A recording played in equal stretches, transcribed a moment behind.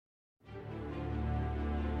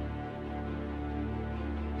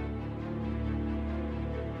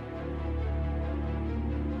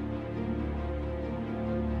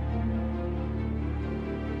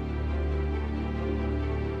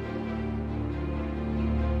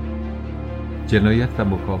جنایت و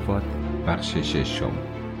مکافات بخش 6.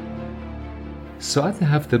 ساعت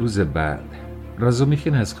 7 روز بعد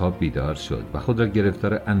رازومیخین از خواب بیدار شد و خود را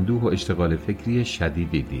گرفتار اندوه و اشتغال فکری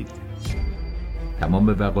شدیدی دید. تمام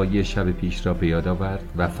وقایع شب پیش را به یاد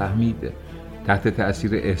آورد و فهمید تحت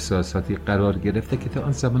تأثیر احساساتی قرار گرفته که تا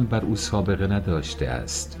آن زمان بر او سابقه نداشته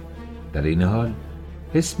است. در این حال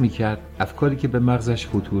حس می‌کرد افکاری که به مغزش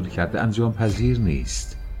خطور کرده انجام پذیر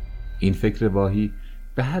نیست. این فکر واهی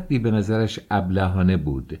به حدی به نظرش ابلهانه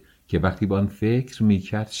بود که وقتی با آن فکر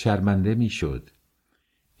می‌کرد شرمنده می‌شد.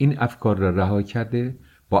 این افکار را رها کرده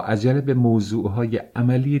با عجله به موضوعهای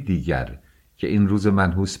عملی دیگر که این روز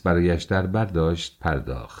منحوس برایش در بر داشت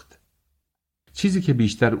پرداخت. چیزی که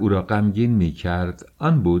بیشتر او را غمگین می‌کرد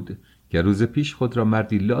آن بود که روز پیش خود را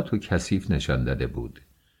مردی لات و کثیف نشان داده بود.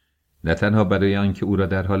 نه تنها برای آنکه او را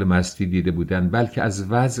در حال مستی دیده بودند، بلکه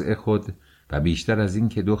از وضع خود و بیشتر از این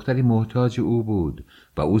که دختری محتاج او بود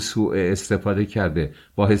و او سوء استفاده کرده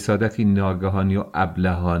با حسادتی ناگهانی و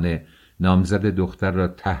ابلهانه نامزد دختر را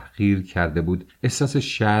تحقیر کرده بود، احساس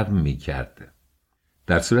شرم می‌کرد.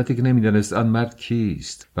 در صورتی که نمی‌دانست آن مرد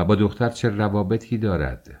کیست و با دختر چه روابطی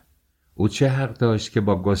دارد. او چه حق داشت که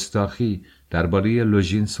با گستاخی درباره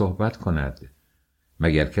لوژین صحبت کند؟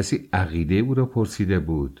 مگر کسی عقیده او را پرسیده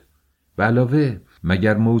بود؟ و علاوه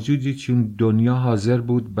مگر موجودی چون دنیا حاضر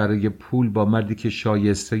بود برای پول با مردی که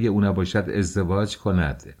شایسته او نباشد ازدواج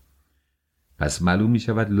کند؟ پس معلوم می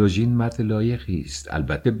شود لوژین مرد لایقی است.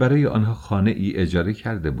 البته برای آنها خانه ای اجاره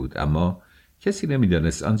کرده بود، اما کسی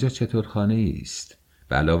نمی‌دانست آنجا چطور خانه ای است.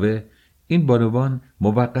 و علاوه این بانوان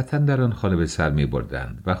موقتا در آن خانه به سر می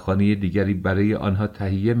بردند و خانه دیگری برای آنها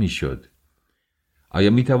تهیه می شد. آیا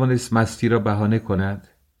می توانست مستی را بهانه کند؟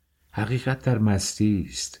 حقیقت در مستی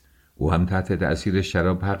است. او هم تحت تأثیر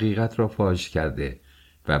شراب حقیقت را فاش کرده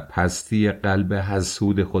و پستی قلب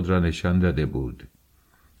حسود خود را نشان داده بود.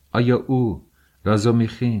 آیا او،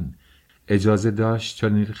 رازومیخین، اجازه داشت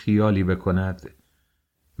چنین خیالی بکند؟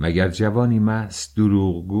 مگر جوانی مست،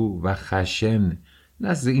 دروغگو و خشن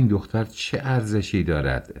نزد این دختر چه ارزشی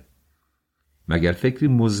دارد؟ مگر فکری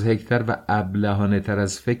مضحک‌تر و ابلهانه‌تر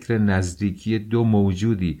از فکر نزدیکی دو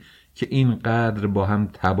موجودی که اینقدر با هم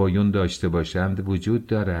تباین داشته باشند وجود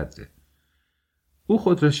دارد؟ او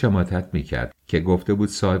خود را شماتت می‌کرد که گفته بود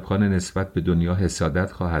صاحبخانه نسبت به دنیا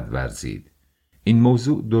حسادت خواهد ورزید. این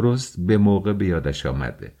موضوع درست به موقع به یادش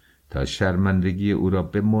آمد تا شرمندگی او را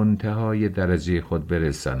به منتهای درجه خود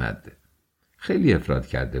برساند. خیلی افراط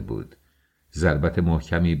کرده بود. ضربت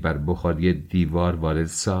محکمی بر بخاری دیوار وارد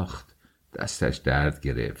ساخت، دستش درد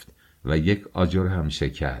گرفت و یک آجر هم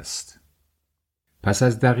شکست. پس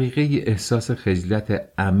از دقیقه احساس خجلت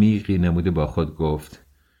عمیقی نموده با خود گفت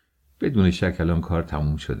بدون شک الان کار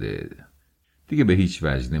تموم شده. دیگه به هیچ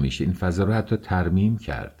وجه نمیشه این فضا رو حتی ترمیم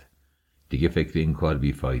کرد. دیگه فکر این کار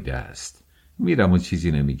بیفایده است. میرم و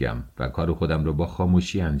چیزی نمیگم و کار خودم رو با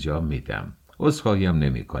خاموشی انجام میدم. عذرخواهی هم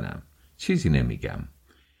نمی کنم. چیزی نمیگم.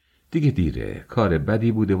 دیگه دیره. کار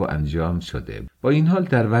بدی بوده و انجام شده. با این حال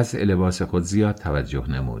در وضع لباس خود زیاد توجه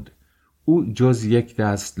نمود. او جز یک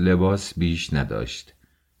دست لباس بیش نداشت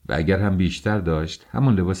و اگر هم بیشتر داشت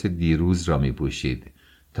همون لباس دیروز را می پوشید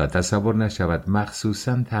تا تصور نشود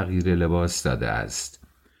مخصوصاً تغییر لباس داده است.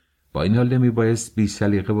 با این حال نمی بایست بی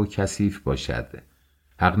سلیقه و کثیف باشد.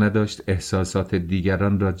 حق نداشت احساسات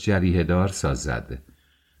دیگران را جریحه دار سازد،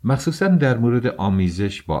 مخصوصاً در مورد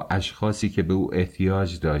آمیزش با اشخاصی که به او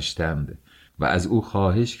احتیاج داشتند و از او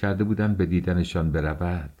خواهش کرده بودند به دیدنشان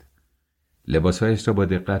برود. لباسهایش را با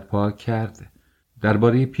دقت پاک کرد.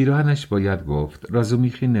 درباره پیراهنش باید گفت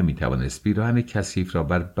رازومیخین نمیتوانست پیراهن کثیف را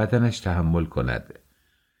بر بدنش تحمل کند.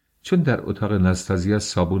 چون در اتاق ناستازیا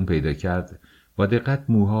صابون پیدا کرد، با دقت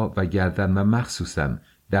موها و گردن و مخصوصاً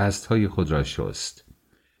دستهای خود را شست.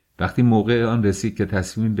 وقتی موقع آن رسید که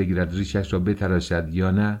تصمیم بگیرد ریشش را بتراشد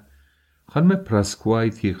یا نه، خانم پراسکوای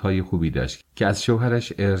تیغ‌های خوبی داشت که از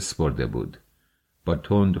شوهرش ارث برده بود. با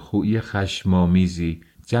تند خویی خشم‌آمیزی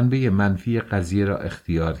جنبه منفی قضیه را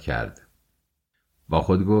اختیار کرد. با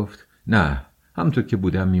خود گفت نه، همونطور که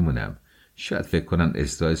بودم میمونم. شاید فکر کنن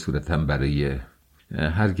اصلاح صورتم برای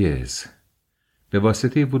هرگز. به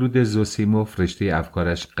واسطه ورود زوسیموف رشته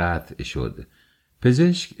افکارش قطع شد.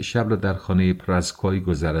 پزشک شب را در خانه پراسکوی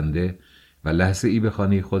گذرانده و لحظه ای به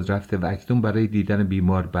خانه خود رفته و اکنون برای دیدن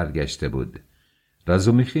بیمار برگشته بود.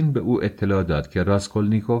 رازومیخین به او اطلاع داد که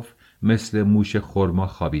راسکولنیکوف مثل موش خرما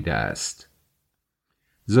خوابیده است.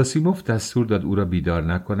 زوسیموف دستور داد او را بیدار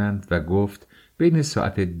نکنند و گفت بین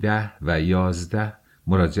ساعت 10 و 11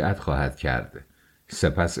 مراجعت خواهد کرد.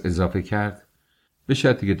 سپس اضافه کرد به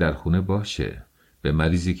شرطی که در خونه باشه. به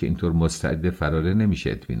مریضی که اینطور مستعد فراره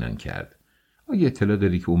نمیشه اطمینان کرد. آیا اطلاع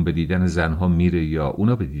داری که اون به دیدن زنها میره یا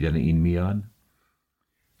اونا به دیدن این میان؟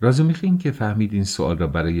 رازومیخین که فهمید این سوال را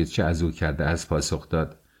برای چه از او کرده از پاسخ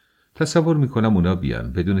داد: تصور میکنم اونا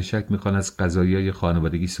بیان. بدون شک میخوان از قضایای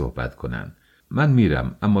خانوادگی صحبت کنن. من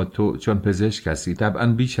میرم، اما تو چون پزشک هستی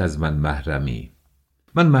طبعا بیش از من محرمی.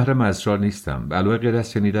 من محرم اسرار نیستم. به علاوه غیر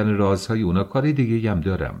از شنیدن رازهای اونا کاری دیگه هم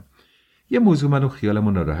دارم. یه موضوع منو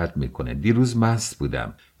خیالمو ناراحت میکنه. دیروز مست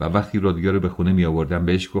بودم و وقتی رادیو رو به خونه می آوردم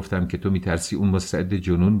بهش گفتم که تو میترسی اون مستعد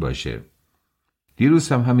جنون باشه.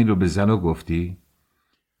 دیروز هم همین رو به زنو گفتی؟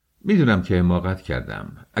 میدونم که حماقت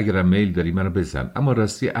کردم. اگرم میل داری منو بزن، اما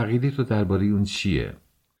راستی عقیده تو درباره اون چیه؟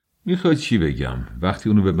 میخوای چی بگم؟ وقتی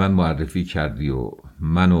اونو به من معرفی کردی و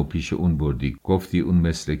منو پیش اون بردی، گفتی اون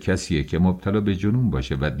مثل کسیه که مبتلا به جنون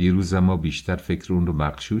باشه و دیروز ما بیشتر فکر اون رو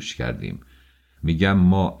مغشوش کردیم. میگم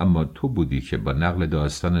ما، اما تو بودی که با نقل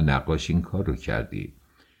داستان نقاش این کار رو کردی.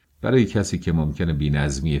 برای کسی که ممکنه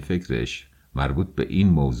بی‌نظمی فکرش مربوط به این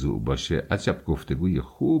موضوع باشه عجب گفتگوی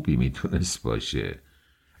خوبی میتونست باشه.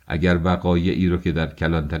 اگر وقایعی رو که در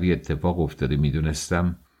کلانتری اتفاق افتاده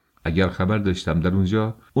میدونستم، اگر خبر داشتم در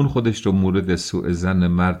اونجا اون خودش رو مورد سوء ظن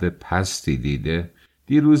مرد پستی دیده،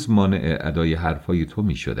 دیروز مانع ادای حرفای تو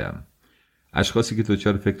میشدم. اشخاصی که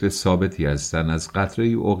دچار فکر ثابتی هستن از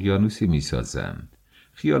قطره اقیانوسی میسازند.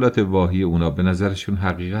 خیالات واهی اونا به نظرشون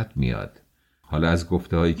حقیقت میاد. حالا از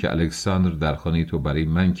گفته‌هایی که الکساندر در خانه تو برای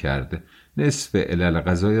من کرد نصف علل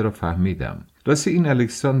قضایا رو فهمیدم. راستی این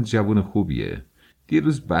الکساندر جوون خوبیه.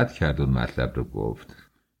 دیروز بد کرد اون مطلب رو گفت.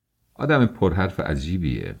 آدم پرحرف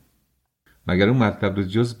عجیبیه. مگر اون مطلب رو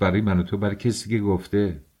جز برای من و تو برای کسی که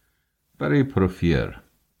گفته؟ برای پروفیر.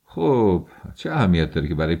 خب چه اهمیت داره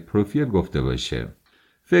که برای پروفیر گفته باشه؟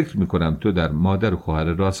 فکر میکنم تو در مادر و خواهر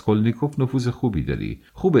راسکولنیکوف نفوذ خوبی داری.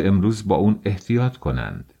 خوب امروز با اون احتیاط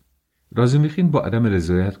کنند. رازومیخین با عدم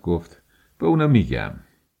رضایت گفت: به اونا میگم.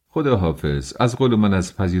 خدا حافظ. از قول من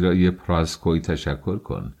از پذیرایی پراسکوی تشکر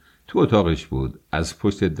کن. تو اتاقش بود. از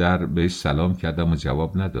پشت در بهش سلام کردم و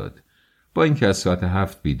جواب نداد. با اینکه از ساعت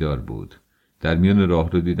 7 بیدار بود. در میان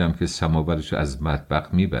راه رو دیدم که سماورشو از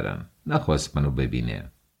مطبخ میبرن. نخواست منو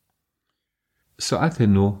ببینه. ساعت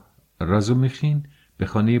 9 رازومیخین به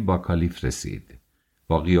خانه باکالیف رسید.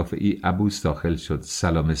 با قیافه ای عبوس داخل شد.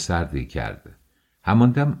 سلام سردی کرد.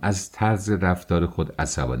 هماندم از طرز رفتار خود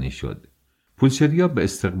عصبانی شد. پولچریا به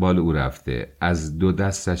استقبال او رفته از دو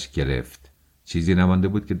دستش گرفت. چیزی نمانده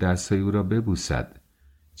بود که دستای او را ببوسد.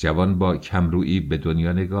 جوان با کمرویی به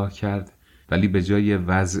دنیا نگاه کرد، ولی به جای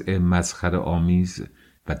وضع مسخره آمیز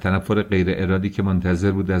و تنفر غیر ارادی که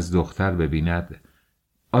منتظر بود از دختر ببیند،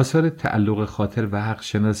 آثار تعلق خاطر و حق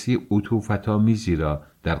شناسی عطوفت‌آمیزی را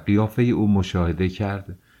در قیافه او مشاهده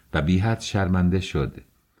کرد و بی حد شرمنده شد.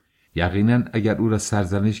 یقیناً اگر او را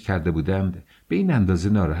سرزنش کرده بودند به این اندازه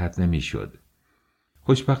ناراحت نمی‌شد.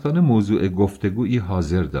 خوشبختانه موضوع گفتگویی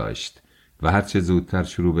حاضر داشت و هرچه زودتر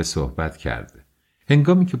شروع به صحبت کرد.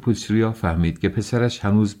 هنگامی که پولچریا فهمید که پسرش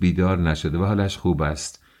هنوز بیدار نشده و حالش خوب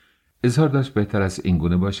است، اظهار داشت بهتر از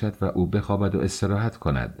اینگونه باشد و او بخوابد و استراحت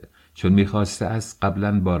کند، چون می‌خواسته است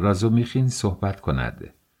قبلاً با رازومیخین صحبت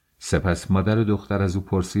کند. سپس مادر و دختر از او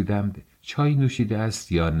پرسیدند چای نوشیده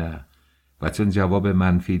است یا نه، و چون جواب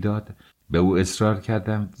منفی داد به او اصرار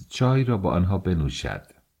کردند چای را با آنها بنوشد.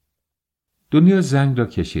 دنیا زنگ را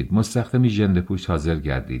کشید. مستخدمی ژنده‌پوش حاضر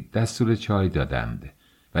گردید. دستور چای دادند،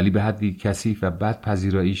 ولی به حدی کثیف و بد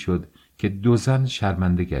پذیرایی شد که دو زن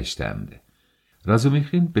شرمنده گشتند.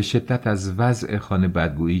 رازومیخین به شدت از وضع خانه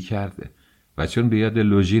بدگویی کرد و چون به یاد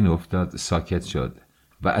لوژین افتاد ساکت شد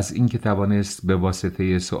و از اینکه توانست به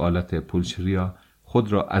واسطه سوالات پولچریا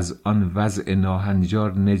خود را از آن وضع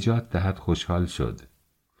ناهنجار نجات دهد خوشحال شد.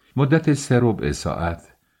 مدت 3 ساعت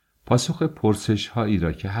پاسخ پرسش هایی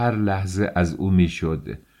را که هر لحظه از او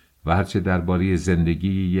میشد و هرچه درباره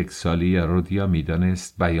زندگی 1 ساله رودیا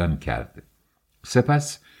میدانست بیان کرد.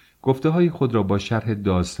 سپس گفته های خود را با شرح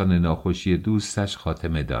داستان ناخوشی دوستش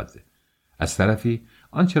خاتمه داد. از طرفی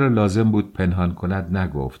آنچه را لازم بود پنهان کند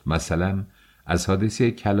نگفت. مثلا از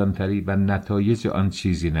حادثه کلانتری و نتایج آن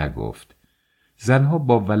چیزی نگفت. زنها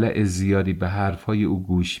با ولع زیادی به حرفهای او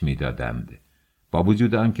گوش میدادند. با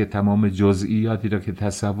وجود آنکه تمام جزئیاتی را که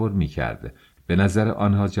تصور میکرد به نظر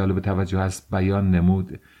آنها جالب توجه است بیان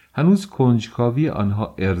نمود، هنوز کنجکاوی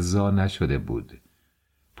آنها ارضا نشده بود.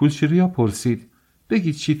 پولچریا پرسید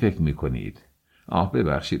بگید چی فکر میکنید؟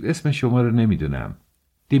 ببخشید اسم شما رو نمیدونم.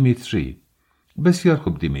 دیمیتری. بسیار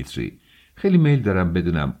خوب دیمیتری. خیلی میل دارم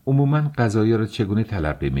بدونم عموماً قضایا رو چگونه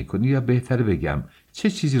تلقی میکنی، یا بهتر بگم چه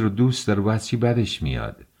چیزی رو دوست داره و از چی بدش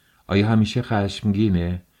میاد؟ آیا همیشه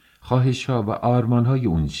خشمگینه؟ خواهش‌ها و آرمان‌های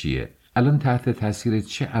اون چیه؟ الان تحت تاثیر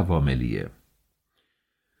چه عواملیه؟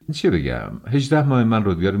 چه بگم؟ 18 ماه من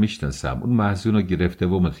رودیا رو میشناسم. اون محزون و گرفته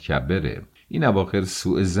و متکبره. این اواخر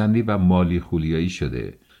سوء ظنی و مالی خولیایی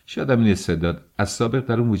شده. شاید این استعداد از سابق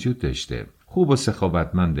در اون وجود داشته. خوب و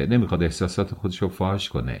سخاوتمنده، نمیخواد احساسات خودشو فاش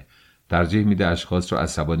کنه. ترجیح میده اشخاص رو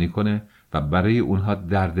عصبانی کنه و برای اونها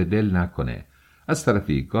درد دل نکنه. از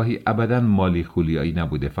طرفی گاهی ابداً مالی خولیایی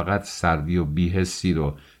نبوده، فقط سردی و بی‌حسی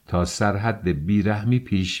رو تا سرحد بیرحمی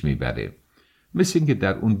پیش میبره. مثل اینکه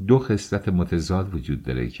در اون دو خصلت متضاد وجود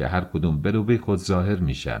داره که هر کدوم به نوبه خود ظاهر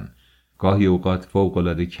میشن. گاهی اوقات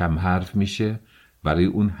فوق‌العاده کم حرف میشه، برای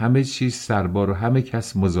اون همه چیز سربار و همه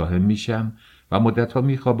کس مزاحم میشن و مدت‌ها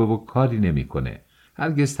میخوابه و کاری نمیکنه.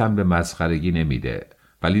 هرگز تن به مسخرگی نمیده،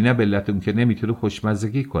 ولی نه به علت اون که نمیتونه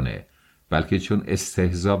خوشمزگی کنه، بلکه چون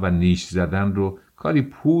استهزا و نیش زدن رو کاری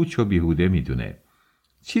پوچ و بیهوده میدونه.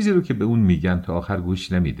 چیزی رو که به اون میگن تا آخر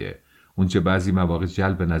گوش نمیده. اون چه بعضی مواقع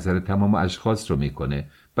جلب نظر تمام اشخاص رو میکنه،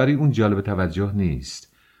 برای اون جالب توجه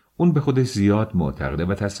نیست. اون به خودش زیاد معتقده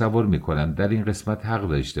و تصور میکنن در این قسمت حق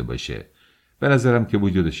داشته باشه. به نظرم که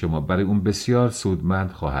وجود شما برای اون بسیار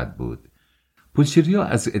سودمند خواهد بود. پولشیریا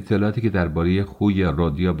از اطلاعاتی که درباره خوی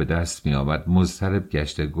رادیا به دست می آمد مضطرب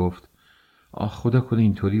گشته گفت خدا کنه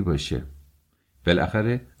اینطوری باشه.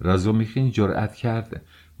 بالاخره رازومیخین جرأت کرد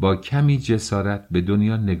با کمی جسارت به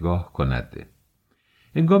دنیا نگاه کند.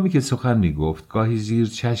 هنگامی که سخن می گفت گاهی زیر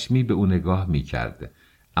چشمی به او نگاه می کرد،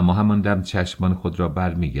 اما همان دم چشمان خود را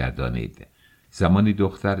بر می گردانید. زمانی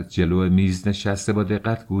دختر جلو میز نشسته با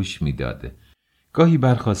دقت گوش می داد. گاهی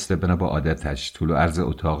برخاسته بنا با عادتش طول و عرض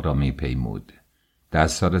اتاق را می پیمود.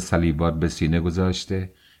 دستار صلیبوار به سینه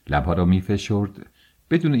گذاشته، لبها را می فشرد،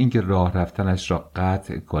 بدون اینکه راه رفتنش را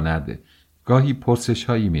قطع کند. گاهی پرسش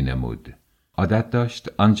هایی می نمود. عادت داشت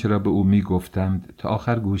آنچه را به او می گفتند تا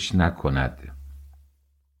آخر گوش نکند.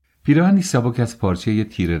 پیراهنی سبک از پارچه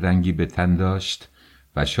تیره رنگی به تن داشت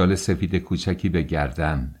و شال سفید کوچکی به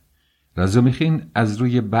گردن. رازومیخین از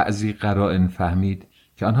روی بعضی قرائن فهمید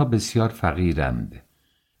که آنها بسیار فقیرند.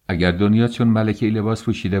 اگر دنیا چون ملکه لباس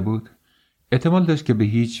پوشیده بود، احتمال داشت که به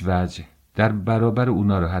هیچ وجه در برابر او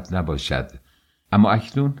ناراحت نباشد. اما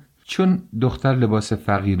اکنون چون دختر لباس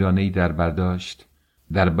فقیرانه‌ای در برداشت،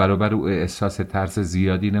 در برابر او احساس ترس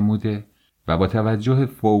زیادی نموده و با توجه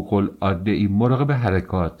فوق‌العاده‌ای مراقب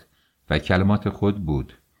حرکات و کلمات خود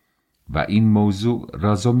بود و این موضوع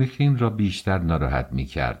رازومیخین را بیشتر ناراحت می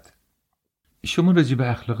کرد. شما راجع به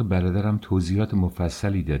اخلاق برادرم توضیحات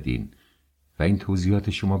مفصلی دادین و این توضیحات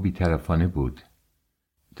شما بی‌طرفانه بود.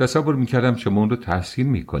 تصور می‌کردم شما اون رو تحسین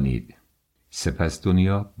می‌کنید. سپس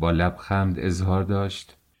دنیا با لبخند اظهار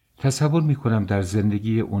داشت تصور می‌کنم در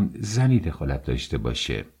زندگی اون زنی دخالت داشته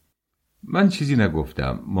باشه. من چیزی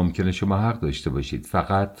نگفتم. ممکنه شما حق داشته باشید.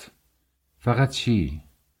 فقط چی؟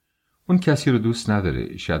 اون کسی رو دوست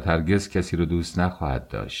نداره. شاید هرگز کسی رو دوست نخواهد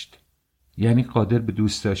داشت. یعنی قادر به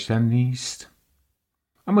دوست داشتن نیست؟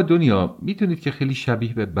 اما دنیا، میتونید که خیلی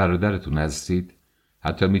شبیه به برادرتون هستید.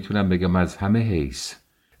 حتی میتونم بگم از همه حیث.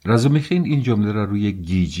 رازومیخین این جمله را روی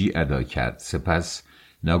گیجی ادا کرد. سپس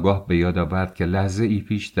ناگاه به یاد آورد که لحظه ای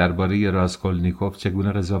پیش درباره راسکولنیکوف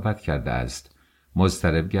چگونه قضاوت کرده است.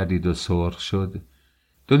 مضطرب گردید و سرخ شد.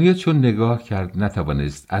 دنیا چون نگاه کرد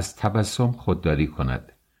نتوانست از تبسم خودداری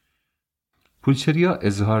کند. پولشریا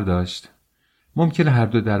اظهار داشت ممکنه هر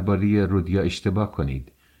دو درباره رودیا اشتباه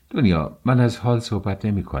کنید. دنیا، من از حال صحبت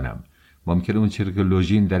نمی کنم. ممکنه اون چیزی که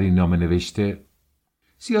لوژین در این نامه نوشته.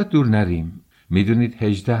 زیاد دور نریم. میدونید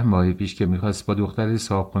 18 ماه پیش که میخواست با دختر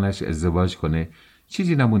صاحبخونه‌اش ازدواج کنه،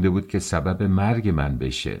 چیزی نمونده بود که سبب مرگ من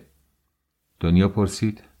بشه. دنیا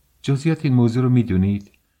پرسید جزئیات این موضوع رو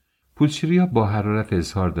میدونید؟ پولشریا با حرارت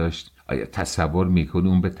اظهار داشت آیا تصور میکنه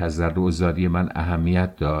اون به تضرع و زاری من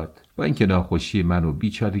اهمیت داد؟ با اینکه ناخوشی من و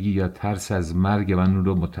بیچارگی یا ترس از مرگ من اون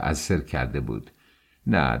رو متأثر کرده بود.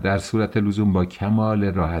 نه، در صورت لزوم با کمال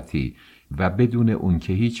راحتی و بدون اون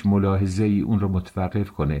که هیچ ملاحظه‌ای اون رو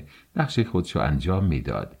متوقف کنه نقش خودشو انجام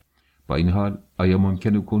میداد. با این حال آیا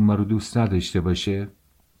ممکنه که اون ما رو دوست نداشته باشه؟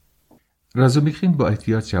 رازومیخین با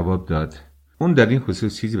احتیاط جواب داد اون در این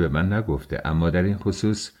خصوص چیزی به من نگفته، اما در این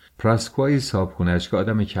خصوص پراسکوای صاحبخونه‌اش که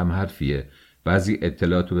آدم کم حرفیه بعضی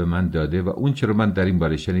اطلاعاتو به من داده و اون چرا من در این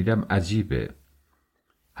باره شنیدم عجیبه.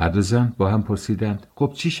 هر دو زن با هم پرسیدند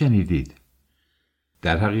خب چی شنیدید؟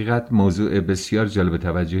 در حقیقت موضوع بسیار جالب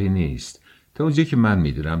توجهی نیست. تا اونجایی که من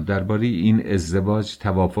میدونم درباره این ازدواج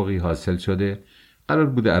توافقی حاصل شده. قرار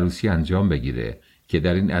بوده عروسی انجام بگیره که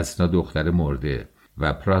در این اثنا دختر مرده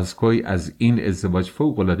و پراسکوی از این ازدواج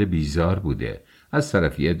فوق‌العاده بیزار بوده. از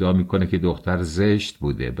طرفی ادعا میکنه که دختر زشت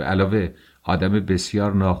بوده، به علاوه آدم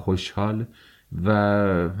بسیار ناخوشحال و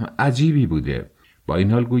عجیبی بوده. با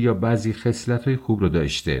این حال گویا بعضی خصلت‌های خوب رو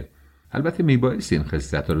داشته. البته میبایست این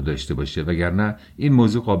خصلت‌ها رو داشته باشه، وگرنه این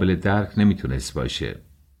موضوع قابل درک نمیتونست باشه.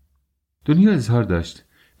 دنیا اظهار داشت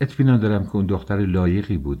اطمینان دارم که اون دختر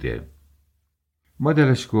لایقی بوده.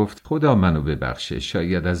 مادرش گفت خدا منو ببخشه،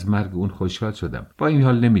 شاید از مرگ اون خوشحال شدم. با این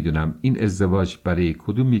حال نمیدونم این ازدواج برای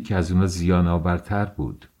کدوم یکی از اونا زیان آورتر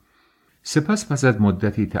بود. سپس پس از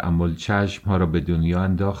مدتی تأمل چشمها را به دنیا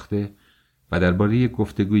انداخته و درباره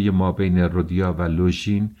گفتگوی ما بین رودیا و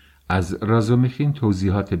لوژین از رازومیخین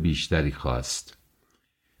توضیحات بیشتری خواست.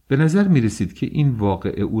 به نظر می رسید که این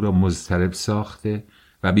واقعه او را مضطرب ساخته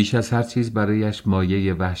و بیش از هر چیز برایش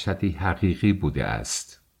مایه وحشتی حقیقی بوده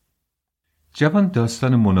است. جوان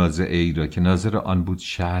داستان منازعه ای را که ناظر آن بود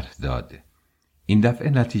شرح داد. این دفعه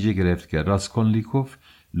نتیجه گرفت که راسکولنیکوف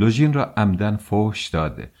لوژین را عمدن فحش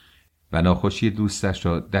داده و ناخوشی دوستش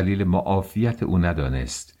را دلیل معافیت او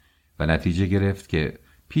ندانست و نتیجه گرفت که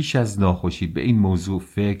پیش از ناخوشی به این موضوع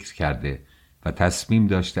فکر کرده و تصمیم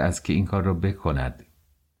داشته است که این کار را بکند.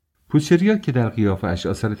 پوچریا که در قیافه‌اش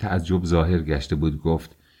اثر تعجب ظاهر گشته بود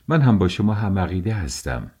گفت من هم با شما هم عقیده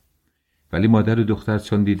هستم. ولی مادر و دختر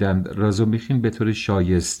چون دیدند رازومیخین به طور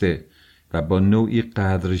شایسته و با نوعی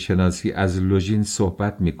قدرشناسی از لوژین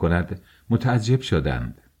صحبت می کند متعجب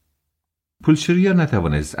شدند. پولشریا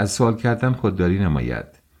نتوانست از سوال کردن خودداری نماید.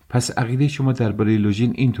 پس عقیده شما درباره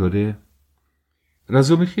لوژین اینطوره؟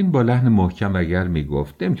 رازومیخین با لحن محکم و گرمی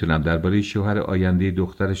گفت نمیتونم درباره شوهر آینده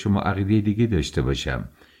دختر شما عقیده دیگه داشته باشم.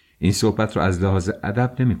 این صحبت رو از لحاظ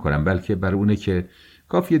ادب نمی کنم، بلکه بر اونه که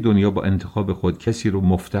کافیه دنیا با انتخاب خود کسی رو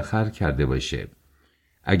مفتخر کرده باشه.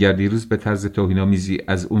 اگر دیروز به طرز توهین‌آمیزی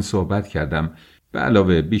از اون صحبت کردم، به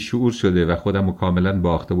علاوه بیشعور شده و خودم رو کاملا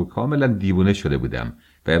باخته و کاملا دیوونه شده بودم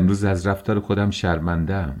و امروز از رفتار خودم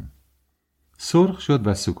شرمنده‌ام. سرخ شد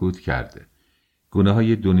و سکوت کرد.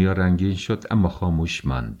 گونه‌های دنیا رنگین شد اما خاموش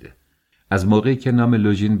ماند. از موقعی که نام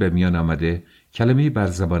لوژین به میان آمده کلمه‌ای بر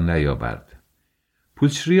زبان نیاورد.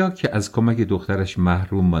 پولشریا که از کمک دخترش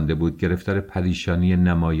محروم مانده بود گرفتار پریشانی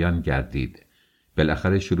نمایان گردید.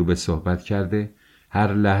 بالاخره شروع به صحبت کرده،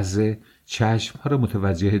 هر لحظه چشمها را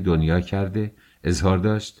متوجه دنیا کرده، اظهار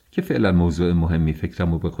داشت که فعلا موضوع مهمی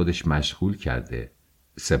فکرمو به خودش مشغول کرده.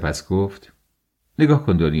 سپس گفت نگاه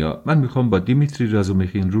کن دنیا، من میخوام با دیمیتری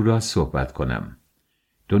رازومیخین رو راست صحبت کنم.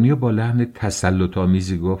 دنیا با لحن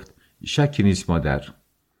تسلط‌آمیزی گفت شکی نیست مادر.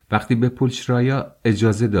 وقتی به پولشرایا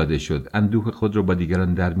اجازه داده شد اندوه خود را با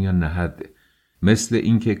دیگران در میان نهد، مثل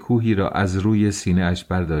اینکه کوهی را از روی سینه اش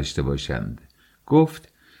برداشته باشند.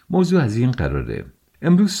 گفت موضوع از این قراره.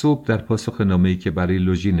 امروز صبح در پاسخ نامه‌ای که برای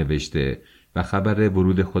لوژین نوشته و خبر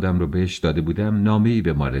ورود خودم رو بهش داده بودم نامه‌ای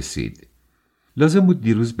به ما رسید. لازم بود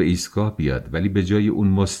دیروز به ایستگاه بیاد ولی به جای اون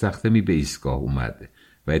مستخدمی به ایستگاه اومد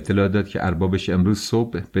و اطلاع داد که اربابش امروز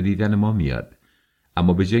صبح به دیدن ما میاد.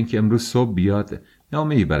 اما به جای اینکه امروز صبح بیاد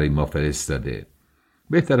نامه‌ای برای ما فرستاده.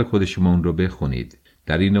 بهتر خود شما اون رو بخونید.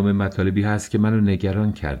 در این نامه مطالبی هست که منو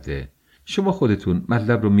نگران کرده. شما خودتون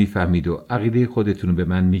مطلب رو میفهمید و عقیده خودتون رو به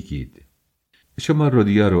من میگید. شما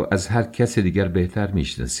رودیا رو از هر کس دیگر بهتر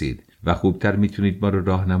میشناسید و خوبتر میتونید ما رو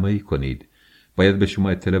راهنمایی کنید. باید به شما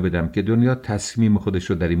اطلاع بدم که دنیا تصمیم خودش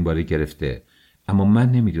رو در این باره گرفته، اما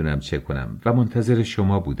من نمیدونم چه کنم و منتظر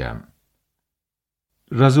شما بودم.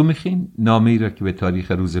 رازومیخین نامه‌ای را که به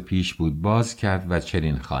تاریخ روز پیش بود باز کرد و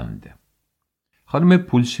چنین خواند: خانم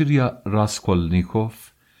پولشریا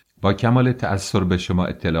راسکولنیکوف، با کمال تأثر به شما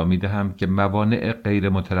اطلاع می‌دهم که موانع غیر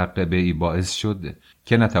مترقبه ای باعث شد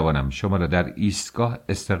که نتوانم شما را در ایستگاه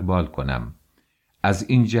استقبال کنم. از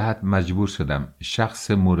این جهت مجبور شدم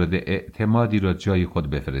شخص مورد اعتمادی را جای خود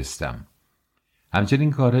بفرستم.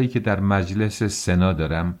 همچنین کارهایی که در مجلس سنا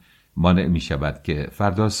دارم مانع می شود که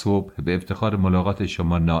فردا صبح به افتخار ملاقات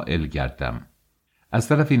شما نائل گردم. از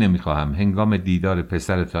طرفی نمی خواهم هنگام دیدار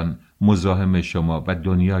پسرتان مزاحم شما و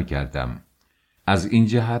دنیا گردم. از این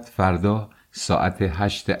جهت فردا ساعت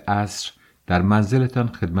 8 عصر در منزلتان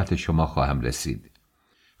خدمت شما خواهم رسید.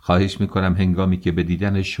 خواهش می کنم هنگامی که به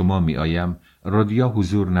دیدن شما می آیم رودیا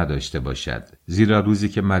حضور نداشته باشد، زیرا روزی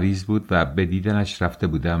که مریض بود و به دیدنش رفته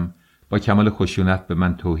بودم با کمال خشونت به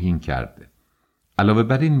من توهین کرد. علاوه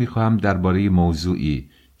بر این می خواهم درباره موضوعی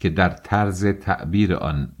که در طرز تعبیر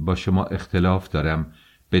آن با شما اختلاف دارم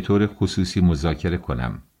به طور خصوصی مذاکره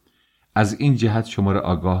کنم. از این جهت شما را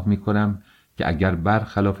آگاه می کنم که اگر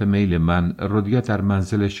برخلاف میل من رودیا در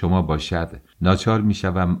منزل شما باشد ناچار می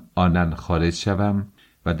شوم آنن خارج شوم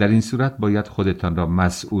و در این صورت باید خودتان را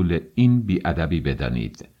مسئول این بی‌ادبی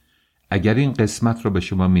بدانید. اگر این قسمت را به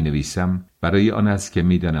شما می نویسم برای آن است که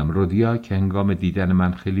می دانم رودیا که هنگام دیدن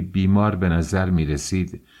من خیلی بیمار به نظر می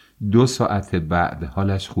رسید 2 ساعت بعد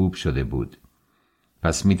حالش خوب شده بود.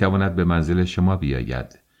 پس می تواند به منزل شما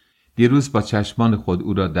بیاید. دیروز با چشمان خود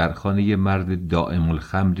او را در خانه مرد دائم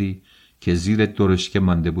الخمری که زیر درشکه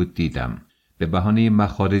مانده بود دیدم. به بهانه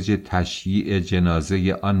مخارج تشییع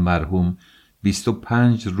جنازه آن مرحوم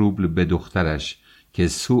 25 روبل به دخترش که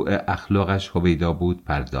سوء اخلاقش هویدا بود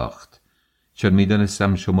پرداخت. چون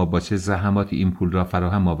می‌دانستم شما با چه زحماتی این پول را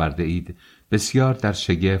فراهم آورده اید، بسیار در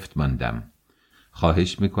شگفت ماندم.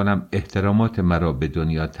 خواهش می‌کنم احترامات مرا به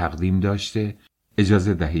دنیا تقدیم داشته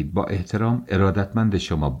اجازه دهید با احترام ارادتمند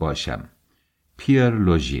شما باشم. پیر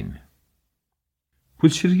لوژین.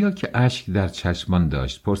 پولشریا که اشک در چشمان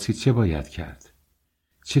داشت پرسید چه باید کرد؟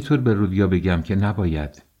 چطور به رودیا بگم که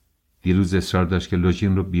نباید؟ دیروز اصرار داشت که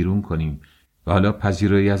لوژین رو بیرون کنیم و حالا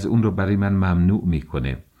پذیرایی از اون رو برای من ممنوع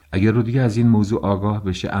میکنه. اگر رودیا از این موضوع آگاه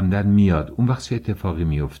بشه عمدن میاد، اون وقت چه اتفاقی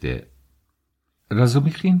میفته؟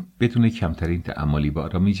 رازومیخین بدون کمترین تأملی با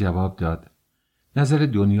آرامی جواب داد: نظر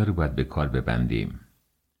دنیا رو باید به کار ببندیم.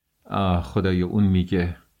 خدای اون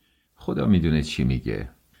میگه، خدا میدونه چی میگه.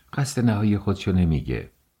 قصد نهایی خودشو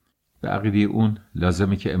نمیگه. به عقیده اون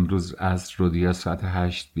لازمه که امروز عصر رودیا ساعت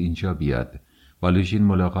 8 به اینجا بیاد، با لوژین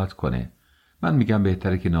ملاقات کنه. من میگم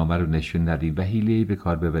بهتره که نامه رو نشون ندیم و حیله‌ای به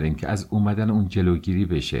کار ببریم که از اومدن اون جلوگیری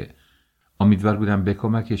بشه. امیدوار بودم به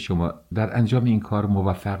کمک شما در انجام این کار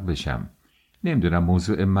موفق بشم. نمیدونم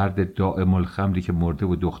موضوع مرد دائم الخمری که مرده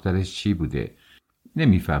و دخترش چی بوده.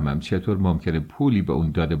 نمیفهمم چطور ممکنه پولی به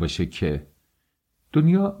اون داده باشه که...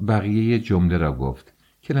 دنیا بقیه جمله را گفت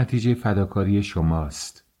که نتیجه فداکاری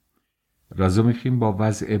شماست. رازومیخین با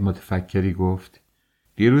وضع متفکری گفت: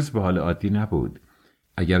 دیروز به حال عادی نبود.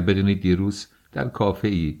 اگر بدونید دیروز در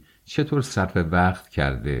کافه‌ای چطور صرف وقت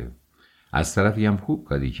کرده. از طرفی هم خوب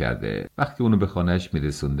کاری کرده. وقتی اونو به خانه‌اش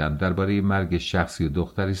میرسوندم درباره مرگ شخصی و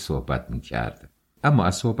دختری صحبت میکرد. اما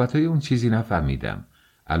از صحبتهای اون چیزی نفهمیدم.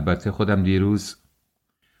 البته خودم دیروز...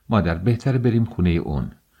 مادر بهتره بریم خونه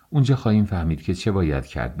اون. اونجا خواهیم فهمید که چه باید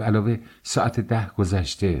کرد. به علاوه ساعت 10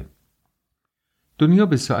 گذشته. دنیا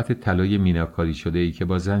به ساعت طلای میناکاری شده ای که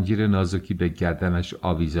با زنجیر نازکی به گردنش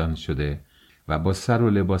آویزان شده و با سر و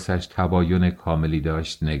لباسش تباین کاملی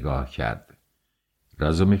داشت نگاه کرد.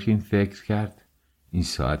 رازومیخین فکر کرد این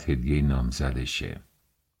ساعت هدیه نامزدشه.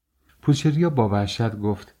 پولشریا با وحشت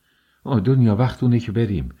گفت: دنیا وقت اونه که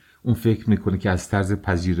بریم. اون فکر میکنه که از طرز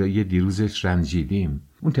پذیرایی دیروزش رنجیدیم.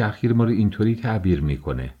 اون تأخیر ما رو اینطوری تعبیر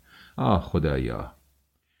میکنه. خدایا.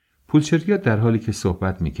 پولشریا در حالی که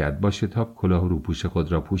صحبت میکرد با شتاب کلاه روپوش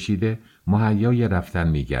خود را پوشیده مهیای رفتن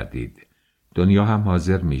میگردید. دنیا هم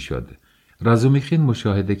حاضر میشد. رازومیخین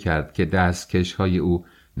مشاهده کرد که دستکش‌های او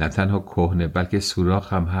نه تنها کهنه بلکه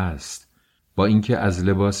سوراخ هم هست. با اینکه از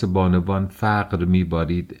لباس بانوان فقر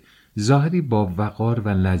میبارید، ظاهری با وقار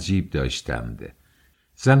و نجیب داشتند.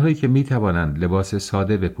 زنهایی که میتوانند لباس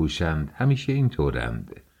ساده بپوشند همیشه این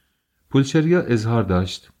طورند. پولشریا اظهار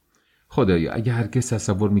داشت: خدایا اگه هرگز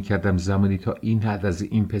تصور میکردم زمانی تا این حد از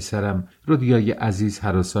این پسرم رودیای عزیز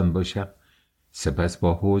هراسان باشم. سپس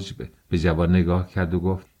با حجب به جوان نگاه کرد و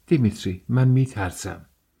گفت: دیمیتری من میترسم.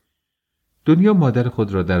 دنیا مادر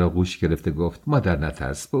خود را در آغوش گرفته گفت: مادر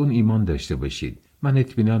نترس، به اون ایمان داشته باشید. من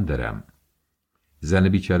اطمینان دارم. زن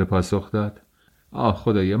بیچاره پاسخ داد: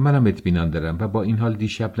 خدایا منم اطمینان دارم و با این حال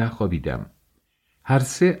دیشب نخوابیدم. هر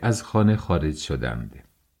سه از خانه خارج شدند.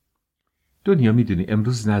 دنیا میدونی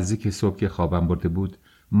امروز نزدیک صبح که خوابم برده بود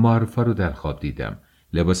مارفا رو در خواب دیدم.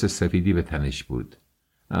 لباس سفیدی به تنش بود.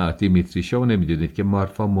 دیمیتری شما نمیدونید که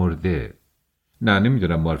مارفا مرده. نه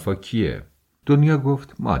نمیدونم مارفا کیه. دنیا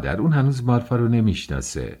گفت: مادر اون هنوز مارفا رو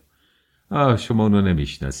نمیشناسه. شما اونو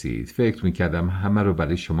نمیشناسید. فکر میکردم همه رو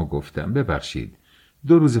برای شما گفتم. ببخشید.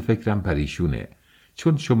 2 روز فکرم پریشونه.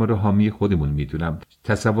 چون شما رو حامی خودمون میدونم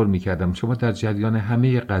تصور میکردم شما در جریان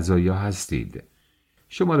همه قضایا هستید.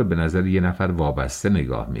 شما رو به نظر یه نفر وابسته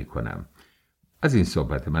نگاه میکنم. از این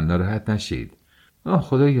صحبت من ناراحت نشید.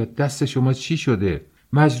 خدایا دست شما چی شده؟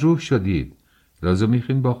 مجروح شدید.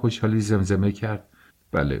 رازومیخین با خوشحالی زمزمه کرد: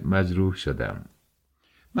 بله مجروح شدم.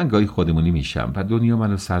 من گاهی خودمونی میشم و دنیا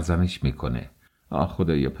منو سرزنش میکنه.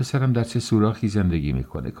 خدایا پسرم در چه سوراخی زندگی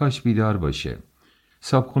میکنه. کاش بیدار باشه.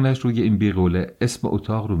 صابخونه‌اش روی این بیغوله اسم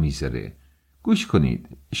اتاق رو میذاره. گوش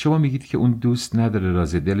کنید. شما میگید که اون دوست نداره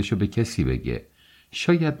راز دلشو به کسی بگه.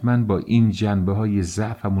 شاید من با این جنبه‌های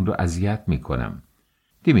ضعفمون رو اذیت میکنم.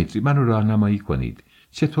 دیمیتری منو راهنمایی کنید.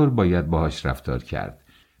 چطور باید باهاش رفتار کرد؟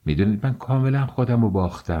 میدونید من کاملا خودم رو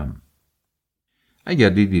باختم. اگر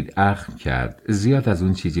دیدید اخم کرد زیاد از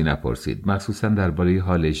اون چیزی نپرسید. مخصوصا درباره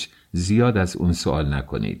حالش زیاد از اون سوال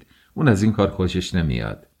نکنید. اون از این کار خوشش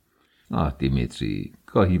نمیاد. دیمیتری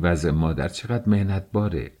گاهی وضع مادر چقدر مهنت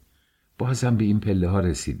باره. بازم به این پله ها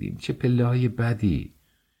رسیدیم. چه پله های بدی.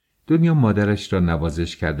 دنیا مادرش را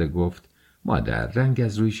نوازش کرده گفت: مادر رنگ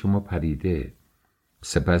از روی شما پریده.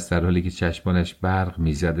 سپس در حالی که چشمانش برق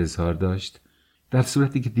میزد اظهار داشت: در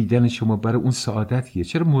صورتی که دیدن شما برای اون سعادتیه.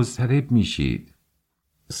 چرا مضطرب میشید؟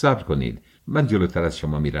 صبر کنید. من جلوتر از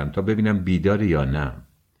شما میرم تا ببینم بیدار یا نه.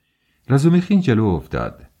 رازومیخین جلو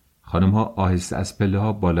افتاد. خانم‌ها آهسته از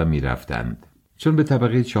پله‌ها بالا می‌رفتند. چون به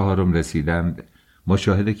طبقه 4 رسیدند،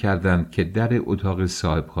 مشاهده کردند که در اتاق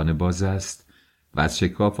صاحبخانه باز است و از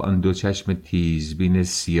شکاف آن 2 چشم تیزبین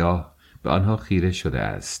سیاه به آنها خیره شده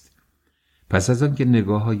است. پس از آن که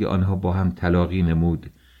نگاه‌های آنها با هم تلاقی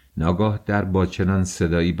نمود، ناگاه در با چنان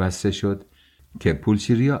صدایی بسته شد که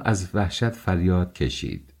پولچیریا از وحشت فریاد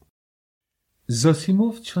کشید.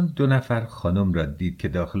 زاسیموف چون 2 نفر خانم را دید که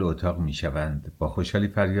داخل اتاق میشوند، با خوشحالی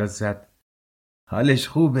فریاد زد: حالش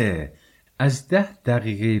خوبه. از 10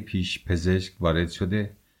 دقیقه پیش پزشک وارد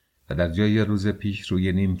شده و در جای روز پیش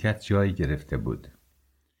روی نیمکت جای گرفته بود.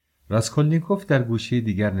 راسکولنیکوف در گوشه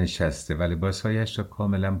دیگر نشسته و لباسهایش را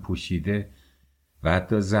کاملا پوشیده و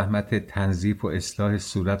حتی زحمت تنظیف و اصلاح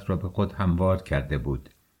صورت را به خود هموار کرده بود.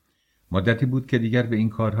 مدتی بود که دیگر به این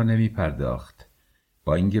کارها نمی پرداخت.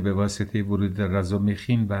 با اینکه به واسطه ورود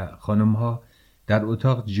رازومیخین و خانمها در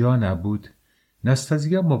اتاق جا نبود،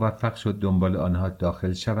 ناستازیا موفق شد دنبال آنها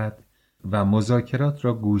داخل شود و مذاکرات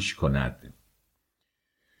را گوش کند.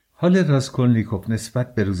 حال راسکولنیکوف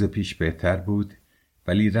نسبت به روز پیش بهتر بود،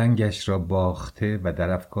 ولی رنگش را باخته و در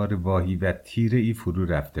افکار واهی و تیره‌ای فرو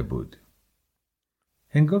رفته بود.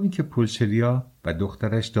 هنگامی که پولچریا و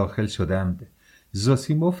دخترش داخل شدند،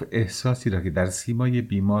 زاسیموف احساسی را که در سیمای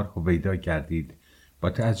بیمار هویدا گردید با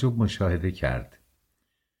تعجب مشاهده کرد.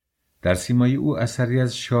 در سیمای او اثری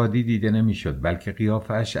از شادی دیده نمی‌شد، بلکه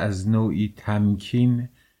قیافه‌اش از نوعی تمکین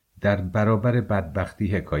در برابر بدبختی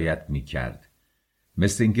حکایت می‌کرد.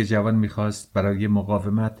 مثل اینکه جوان می‌خواست برای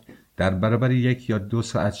مقاومت در برابر 1 یا 2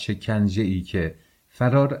 ساعت شکنجه‌ای که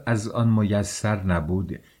فرار از آن میسر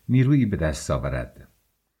نبود، نیرویی به دست آورد.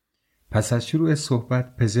 پس از شروع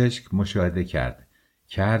صحبت پزشک مشاهده کرد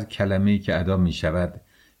که هر کلمه‌ای که ادا می‌شود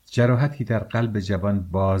جراحتی در قلب جوان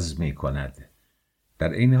باز می‌کند.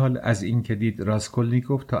 در این حال از این که دید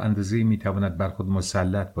راسکولنیکوف تا اندازه‌ای می‌تواند بر خود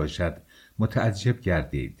مسلط باشد، متعجب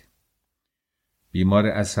گردید. بیمار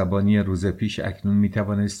عصبانی روز پیش اکنون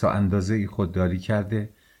می‌توانست تا اندازه‌ای خودداری کرده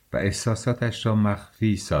و احساساتش را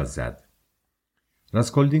مخفی سازد.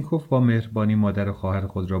 راسکولنیکوف با مهربانی مادر و خواهر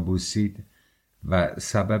خود را بوسید و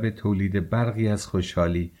سبب تولید برقی از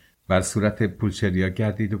خوشحالی بر صورت پولچریا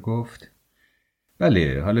گردید و گفت: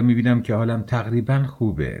 بله، حالا می‌بینم که حالم تقریباً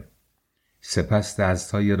خوبه. سپس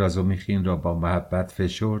دست‌های رازومیخین را با محبت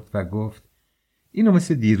فشرد و گفت: اینو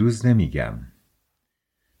مثل دیروز نمیگم.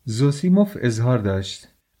 زوسیموف اظهار داشت: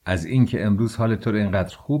 از اینکه امروز حال تو رو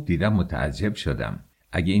اینقدر خوب دیدم متعجب شدم.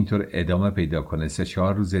 اگه اینطور ادامه پیدا کنه 3-4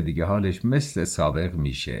 روز دیگه حالش مثل سابق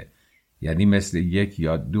میشه، یعنی مثل 1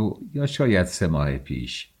 یا 2 یا شاید 3 ماه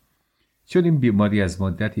پیش، چون این بیماری از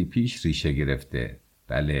مدتی پیش ریشه گرفته.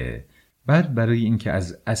 بله. بعد برای اینکه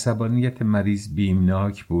از عصبانیت مریض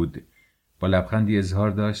بیمناک بود، با لبخندی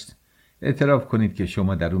اظهار داشت: اعتراف کنید که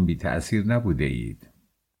شما در اون بی تأثیر نبوده اید.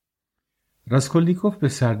 راسکولنیکوف به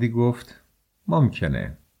سردی گفت: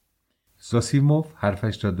 ممکنه. زاسیموف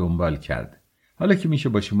حرفش را دنبال کرد: حالا که میشه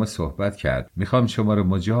با شما صحبت کرد، میخوام شما رو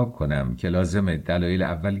مجاب کنم که لازمه دلایل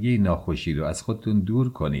اولیه ناخوشی رو از خودتون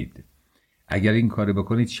دور کنید. اگر این کارو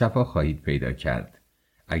بکنید شفا خواهید پیدا کرد.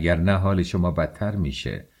 اگر نه حال شما بدتر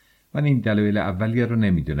میشه. من این دلایل اولیه رو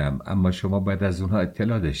نمیدونم، اما شما باید از اونها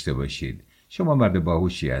اطلاع داشته باشید. شما مرد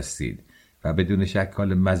باهوشی هستید و بدون شک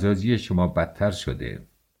حال مزاجی شما بدتر شده.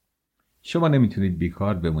 شما نمیتونید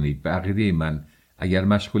بیکار بمونید. به عقیده من اگر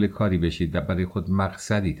مشغول کاری بشید و برای خود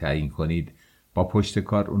مقصدی تعیین کنید، با پشت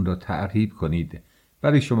کار اون را تعقیب کنید،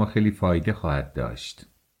 برای شما خیلی فایده خواهد داشت.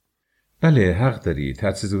 بله، حق دارید.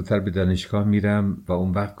 هرچه زودتر به دانشگاه میرم و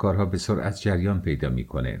اون وقت کارها به سرعت جریان پیدا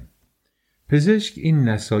میکنه. پزشک این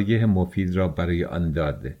نصایح مفید را برای آن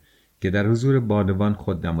داد که در حضور بانوان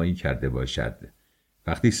خودنمایی کرده باشد.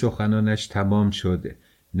 وقتی سخنانش تمام شد،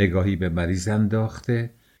 نگاهی به مریض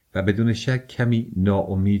انداخته و بدون شک کمی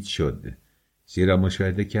ناامید شد، زیرا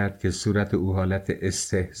مشاهده کرد که صورت او حالت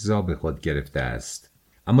استهزا به خود گرفته است.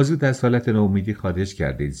 اما زود از حالت ناامیدی خارج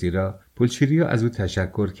گردید، زیرا پولچریا از او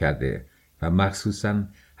تشکر کرده و مخصوصاً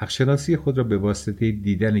حقشناسی خود را به واسطه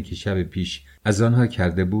دیدنی که شب پیش از آنها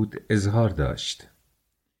کرده بود اظهار داشت.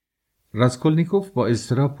 راسکولنیکوف با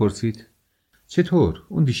اضطراب پرسید: چطور؟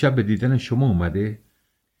 اون دیشب به دیدن شما اومده؟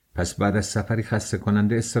 پس بعد از سفری خسته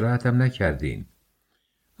کننده استراحت هم نکردین؟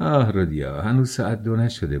 آه رودیا، هنوز ساعت 2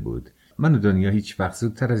 نشده بود. من و دنیا هیچ وقت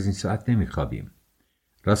زودتر از این ساعت نمیخوابیم.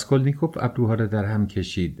 راسکولنیکوف ابروها را در هم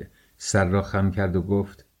کشید، سر را خم کرد و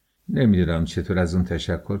گفت: نمیدونم چطور از اون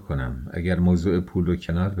تشکر کنم. اگر موضوع پول رو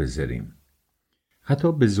کنار بذاریم.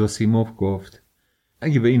 حتی به زوسیموف گفت: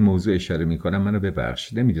 اگه به این موضوع اشاره میکنم منو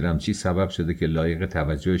ببخش. نمیدونم چی سبب شده که لایق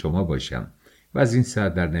توجه شما باشم و از این سر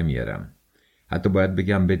در نمیارم. حتی باید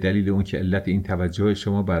بگم به دلیل اون که علت این توجه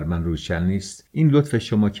شما بر من روشن نیست، این لطف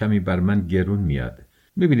شما کمی بر من گرون میاد.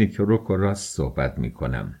 میبینید که رک و راست صحبت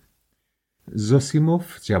میکنم.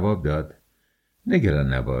 زوسیموف جواب داد: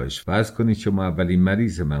 نگران نباش. فرض کنید شما اولین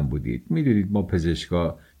مریض من بودید. میدونید ما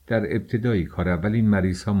پزشکا در ابتدای کار اولین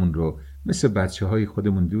مریض هامون رو مثل بچه های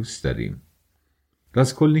خودمون دوست داریم.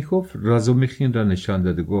 راسکولنیکوف رازومیخین را نشان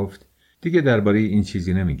داد و گفت: دیگه درباره این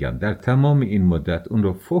چیزی نمیگم. در تمام این مدت اون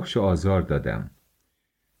رو فحش و آزار دادم.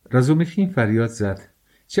 رازومیخین فریاد زد: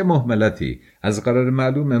 چه مهملتی! از قرار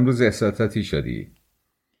معلوم امروز احساساتی شدی.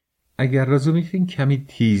 اگر رازومیخین کمی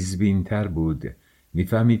تیزبین‌تر بود،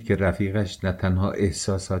 میفهمید که رفیقش نه تنها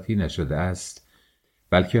احساساتی نشده است،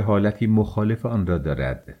 بلکه حالتی مخالف آن را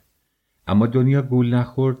دارد. اما دنیا گول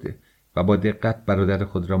نخورد و با دقت برادر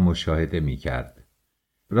خود را مشاهده می‌کرد.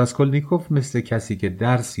 راسکولنیکوف مثل کسی که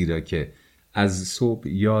درسی را که از صبح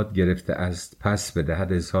یاد گرفته است پس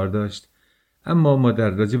بدهد اظهار داشت: اما مادر،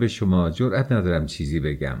 راجع به شما جرأت ندارم چیزی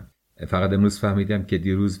بگم. فقط امروز فهمیدم که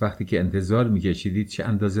دیروز وقتی که انتظار می‌کشیدید چه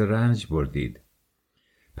اندازه رنج بردید.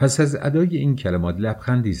 پس از ادای این کلمات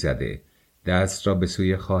لبخندی زده دست را به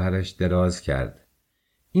سوی خواهرش دراز کرد.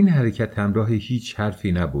 این حرکت همراه هیچ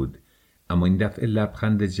حرفی نبود، اما این دفعه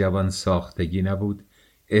لبخند جوان ساختگی نبود،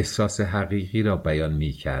 احساس حقیقی را بیان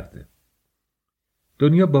می‌کرد.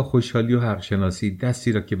 دنیا با خوشحالی و حقشناسی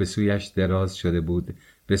دستی را که به سویش دراز شده بود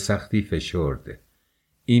به سختی فشرد.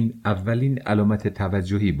 این اولین علامت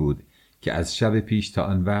توجهی بود که از شب پیش تا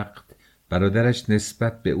آن وقت برادرش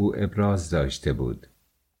نسبت به او ابراز داشته بود.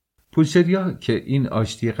 پولشریا که این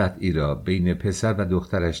آشتی قطعی را بین پسر و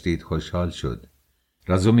دخترش دید خوشحال شد.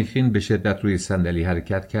 رازومیخین به شدت روی صندلی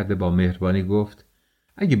حرکت کرده با مهربانی گفت: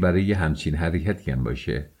 اگه برای همچین حرکتی هم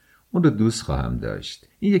باشه، اون رو دوست خواهم داشت.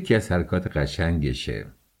 این یکی از حرکات قشنگشه.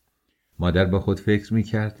 مادر با خود فکر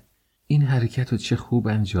میکرد: این حرکت رو چه خوب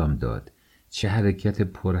انجام داد. چه حرکت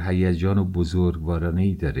پرهیجان و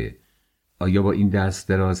بزرگوارانه‌ای داره. آیا با این دست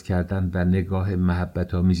دراز کردن و نگاه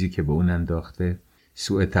محبت آمیزی که به اون انداخته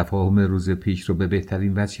سوء تفاهم روز پیش رو به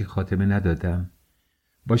بهترین وجه خاتمه ندادم؟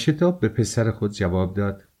 با شتاب به پسر خود جواب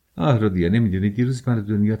داد: رودیا، نمیدونی دیروز من و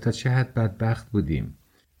دنیا تا چه حد بدبخت بودیم.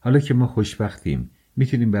 حالا که ما خوشبختیم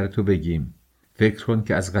میتونیم برای تو بگیم. فکر کن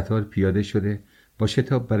که از قطار پیاده شده با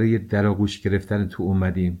شتاب برای در آغوش گرفتن تو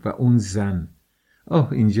اومدیم و اون زن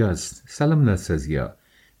اینجاست. سلام ناستازیا.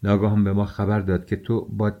 ناگهان به ما خبر داد که تو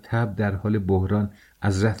با تب در حال بحران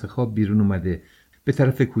از رخت خواب بیرون اومده به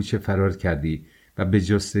طرف کوچه فرار کردی و به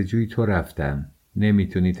جستجوی تو رفتن.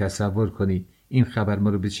 نمیتونی تصور کنی این خبر ما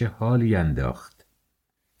رو به چه حالی انداخت.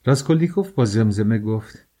 راسکولنیکوف با زمزمه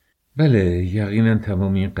گفت: بله، یقینا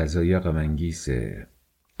تمام این قضایا غم‌انگیزه.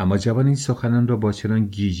 اما جوان این سخنان را با چنان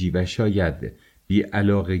گیجی و شاید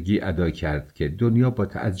بی‌علاقگی ادا کرد که دنیا با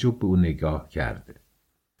تعجب به او نگاه کرد.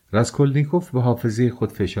 راسکولنیکوف به حافظه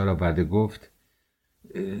خود فشار آورده گفت: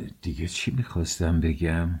 دیگه چی میخواستم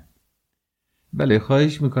بگم؟ بله،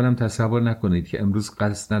 خواهش میکنم تصور نکنید که امروز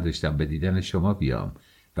قصد نداشتم به دیدن شما بیام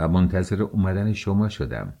و منتظر اومدن شما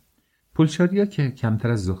شدم. پولشاریا که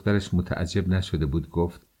کمتر از دخترش متعجب نشده بود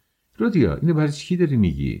گفت: رودیا، اینو برای چی داری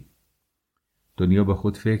میگی؟ دنیا با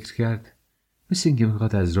خود فکر کرد: مثل اینکه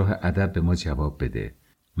میخواد از راه ادب به ما جواب بده،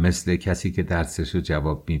 مثل کسی که درسشو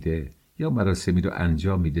جواب میده یا مراسمی رو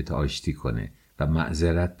انجام میده تا آشتی کنه و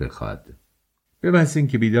معذرت بخواد. به محض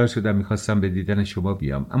اینکه بیدار شدم میخواستم به دیدن شما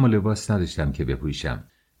بیام، اما لباس نداشتم که بپوشم.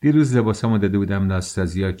 دیروز لباسامو داده بودم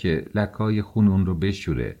ناستازیا که لکه‌های خون اون رو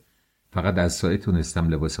بشوره. فقط از سایه تونستم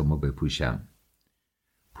لباسامو بپوشم.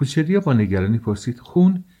 پولشریا با نگرانی پرسید: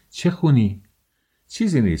 خون؟ چه خونی؟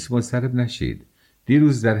 چیزی نیست، مضطرب نشید.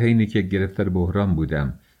 دیروز در حینی که گرفتار بحران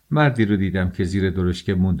بودم، مردی رو دیدم که زیر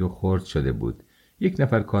درشکه موند و خرد شده بود. یک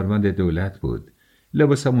نفر کارمند دولت بود.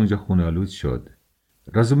 لباسم اونجا خونالود شد.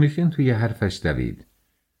 رازومیخین توی حرفش دوید: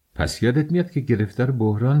 پس یادت میاد که گرفتار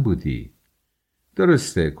بحران بودی؟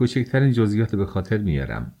 درسته، کوچکترین جزئیات به خاطر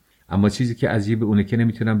میارم. اما چیزی که عجیب اونه که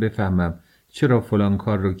نمیتونم بفهمم چرا فلان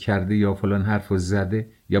کار رو کرده یا فلان حرف رو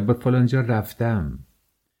زده یا به فلان جا رفتم.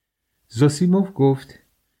 زوسیموف گفت: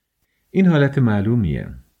 این حالت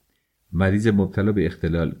معلومیه. مریض مبتلا به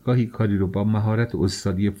اختلال گاهی کاری رو با مهارت و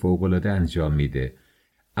استادی فوق‌العاده انجام میده،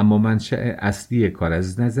 اما منشأ اصلی کار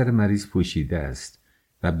از نظر مریض پوشیده است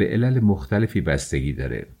و به علل مختلفی بستگی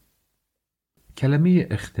داره. کلمه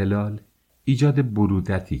اختلال ایجاد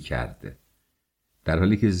برودتی کرد. در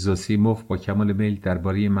حالی که زوسیموف با کمال میل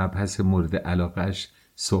درباره مبحث مورد علاقه‌اش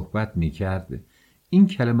صحبت می‌کرد، این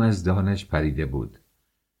کلمه از دهانش پریده بود.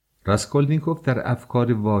 راسکولنیکوف در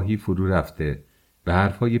افکار واهی فرو رفته به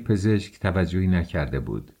حرفهای پزشک توجهی نکرده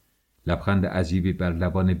بود. لبخند عجیبی بر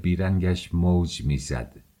لبان بیرنگش موج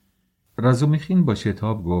می‌زد. رازومیخین با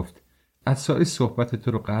شتاب گفت: از سایه صحبت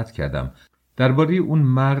تو رو قطع کردم. درباره اون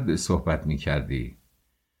مرد صحبت می‌کردی.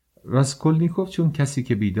 راسکولنیکوف چون کسی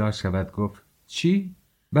که بیدار شود گفت چی؟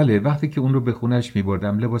 بله، وقتی که اون رو به خونش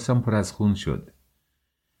می‌بردم لباسم پر از خون شد.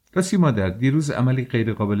 راستی مادر، دیروز عملی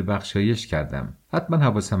غیر قابل بخشایش کردم. حتما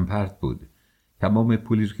حواسم پرت بود. تمام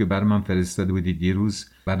پولی رو که بر من فرستاده بودی دیروز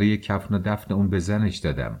برای کفن و دفن اون به زنش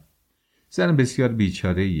دادم. زن بسیار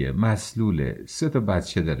بیچاره‌ایه، مسلوله، 3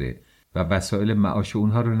 بچه داره و وسایل معاش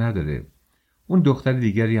اونها رو نداره. اون دختر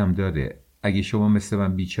دیگری هم داره. اگه شما مثل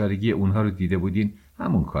من بیچارگی اونها رو دیده بودین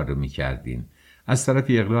همون کار رو میکردین. از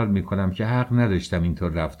طرفی اقرار میکنم که حق نداشتم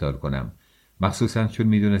اینطور رفتار کنم، مخصوصا چون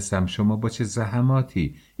میدونستم شما با چه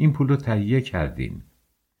زحماتی این پول رو تهیه کردین.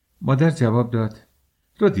 مادر جواب داد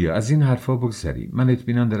رودیا، از این حرفا بگذری. من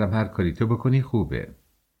اطمینان دارم هر کاری تو بکنی خوبه.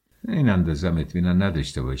 این اندازه اطمینان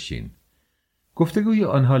نداشته باشین. گفتگوی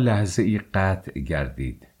آنها لحظه ای قطع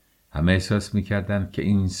گردید. همه احساس میکردند که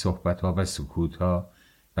این صحبتها و سکوتها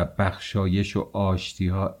و بخشایش و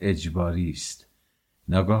آشتیها اجباری است.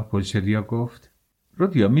 ناگاه پولشریا گفت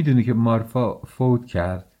رودیا، میدونی که مارفا فوت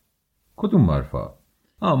کرد؟ کدوم مارفا؟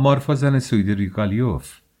 مارفا زن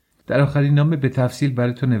سویدریکالیوف. در آخرین نامه به تفصیل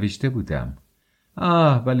برای تو نوشته بودم.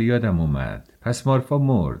 بله یادم اومد. پس مارفا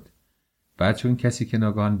مرد. بعد چون کسی که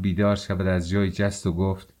ناگهان بیدار شود از جای جست و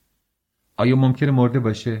گفت آیا ممکنه مرده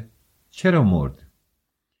باشه؟ چرا مرد؟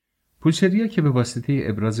 پولشریا که به واسطه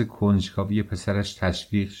ابراز کنجکاوی پسرش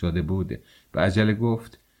تشویق شده بود به عجله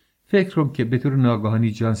گفت فکرم که به طور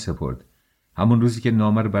ناگهانی جان سپرد. همون روزی که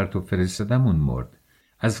نامه رو بر تو فرستادم اون مرد.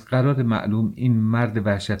 از قرار معلوم این مرد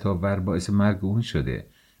وحشت‌آور باعث مرگ اون شده.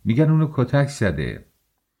 میگن اونو کتک زده.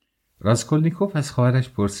 راسکولنیکوف از خواهرش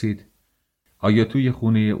پرسید آیا توی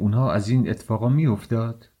خونه اونها از این اتفاقا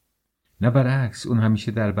میافتاد؟ نه، برعکس، اون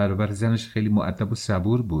همیشه در برابر زنش خیلی مؤدب و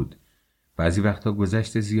صبور بود. بعضی وقتا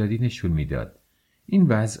گذشت زیادی نشون میداد. این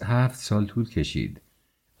وضع 7 سال طول کشید.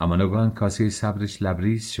 اما ناگهان کاسه صبرش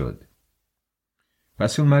لبریز شد.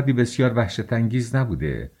 پس اون مردی بسیار وحشت انگیز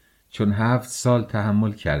نبوده، چون 7 سال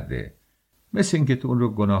تحمل کرده. مثل اینکه تو اون رو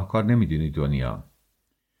گناهکار نمیدونی دنیا.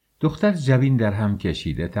 دختر جبین در هم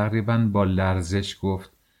کشیده تقریباً با لرزش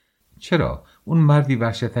گفت چرا؟ اون مردی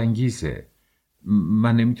وحشت انگیزه.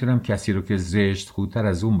 من نمیتونم کسی رو که زشت خودتر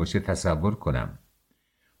از اون باشه تصور کنم.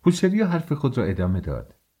 پولشریا حرف خود را ادامه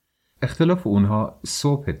داد. اختلاف اونها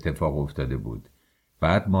صبح اتفاق افتاده بود.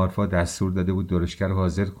 بعد مارفا دستور داده بود درشکر رو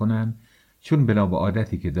حاضر کنن، چون بنا به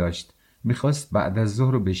عادتی که داشت میخواست بعد از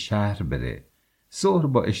ظهر به شهر بره. ظهر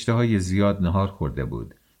با اشتهای زیاد نهار خورده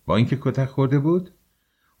بود. با اینکه کتک خورده بود،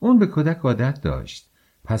 اون به کتک عادت داشت.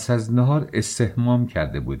 پس از نهار استحمام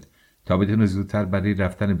کرده بود تا بتونه زودتر برای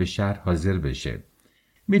رفتن به شهر حاضر بشه.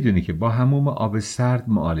 میدونی که با حموم آب سرد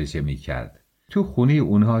معالجه میکرد. تو خونه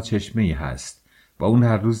اونها چشمه‌ای هست. با اون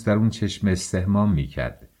هر روز در اون چشمه استحمام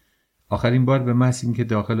میکرد. آخرین بار به محض اینکه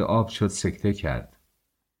داخل آب شد سکته کرد.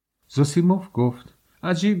 زوسیموف گفت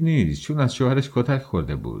عجیب نیست، چون از شوهرش کتک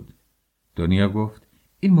خورده بود. دنیا گفت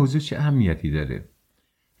این موضوع چه اهمیتی داره؟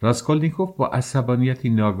 راسکولنیکوف با عصبانیتی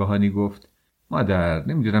ناگهانی گفت مادر،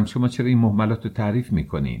 نمیدونم شما چرا این مهملات رو تعریف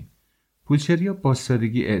میکنین. پولشریا با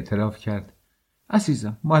سادگی اعتراف کرد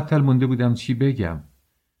عزیزم، معطل مونده بودم چی بگم.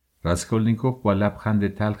 راسکولنیکوف با لبخند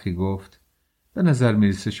تلخی گفت به نظر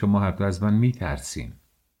میرسه شما هر دو از من میترسین.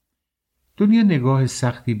 دنیا نگاه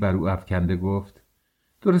سختی بر او افکنده گفت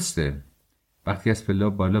درسته. وقتی از پلا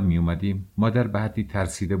بالا می اومدیم مادر به حدی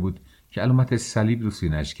ترسیده بود که علامت صلیب رو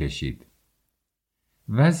سینه‌اش کشید.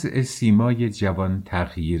 وضع سیمای جوان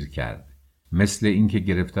تغییر کرد، مثل اینکه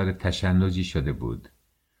گرفتار تشنجی شده بود.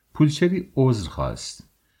 پولشری عذر خواست.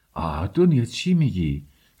 دنیا چی میگی؟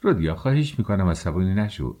 رودیا، خواهش میکنم عصبانی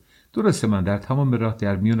نشو. درسته من در تمام راه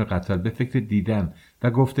در میون قطار به فکر دیدن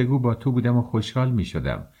و گفتگو با تو بودم و خوشحال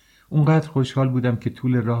میشدم. اونقدر خوشحال بودم که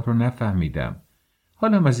طول راه رو نفهمیدم.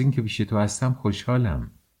 حالم از این که پیش تو هستم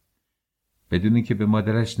خوشحالم. بدون اینکه به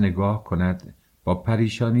مادرش نگاه کند با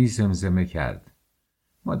پریشانی زمزمه کرد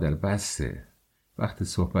مادر بسه، وقت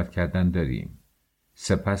صحبت کردن داریم.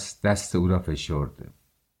 سپس دست او را فشرد.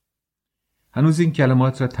 هنوز این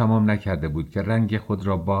کلمات را تمام نکرده بود که رنگ خود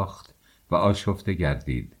را باخت و آشفته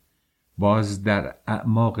گردید. باز در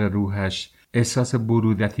اعماق روحش احساس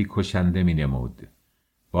برودتی کشنده می نمود.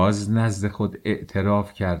 باز نزد خود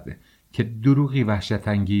اعتراف کرد که دروغی وحشت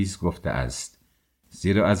انگیز گفته است،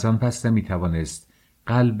 زیرا از آن پس نمی توانست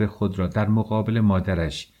قلب خود را در مقابل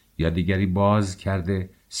مادرش یا دیگری باز کرده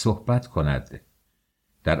صحبت کند.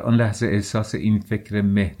 در آن لحظه احساس این فکر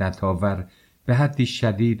محنت آور به حدی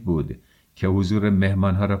شدید بود که حضور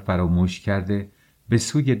مهمانها را فراموش کرده به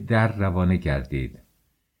سوی در روانه گردید.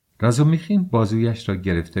 رازومیخین بازویش را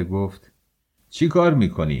گرفته گفت چی کار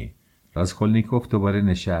میکنی؟ راسکولنیکوف دوباره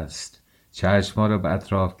نشست. چشم‌ها را به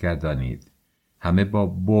اطراف گردانید. همه با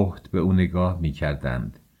بهت به او نگاه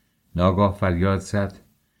می‌کردند. ناگاه فریاد زد: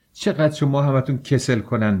 چقدر شما همتون کسل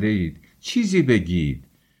کننده اید. چیزی بگید.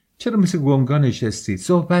 چرا مثل گنگا نشستید؟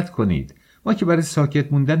 صحبت کنید. ما که برای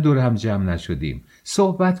ساکت موندن دور هم جمع نشدیم.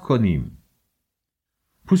 صحبت کنیم.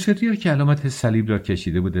 پوشریا که علامت صلیب را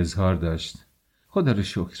کشیده بود اظهار داشت: خدا را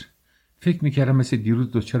شکر. فکر میکردم مثل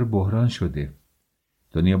دیروز دچار بحران شده.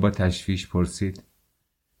 دنیا با تشویش پرسید: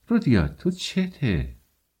 رودیا تو چته؟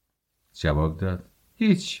 جواب داد: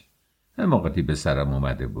 هیچ. حماقتی به سرم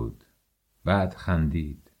اومده بود. بعد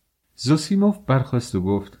خندید. زوسیموف برخاست و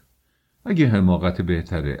گفت: اگه حماقت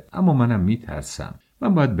بهتره، اما منم میترسم.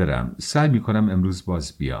 من باید برم. سعی میکنم امروز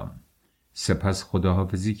باز بیام. سپس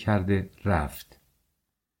خداحافظی کرده رفت.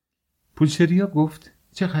 پولشریا گفت: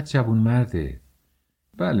 چقدر جوان مرده.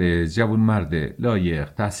 بله، جوان مرده،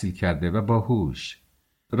 لایق، تحصیل کرده و باهوش.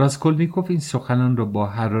 راسکولنیکوف این سخنان را با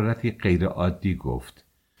حرارتی غیر عادی گفت.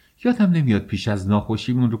 یادم نمیاد پیش از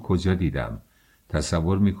ناخوشیمون رو کجا دیدم.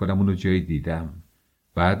 تصور میکنم اونو جایی دیدم.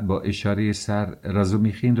 بعد با اشاره سر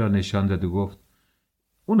رازومیخین را نشان داد و گفت: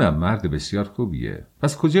 اونم مرد بسیار خوبیه.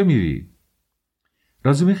 پس کجا میری؟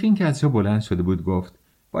 رازومیخین که از جا بلند شده بود گفت: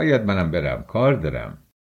 باید منم برم، کار دارم.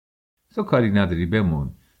 تو کاری نداری،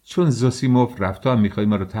 بمون. چون زوسیموف رفت، تو هم میخوای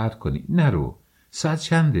ما رو طرد کنی. نرو. ساعت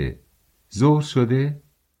چنده؟ ظهر شده؟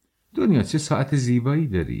 دنیا چه ساعت زیبایی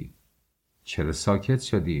داری. چرا ساکت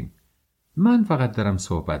شدیم؟ من فقط دارم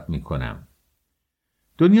صحبت میکنم.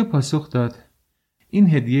 دنیا پاسخ داد: این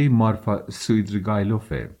هدیه مارفا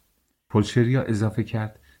سویدریگایلوفه. پولشریا اضافه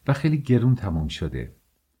کرد: و خیلی گرون تموم شده.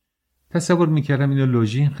 تصور میکردم اینو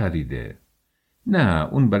لوژین خریده. نه،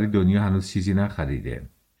 اون برای دنیا هنوز چیزی نخریده.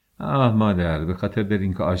 آه مادر، به خاطر در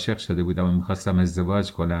اینکه عاشق شده بودم و میخواستم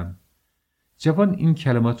ازدواج کنم. جوان این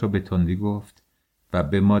کلمات را به تندی گفت و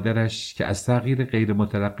به مادرش که از تغییر غیر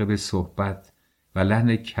مترقب صحبت و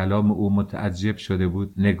لحن کلام او متعجب شده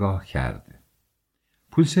بود نگاه کرد.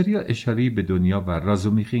 پولشریا اشاره‌ای به دنیا و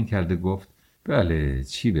رازومیخین کرده گفت: بله،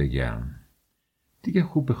 چی بگم؟ دیگه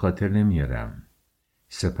خوب به خاطر نمیارم.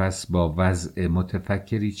 سپس با وضع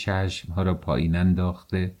متفکری چشمها را پایین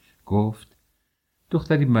انداخته گفت: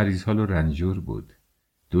 دختری مریض حال و رنجور بود.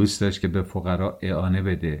 دوست داشت که به فقرا اعانه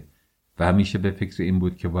بده و همیشه به فکر این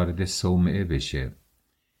بود که وارد صومعه بشه.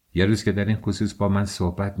 یه روز که در این خصوص با من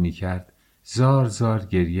صحبت میکرد، زار زار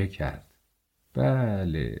گریه کرد.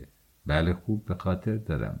 بله خوب به خاطر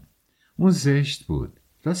دارم. اون زشت بود.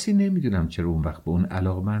 راستی نمیدونم چرا اون وقت به اون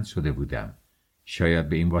علاقمند شده بودم. شاید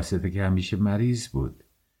به این واسطه که همیشه مریض بود.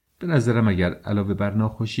 به نظرم اگر علاوه بر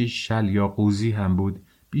ناخوشی شل یا قوزی هم بود،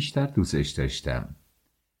 بیشتر دوستش داشتم.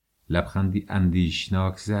 لبخندی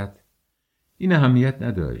اندیشناک زد. این اهمیت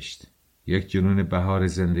نداشت. یک جنون بهار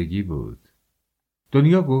زندگی بود.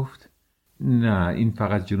 دنیا گفت: نه، این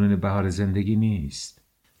فقط جنون بهار زندگی نیست.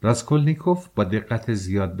 راسکولنیکوف با دقت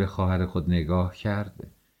زیاد به خواهر خود نگاه کرد،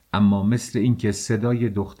 اما مثل اینکه صدای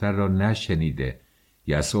دختر را نشنیده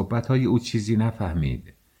یا صحبتهای او چیزی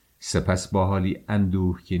نفهمید. سپس با حالی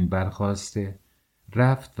اندوهگین برخاسته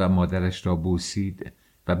رفت و مادرش را بوسید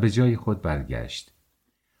و به جای خود برگشت.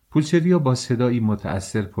 پولشریا با صدایی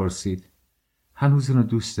متأثر پرسید: هنوز اونو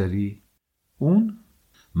دوست داری؟ اون؟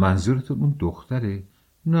 منظورتون اون دختره؟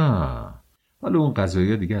 نه، حالا اون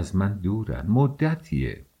قضایی دیگه از من دورن،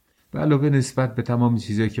 مدتیه. به علاوه نسبت به تمام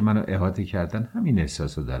چیزایی که منو احاطه کردن همین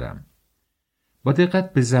احساسو دارم. با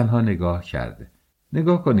دقت به زنها نگاه کرده.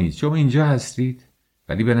 نگاه کنید، شما اینجا هستید،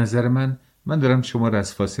 ولی به نظر من دارم شما را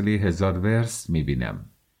از فاصله 1000 ورست میبینم.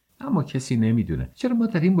 اما کسی نمیدونه چرا ما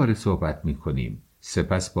در این باره صحبت میکنیم.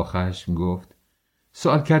 سپس با خشم گفت: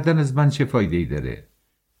 سوال کردن از من چه فایده‌ای داره؟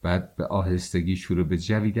 بعد به آهستگی شروع به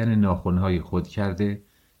جویدن ناخن‌های خود کرده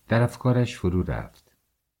در افکارش فرو رفت.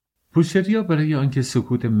 پولشریا برای آنکه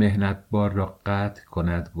سکوت مهنت بار را قطع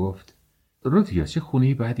کند گفت: رودیا چه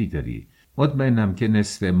خونه بدی داری. مطمئنم که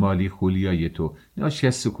نصف مالی خولیای تو ناشی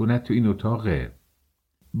از سکونت تو این اتاقه.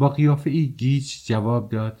 با قیافه‌ای گیج جواب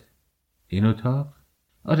داد: این اتاق؟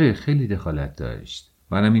 آره، خیلی دخالت داشت.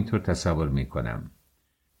 منم اینطور تصور میکنم.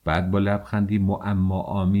 بعد با لبخندی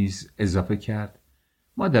معماآمیز اضافه کرد: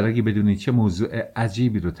 مادر اگه بدونی چه موضوع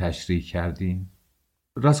عجیبی رو تشریح کردین.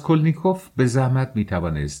 راسکولنیکوف به زحمت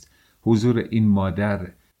میتوانست حضور این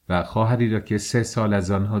مادر و خواهری را که 3 سال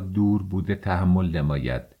از آنها دور بوده تحمل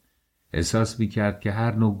نماید. احساس میکرد که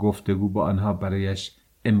هر نوع گفتگو با آنها برایش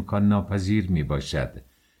امکان ناپذیر میباشد.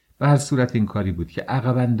 به هر صورت این کاری بود که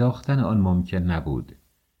عقب انداختن آن ممکن نبود.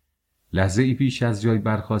 لحظه ای پیش از جای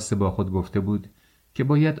برخاسته با خود گفته بود که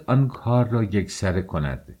باید آن کار را یکسره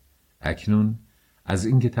کند. اکنون از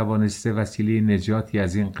اینکه توانسته وسیله نجاتی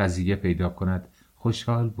از این قضیه پیدا کند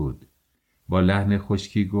خوشحال بود. با لحن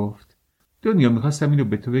خشکی گفت: دنیا، میخواستم اینو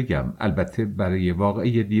به تو بگم. البته برای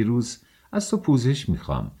واقعه دیروز از تو پوزش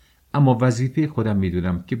میخوام، اما وظیفه خودم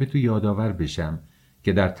میدونم که به تو یادآور بشم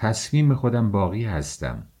که در تصمیم خودم باقی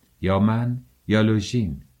هستم. یا من یا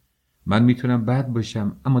لوژین. من میتونم بد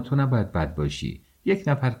باشم، اما تو نباید بد باشی. یک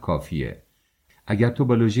نفر کافیه. اگر تو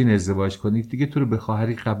با لوژین ازدواج کنی دیگه تو رو به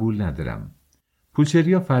خواهری قبول ندارم.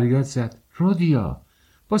 پولچریا فریاد زد: رودیا،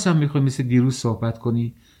 بازم میخوای مثل دیروز صحبت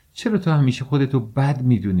کنی؟ چرا تو همیشه خودتو بد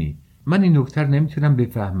میدونی؟ من این نکته نمیتونم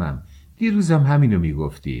بفهمم. دیروزم همینو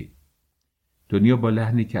میگفتی. دنیا با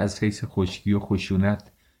لحنی که از حیث خشکی و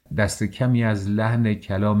خشونت دست کمی از لحن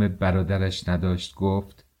کلام برادرش نداشت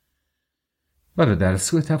گفت: برادر،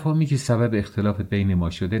 سوء تفاهمی که سبب اختلاف بین ما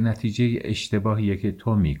شده نتیجه اشتباهیه که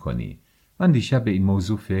تو میکنی. من دیشب به این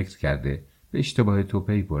موضوع فکر کرده به اشتباه تو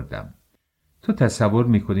پی بردم. تو تصور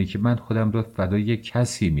میکنی که من خودم را فدای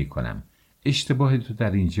کسی میکنم. اشتباه تو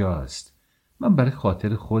در اینجاست. من برای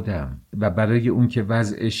خاطر خودم و برای اون که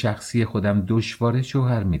وضع شخصی خودم دشواره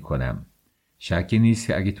شوهر میکنم. شکی نیست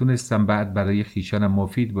که اگه تونستم بعد برای خیشانم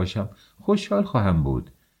مفید باشم خوشحال خواهم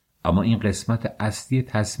بود، اما این قسمت اصلی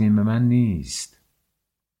تصمیم من نیست.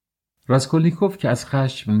 راسکولنیکوف که از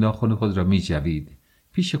خشم ناخن خود را میجوید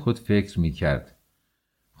پیش خود فکر میکرد: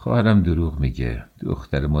 خواهرم دروغ میگه.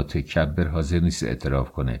 دختر متکبر حاضر نیست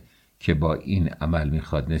اعتراف کنه که با این عمل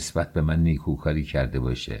میخواد نسبت به من نیکوکاری کرده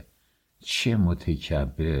باشه. چه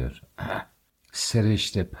متکبر!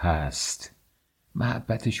 سرشت پست.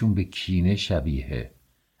 محبتشون به کینه شبیه.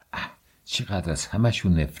 چقدر از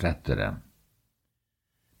همشون نفرت دارم.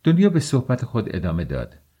 دنیا به صحبت خود ادامه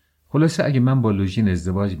داد: خلاصه اگه من با لوژین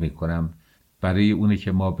ازدواج میکنم برای اونه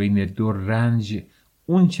که ما بین دو رنج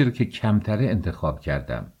اون چرا که کمتره انتخاب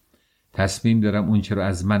کردم. تصمیم دارم اون چرا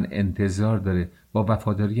از من انتظار داره با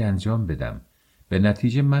وفاداری انجام بدم. به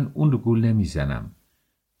نتیجه من اون رو گول نمیزنم.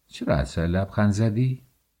 چرا اصلا لبخند زدی؟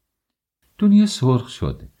 دنیا سرخ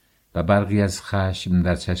شد و برقی از خشم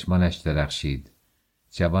در چشمانش درخشید.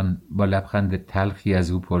 جوان با لبخند تلخی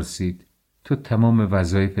از او پرسید: تو تمام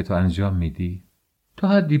وظایفتو انجام میدی؟ تا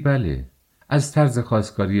حدی بله. از طرز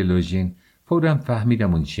خواستگاری لوژین فوراً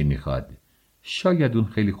فهمیدم اون چی میخواد. شاید اون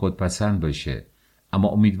خیلی خودپسند باشه، اما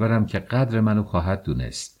امیدوارم که قدر منو خواهد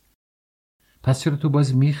دونست. پس چرا تو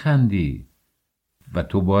باز میخندی؟ و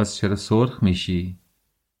تو باز چرا سرخ میشی؟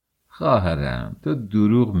 خواهرم، تو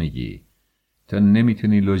دروغ میگی. تو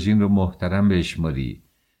نمیتونی لوژین رو محترم بشماری.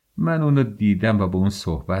 من اونو دیدم و با اون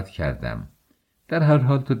صحبت کردم. در هر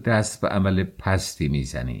حال تو دست به عمل پستی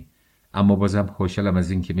میزنی، اما بازم خوشحالم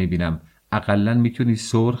از این که میبینم اقلن میتونی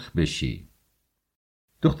سرخ بشی.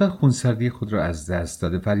 دختر خونسردی خود را از دست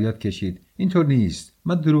داده فریاد کشید: اینطور نیست.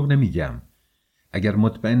 من دروغ نمیگم. اگر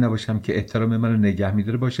مطمئن نباشم که احترام منو نگه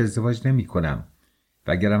میداره باش ازدواج نمی کنم.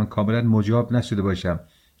 و اگرم کاملا مجاب نشده باشم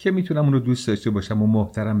که میتونم اونو دوست داشته باشم و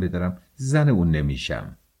محترم بدارم، زن اون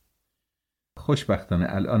نمیشم. خوشبختانه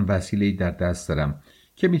الان وسیله‌ای در دست دارم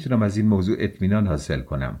که میتونم از این موضوع اطمینان حاصل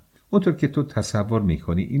کنم. اونطور که تو تصور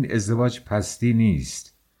میکنی این ازدواج پستی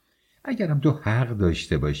نیست. اگرم تو حق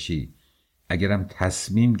داشته باشی، اگرم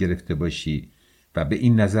تصمیم گرفته باشی و به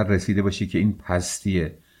این نظر رسیده باشی که این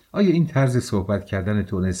پستیه، آیا این طرز صحبت کردن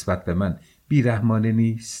تو نسبت به من بیرحمانه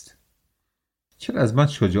نیست؟ چرا از من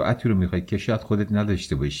شجاعتی رو میخوای که شاید خودت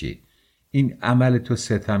نداشته باشی؟ این عمل تو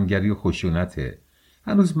ستمگری و خشونته.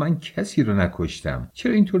 هنوز من کسی رو نکشتم.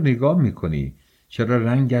 چرا اینطور نگاه میکنی؟ چرا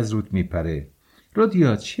رنگ از رود میپره؟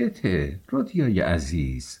 رودیا چته؟ رودیای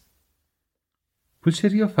عزیز.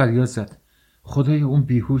 پولچریا فریاد زد: خدای اون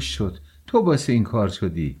بیهوش شد. تو واسه این کار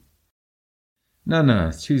شدی.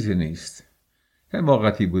 نه چیزی نیست.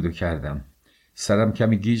 حماقتی بود و کردم. سرم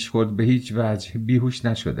کمی گیج خورد. به هیچ وجه بیهوش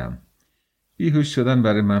نشدم. بیهوش شدن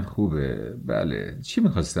برای من خوبه. بله. چی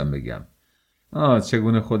میخواستم بگم؟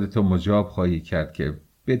 چگونه خودتو مجاب خواهی کرد که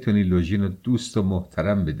بتونی لوژین رو دوست و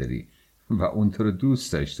محترم بداری و اون تو رو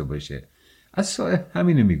دوست داشته باشه؟ از سایه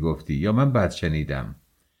همینو میگفتی یا من بد شنیدم؟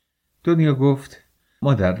 دنیا گفت: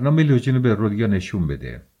 مادر، نام لوژین رو به رودیا نشون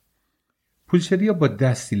بده. پولچریا با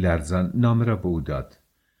دستی لرزان نامه را به او داد.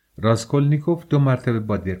 راسکولنیکوف 2 مرتبه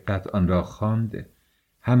با دقت آن را خواند.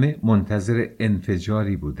 همه منتظر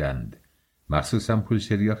انفجاری بودند. مخصوصا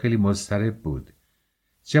پولچریا خیلی مضطرب بود.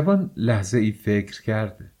 جوان لحظه ای فکر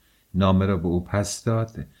کرد، نامه را به او پس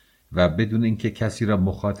داد و بدون اینکه کسی را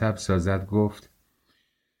مخاطب سازد گفت: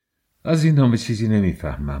 از این نامه چیزی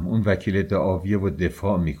نمیفهمم. اون وکیل دعاویه و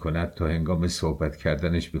دفاع میکند تا هنگام صحبت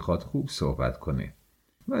کردنش بخواد خوب صحبت کنه،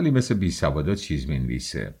 ولی مثل بیسوادا چیز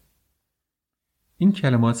مینویسه. این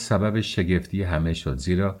کلمات سبب شگفتی همه شد،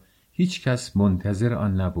 زیرا هیچ کس منتظر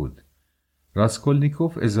آن نبود.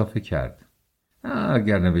 راسکولنیکوف اضافه کرد: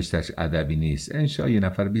 اگر نوشتش ادبی نیست، انشا یه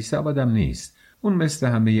نفر بیسوادم نیست. اون مثل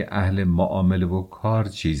همه اهل معامله و کار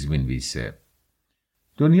چیز می‌نویسه.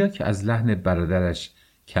 دنیا که از لحن برادرش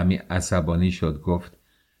کمی عصبانی شد گفت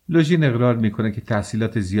لوژین اقرار میکنه که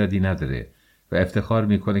تحصیلات زیادی نداره و افتخار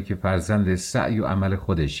میکنه که فرزند سعی و عمل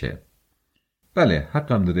خودشه. بله،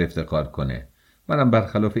 حقم داره افتخار کنه. منم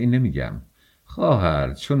برخلاف این نمیگم.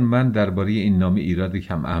 خواهر، چون من درباره این نامه ایراد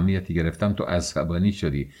کم اهمیتی گرفتم تو عصبانی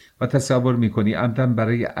شدی و تصور میکنی عمدن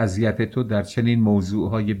برای اذیت تو در چنین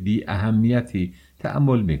موضوعهای بی اهمیتی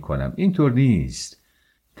تأمل میکنم. اینطور نیست.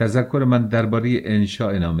 تذکر من درباره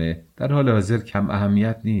انشاء نامه در حال حاضر کم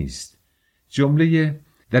اهمیت نیست. جمله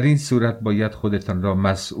در این صورت باید خودتان را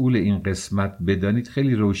مسئول این قسمت بدانید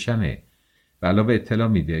خیلی روشنه و علاوه اطلاع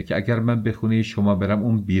میده که اگر من به خونه شما برم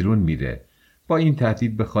اون بیرون میره. با این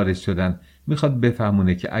تهدید به خارج شدن میخواد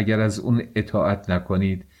بفهمونه که اگر از اون اطاعت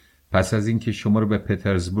نکنید پس از اینکه شما رو به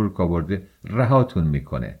پترزبورگ آورده رهاتون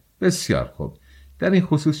میکنه. بسیار خوب. در این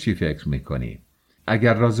خصوص چی فکر میکنی؟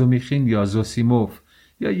 اگر رازومیخین یا زوسیموف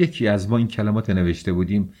یا یکی از ما این کلمات نوشته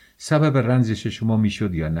بودیم سبب رنجش شما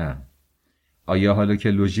میشد یا نه؟ آیا حالا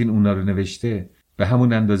که لوژین اونا رو نوشته به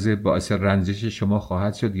همون اندازه باعث رنجش شما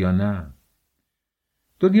خواهد شد یا نه؟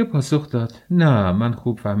 دنیا پاسخ داد نه، من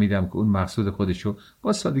خوب فهمیدم که اون مقصود خودشو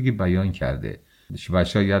با سادگی بیان کرده و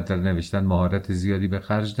شاید در نوشتن مهارت زیادی به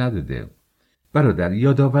خرج نداده. برادر،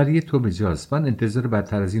 یادآوری تو بجاست. من انتظار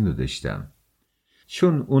بدتر از این رو داشتم.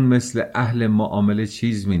 چون اون مثل اهل معامله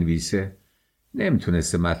چیز مینویسه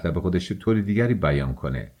نمیتونسته مطلب خودشو طور دیگری بیان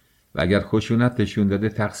کنه و اگر خشونت نشون داده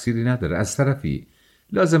تقصیری نداره. از طرفی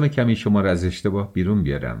لازمه کمی شما را از اشتباه بیرون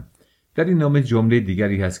بیارم. در این نامه جمله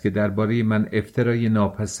دیگری هست که درباره من افترای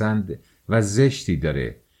ناپسند و زشتی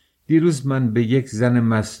داره. دیروز من به یک زن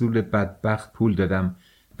مسلول بدبخت پول دادم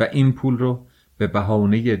و این پول رو به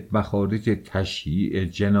بهانه مخارج تشییع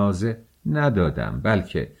جنازه ندادم،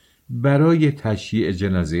 بلکه برای تشییع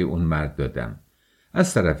جنازه اون مرد دادم.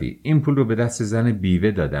 از طرفی این پول رو به دست زن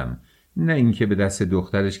بیوه دادم، نه اینکه به دست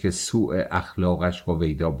دخترش که سوء اخلاقش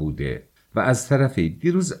هویدا بوده. و از طرفی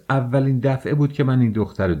دیروز اولین دفعه بود که من این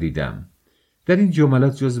دختر رو دیدم. در این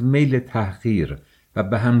جملات جز میل تحقیر و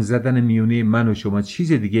به هم زدن میونه من و شما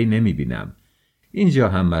چیز دیگه نمی بینم. اینجا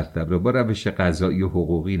هم مطلب رو با روش قضایی و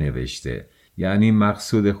حقوقی نوشته، یعنی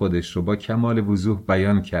مقصود خودش رو با کمال وضوح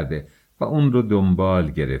بیان کرده و اون رو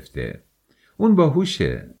دنبال گرفته. اون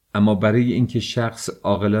باهوشه، اما برای اینکه شخص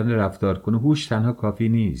عاقلانه رفتار کنه هوش تنها کافی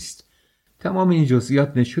نیست. تمام این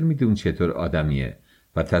جزئیات نشون میده اون چطور آدمیه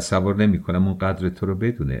و تصور نمی کنم اون قدر تو رو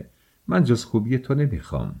بدونه. من جز خوبی تو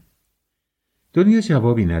نمیخوام. دنیا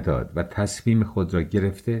جوابی نداد و تصمیم خود را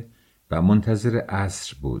گرفته و منتظر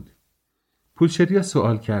عصر بود. پولچریا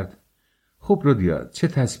سوال کرد خب رودیا، چه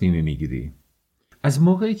تصمیمی میگیری؟ از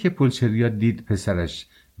موقعی که پولچریا دید پسرش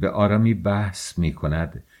به آرامی بحث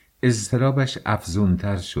میکند اضطرابش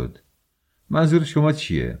افزونتر شد. منظور شما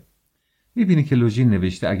چیه؟ میبینی که لوژین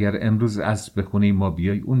نوشته اگر امروز عصر به خونه ما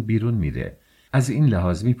بیای اون بیرون میره. از این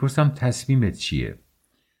لحاظ میپرسم تصمیمت چیه؟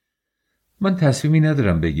 من تصمیمی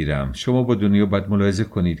ندارم بگیرم. شما با دنیا باید ملاحظه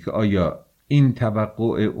کنید که آیا این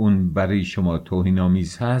توقع اون برای شما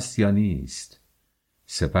توهین‌آمیز هست یا نیست.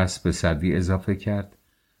 سپس به سردی اضافه کرد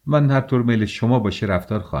من هر طور میل شما باشه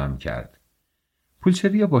رفتار خواهم کرد.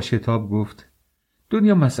 پولچریا با شتاب گفت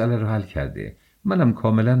دنیا مسئله رو حل کرده. منم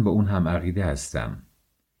کاملا با اون هم عقیده هستم.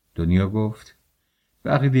 دنیا گفت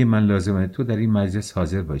به عقیده من لازمه تو در این مجلس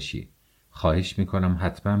حاضر باشی. خواهش میکنم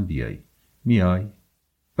حتما بیای. میای؟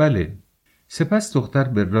 بله. سپس دختر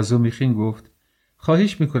به رازومیخین گفت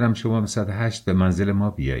خواهش میکنم شما ساعت 8 به منزل ما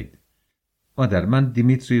بیایید. مادر، من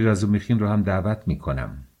دیمیتری رازومیخین رو هم دعوت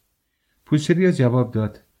میکنم. پولچریا جواب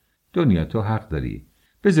داد دنیا تو حق داری.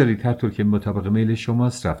 بذارید هر طور که مطابق میل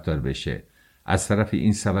شماست رفتار بشه. از طرف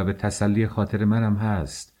این سبب تسلی خاطر منم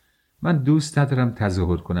هست. من دوست ندارم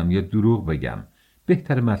تظاهر کنم یا دروغ بگم.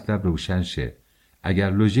 بهتر مطلب روشن شه. اگر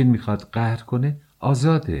لوژین میخواد قهر کنه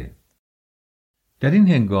آزاده. در این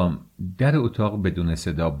هنگام در اتاق بدون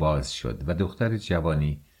صدا باز شد و دختر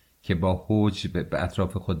جوانی که با حجب به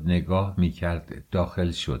اطراف خود نگاه میکرد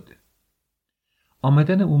داخل شد.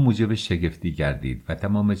 آمدن او موجب شگفتی گردید و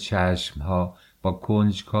تمام چشمها با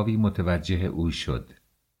کنجکاوی متوجه او شد.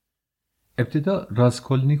 ابتدا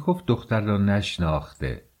راسکولنیکوف دختر را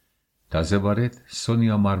نشناخته. تازه وارد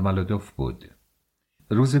سونیا مارمالودوف بود.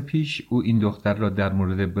 روز پیش او این دختر را در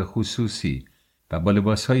مورد به خصوصی و با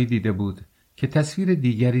لباسهایی دیده بود که تصویر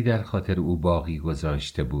دیگری در خاطر او باقی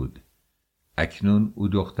گذاشته بود. اکنون او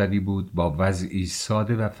دختری بود با وضعی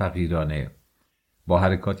ساده و فقیرانه، با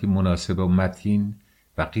حرکاتی مناسب و متین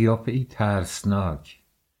و قیافه‌ای ترسناک.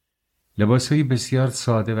 لباسهایی بسیار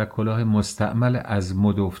ساده و کلاه مستعمل از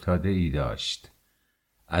مد افتاده ای داشت.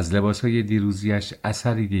 از لباسهای دیروزیش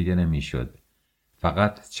اثری دیده نمیشد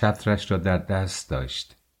فقط چترش را در دست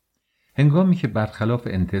داشت. هنگامی که برخلاف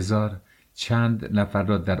انتظار چند نفر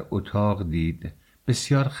را در اتاق دید،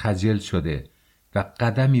 بسیار خجل شده و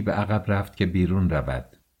قدمی به عقب رفت که بیرون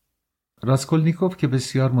رود. راسکولنیکوف که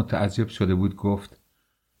بسیار متعجب شده بود گفت: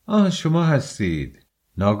 شما هستید.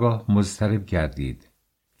 ناگاه مضطرب گردید.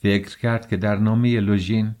 فکر کرد که در نامه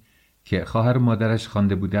لوژین که خواهر مادرش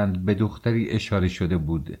خوانده بودند به دختری اشاره شده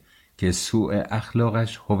بود که سوء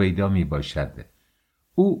اخلاقش هویدا می باشد.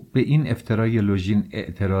 او به این افترای لوژین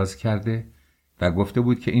اعتراض کرده و گفته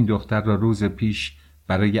بود که این دختر را روز پیش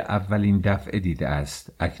برای اولین دفعه دیده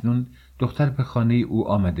است. اکنون دختر به خانه او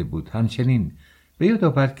آمده بود. همچنین به یاد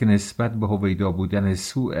آورد که نسبت به هویدا بودن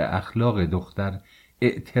سوء اخلاق دختر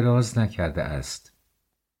اعتراض نکرده است.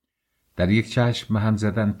 در یک چشم هم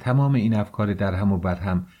زدن تمام این افکار درهم و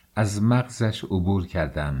برهم از مغزش عبور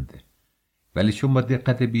کردند. ولی چون با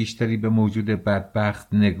دقت بیشتری به موجود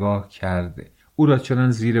بدبخت نگاه کرد، او را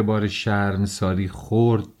چنان زیر بار شرمساری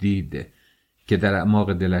خرد دید که در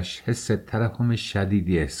اعماق دلش حس ترحم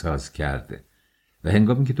شدیدی احساس کرد و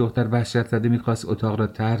هنگامی که دختر وحشت زده می‌خواست اتاق را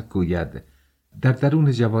ترک گوید، در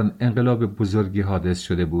درون جوان انقلاب بزرگی حادث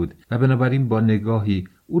شده بود و بنابراین با نگاهی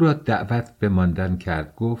او را دعوت به ماندن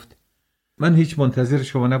کرد. گفت: من هیچ منتظر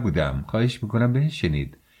شما نبودم. خواهش میکنم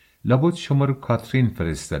بنشینید. لابد شما رو کاترین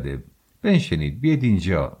فرستاده. بنشینید، بیاید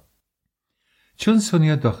اینجا. چون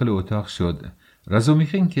سونیا داخل اتاق شد،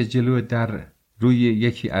 رازومیخین که جلو در روی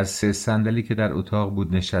یکی از 3 صندلی که در اتاق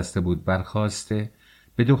بود نشسته بود برخاسته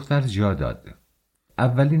به دختر جا داد.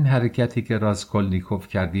 اولین حرکتی که راسکولنیکوف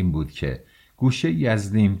کردیم بود که گوشه ای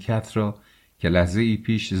از نیمکت را که لحظه ای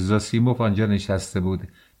پیش زاسیموف آنجا نشسته بود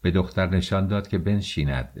به دختر نشان داد که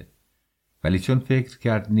بنشیند. ولی چون فکر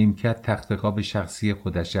کرد نیمکت تخت خواب شخصی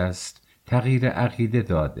خودش است، تغییر عقیده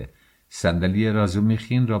داد. صندلی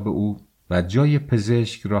رازومیخین را به او و جای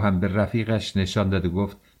پزشک را هم به رفیقش نشان داد و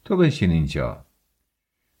گفت: تو بنشین اینجا.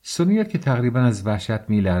 سونیا که تقریبا از وحشت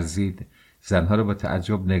می‌لرزید، زنها را با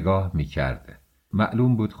تعجب نگاه می‌کرد.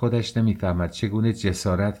 معلوم بود خودش نمی‌فهمد چگونه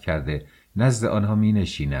جسارت کرده نزد آنها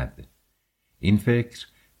می‌نشیند. این فکر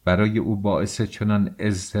برای او باعث چنان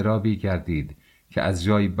اضطرابی گردید که از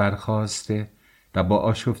جای برخاسته و با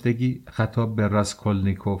آشفتگی خطاب به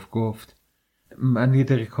راسکولنیکوف گفت: من یه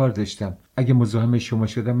دقیقه کار داشتم. اگه مزاحم شما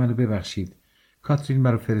شدم منو ببخشید. کاترین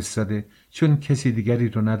مرا فرستاده چون کسی دیگری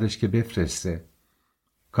رو نداشت که بفرسته.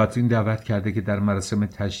 کاترین دعوت کرده که در مراسم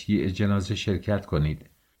تشییع جنازه شرکت کنید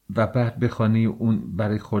و بعد به خانه اون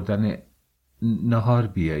برای خوردن نهار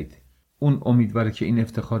بیایید. اون امیدواره که این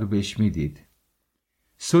افتخار رو بهش میدید.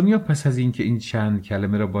 سونیا پس از اینکه این چند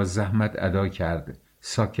کلمه را با زحمت ادا کرد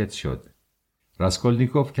ساکت شد.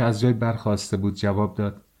 راسکولنیکوف که از جای برخاسته بود جواب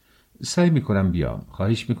داد: سعی میکنم بیام.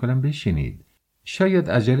 خواهش میکنم بشینید. شاید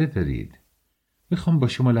عجله دارید. میخوام با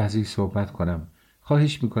شما لحظه‌ای صحبت کنم.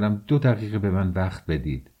 خواهش میکنم 2 دقیقه به من وقت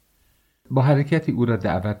بدید. با حرکتی او را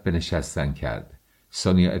دعوت به نشستن کرد.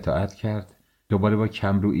 سونیا اطاعت کرد. دوباره با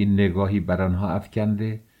کمرویی نگاهی بر آنها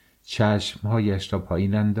افکنده چشمهایش را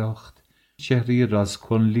پایین انداخت. چهره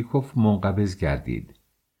راسکولنیکوف منقبض گردید.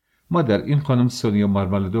 مادر، این خانم سونیا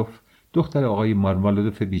مارمالودوف دختر آقای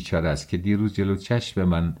مارمالودوف بیچاره است که دیروز جلو چشم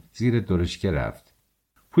من زیر درشکه رفت.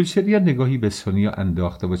 پولشریا نگاهی به سونیا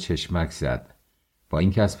انداخته و چشمک زد. با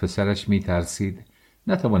اینکه از پسرش میترسید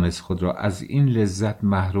نتوانست خود را از این لذت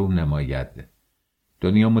محروم نماید.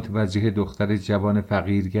 دنیا متوجه دختر جوان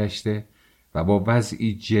فقیر گشته و با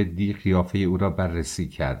وضعی جدی قیافه او را بررسی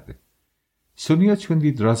کرد. سونیا چون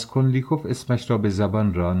دید راسکولنیکوف اسمش را به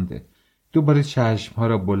زبان راند، دوباره چشمها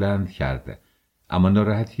را بلند کرد، اما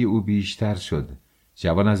ناراحتی او بیشتر شد.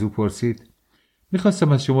 جوان از او پرسید: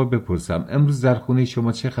 میخواستم از شما بپرسم امروز در خونه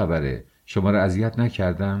شما چه خبره؟ شما را اذیت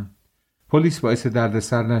نکردم؟ پلیس باعث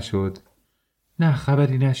دردسر نشد؟ نه،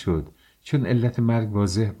 خبری نشد، چون علت مرگ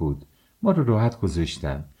واضح بود. ما رو راحت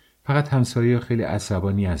گذاشتن. فقط همسایه‌ها خیلی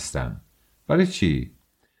عصبانی هستن. برای چی؟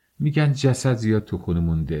 میگن جسد زیاد تو خونه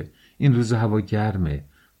مونده. این روز هوا گرمه.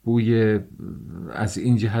 بوی از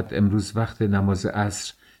این جهت امروز وقت نماز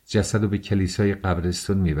عصر جسد رو به کلیسای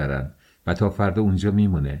قبرستون میبرن و تا فردا اونجا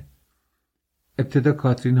میمونه. ابتدا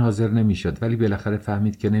کاترین حاضر نمیشد ولی بالاخره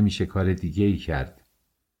فهمید که نمیشه کار دیگه ای کرد.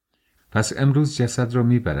 پس امروز جسد رو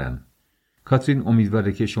میبرن. کاترین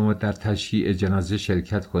امیدواره که شما در تشییع جنازه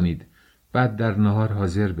شرکت کنید، بعد در نهار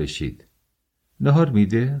حاضر بشید. نهار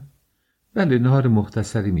میده؟ بله، نهار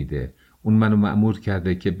مختصری میده. اون منو مأمور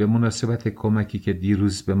کرده که به مناسبت کمکی که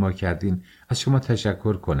دیروز به ما کردین از شما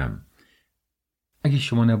تشکر کنم. اگه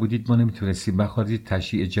شما نبودید ما نمیتونستیم مخارج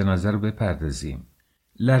تشییع جنازه رو بپردازیم.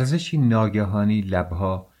 لرزشی ناگهانی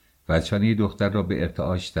لبها و چانه دختر را به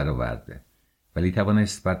ارتعاش درآورد، ولی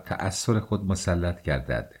توانست بر تأثیر خود مسلط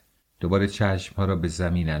گردد. دوباره چشمها را به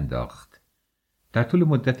زمین انداخت. در طول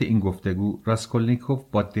مدت این گفتگو راسکولنیکوف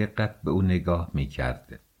با دقت به او نگاه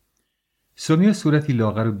می‌کرد. سونیا صورتی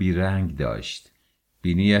لاغر و بیرنگ داشت.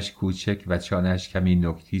 بینیش کوچک و چانه‌اش کمی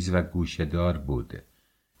نوک‌تیز و گوشه‌دار بود.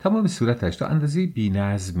 تمام صورتش تا اندازه‌ای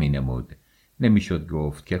بی‌نظم می‌نمود. نمی‌شد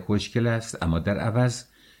گفت که خوشگل است، اما در عوض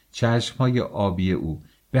چشم‌های آبی او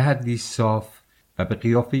به حدی صاف و به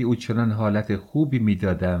قیافه او چنان حالت خوبی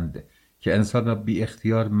می‌دادند که انسان را بی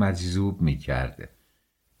اختیار مجذوب می‌کرد.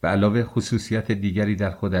 به علاوه خصوصیت دیگری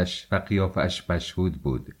در خودش و قیافه‌اش مشهود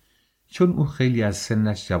بود. چون او خیلی از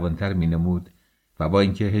سنش جوانتر می‌نمود و با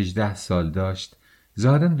اینکه 18 سال داشت،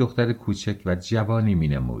 ظاهراً دختر کوچک و جوانی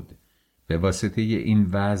می‌نمود. به واسطه این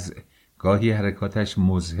وضع گاهی حرکاتش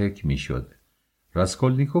مضحک می‌شد.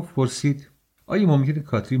 راسکولنیکوف پرسید: آیا ممکنه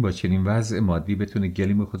کاترین با چنین وضع مادی بتونه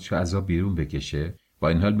گلیم خودشو از آب بیرون بکشه؟ با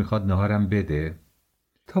این حال میخواد نهارم بده؟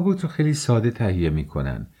 تابوت رو خیلی ساده تهیه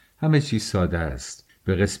میکنن. همه چیز ساده است.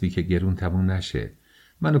 به قسمی که گرون تموم نشه.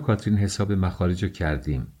 من و کاترین حساب مخارج رو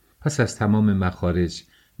کردیم. پس از تمام مخارج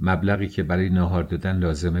مبلغی که برای نهار دادن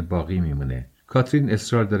لازمه باقی میمونه. کاترین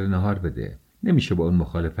اصرار داره نهار بده. نمیشه با اون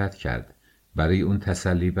مخالفت کرد. برای اون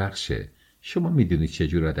تسلی بخشه. شما میدونید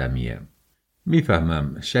چجور آدمیه.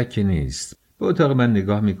 میفهمم، شکی نیست. به اتاق من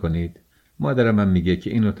نگاه میکنید. مادرم هم میگه که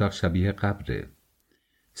این اتاق شبیه قبره.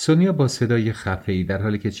 سونیا با صدای خفه‌ای در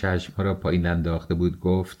حالی که چشمها را پایین انداخته بود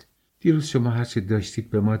گفت: دیروز شما هر چه داشتید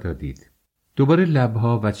به ما دادید. دوباره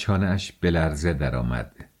لبها و چانه‌اش به لرزه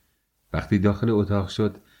درآمد. وقتی داخل اتاق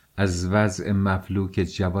شد از وضع مفلوک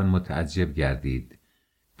جوان متعجب گردید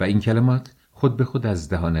و این کلمات خود به خود از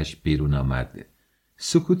دهانش بیرون آمد.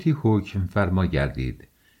 سکوتی حکم فرما گردید.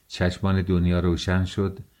 چشمان دنیا روشن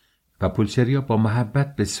شد و پولچریا با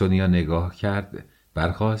محبت به سونیا نگاه کرد،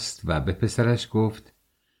 برخاست و به پسرش گفت: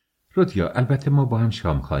 رودیا، البته ما با هم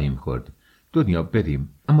شام خواهیم خورد. دنیا بریم،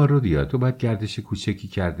 اما رودیا تو باید گردش کوچکی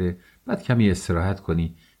کرده، بعد کمی استراحت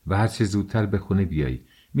کنی و هر چه زودتر به خونه بیایی.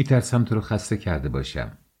 میترسم تو رو خسته کرده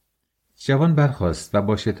باشم. جوان برخاست و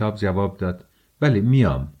با شتاب جواب داد: بله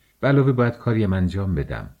میام، به علاوه باید کاریم انجام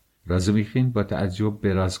بدم. رازومیخین با تعجب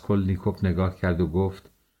به راسکولنیکوف نگاه کرد و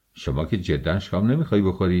گفت: شما که جدا شام نمیخوای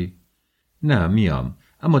بخوری؟ نه میام،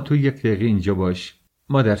 اما تو 1 دقیقه اینجا باش.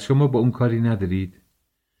 مادر شما با اون کاری ندارید؟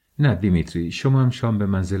 نه دیمیتری، شما هم شام به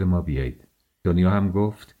منزل ما بیایید. دنیا هم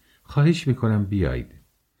گفت: خواهش میکنم بیایید.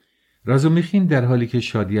 رازومیخین در حالی که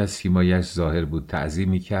شادی از سیمایش ظاهر بود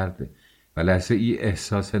تعظیمی کرد و لحظه ای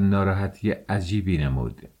احساس ناراحتی عجیبی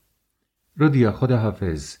نمود. رودیا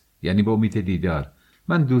خداحافظ، یعنی با امید دیدار.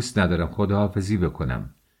 من دوست ندارم خداحافظی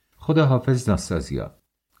بکنم. خداحافظ ناستازیا.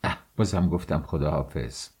 بازم گفتم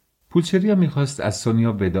خداحافظ. پولچریا میخواست از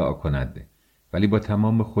سونیا وداع کند، ولی با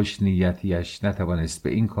تمام خوشنیتیش نتوانست به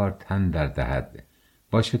این کار تن در دهد.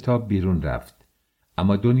 با شتاب بیرون رفت.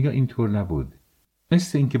 اما دنیا اینطور نبود.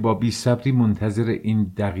 مثل اینکه با بی‌صبری منتظر این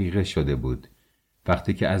دقیقه شده بود.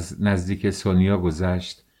 وقتی که از نزدیک سونیا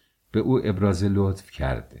گذشت به او ابراز لطف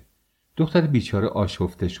کرد. دختر بیچاره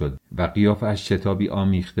آشفته شد و قیافه‌اش شتابی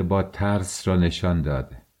آمیخته با ترس را نشان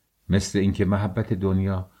داد. مثل اینکه محبت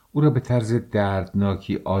دنیا او را به طرز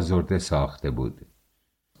دردناکی آزرده ساخته بود.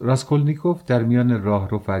 راسکولنیکوف در میان راه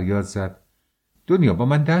رو فریاد زد: دنیا با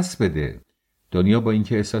من دست بده. دنیا با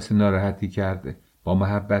اینکه احساس ناراحتی کرد با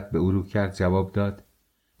محبت به او رو کرد جواب داد: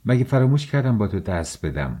 مگه فراموش کردم با تو دست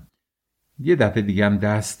بدم؟ یه دفعه دیگه هم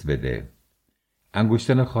دست بده.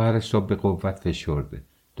 انگشتان خواهرش را به قوت فشرد.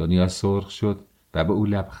 دنیا سرخ شد و به او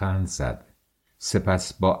لبخند زد.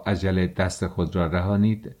 سپس با عجله دست خود را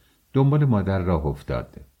رهانید، دنبال مادر راه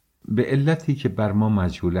افتاد. به علتی که بر ما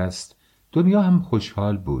مجهول است دنیا هم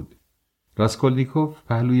خوشحال بود. راسکولنیکوف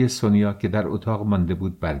پهلوی سونیا که در اتاق مانده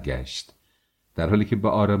بود برگشت. در حالی که به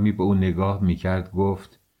آرامی به او نگاه میکرد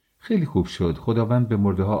گفت: خیلی خوب شد، خداوند به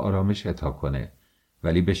مرده ها آرامش عطا کنه،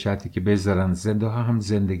 ولی به شرطی که بذارن زنده ها هم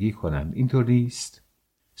زندگی کنن. اینطور نیست؟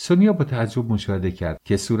 سونیا با تعجب مشاهده کرد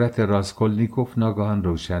که صورت راسکولنیکوف ناگهان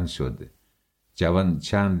روشن شد. جوان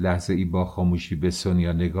چند لحظه ای با خاموشی به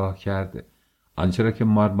سونیا نگاه کرد. آنچه را که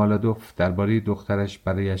مارمالادوف درباره دخترش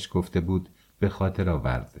برایش گفته بود به خاطر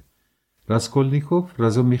آورد. راسکولنیکوف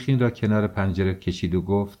رازومیخین را کنار پنجره کشید و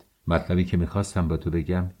گفت: مطلبی که میخواستم با تو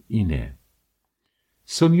بگم اینه.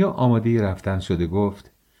 سونیا آماده رفتن شده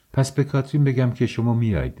گفت: پس به کاترین بگم که شما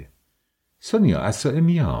میایید. سونیا اصلا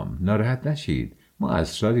میام، ناراحت نشید، ما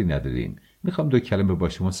اسراری نداریم، میخوام 2 کلمه با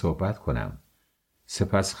شما صحبت کنم.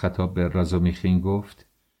 سپس خطاب به رازومیخین گفت: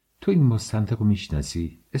 تو این مستنطق رو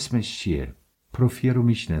میشناسی؟ اسمش چیه؟ پروفیه رو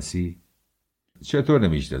میشناسی؟ چطور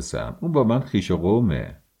نمیشناسم؟ اون با من خویش و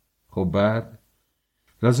قومه. خب بعد؟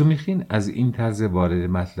 رازومیخین از این طرز وارد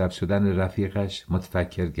مطلب شدن رفیقش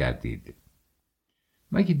متفکر گردید.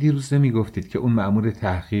 مگه دیروز نمی گفتید که اون مأمور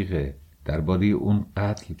تحقیقه درباره اون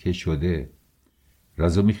قتل که شده؟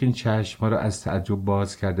 رازومیخین چشم‌ها را از تعجب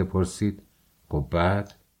باز کرده پرسید: خب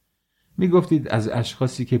بعد؟ می گفتید از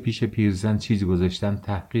اشخاصی که پیش پیرزن چیزی گذاشتن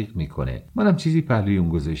تحقیق میکنه. منم چیزی پهلوی اون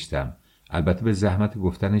گذاشتم. البته به زحمت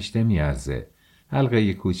گفتنش نمیارزه.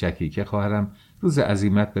 حلقه کوچکی که خواهرم روز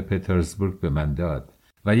عزیمت به پترزبورگ به من داد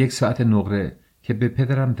و 1 ساعت نقره که به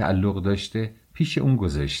پدرم تعلق داشته پیش اون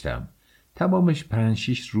گذاشتم. تمامش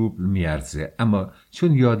 5-6 روبل میارزه، اما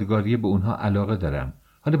چون یادگاری به اونها علاقه دارم.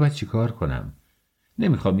 حالا باید چی کار کنم؟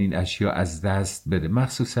 نمیخوام این اشیا از دست بده،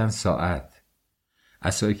 مخصوصا ساعت.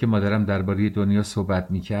 از ساعتی که مادرم درباره دنیا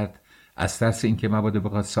صحبت میکرد، از ترس اینکه مبادا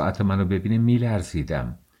بخواد ساعت منو ببینه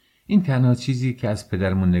میلرزیدم. این تنها چیزی که از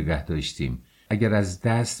پدرمون نگه داشتیم. اگر از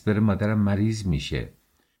دست بره مادرم مریض میشه.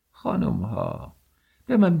 خانم ها،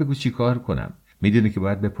 به من بگو چی کار کنم؟ میدونی که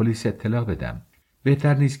باید به پلیس اطلاع بدم.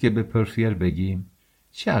 بهتر نیست که به پرفیر بگیم؟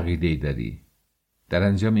 چه عقیده‌ای داری؟ در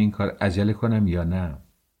انجام این کار عجله کنم یا نه؟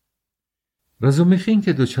 رازومیخین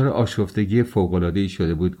که دچار آشفتگی فوق‌العاده‌ای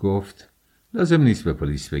شده بود گفت: لازم نیست به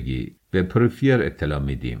پلیس بگی، به پرفیر اطلاع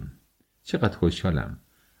میدیم. چقدر خوشحالم.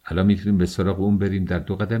 الان میتونیم به سراغ اون بریم، در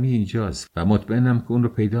 2 قدمی اینجاست و مطمئنم که اون رو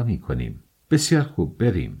پیدا میکنیم. بسیار خوب،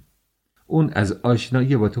 بریم. اون از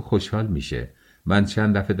آشنایی با تو خوشحال میشه. من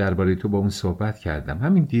چند دفعه درباره تو با اون صحبت کردم،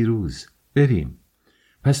 همین دیروز. بریم.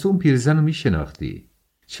 پس تو اون پیرزن رو میشناختی؟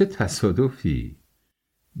 چه تصادفی.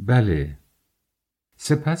 بله.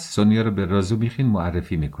 سپس سونیا رو به رازومیخین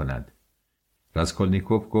معرفی میکند.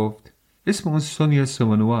 راسکولنیکوف گفت: اسم اون سونیا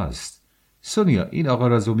سومونواست. سونیا، این آقا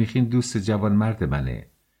رازومیخین دوست جوان مرد منه.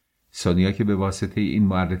 سونیا که به واسطه این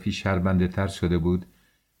معرفی شرمنده تر شده بود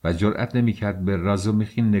و جرأت نمیکرد به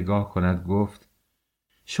رازومیخین نگاه کند گفت: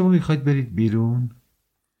 شما میخواید برید بیرون؟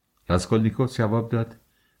 راسکولنیکوف جواب داد: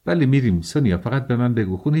 بله میریم سونیا، فقط به من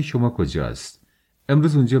بگو خونه شما کجاست؟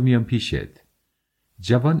 امروز اونجا میام پیشت.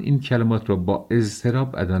 جوان این کلمات را با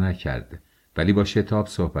اضطراب ادا نکرد، ولی با شتاب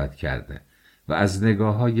صحبت کرد و از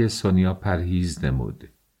نگاه‌های سونیا پرهیز نمود.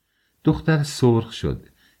 دختر سرخ شد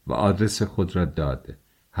و آدرس خود را داد.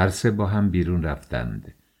 هر سه با هم بیرون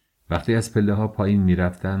رفتند. وقتی از پله ها پایین می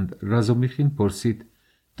رفتند، رازومیخین پرسید: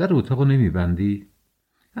 در اتاقو نمی بندی؟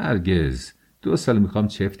 هرگز. 2 سال میخوام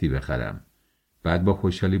چفتی بخرم. بعد با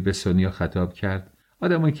خوشحالی به سونیا خطاب کرد: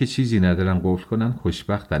 آدمایی که چیزی ندارن قفل کنن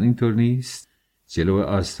خوشبختن، اینطور نیست؟ جلو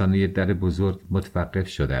آستانه در بزرگ متوقف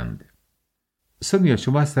شدند. سونیا،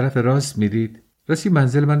 شما از طرف راست میرید؟ راستی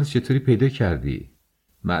منزل منو چطوری پیدا کردی؟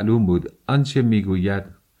 معلوم بود آنچه میگوید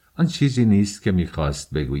آن چیزی نیست که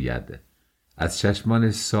میخواست بگوید. از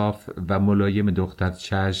چشمان صاف و ملایم دختر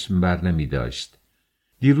چشم بر نمی داشت.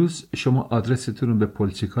 دیروز شما آدرستون رو به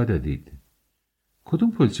پلچیکا دادید.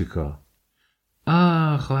 کدوم پلچیکا؟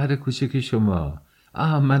 خواهر کوچک شما.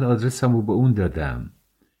 من آدرسم رو به اون دادم.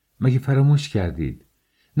 مگه فراموش کردید؟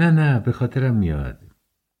 نه به خاطرم میاد.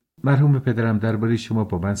 مرحوم پدرم درباره شما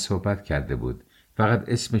با من صحبت کرده بود. فقط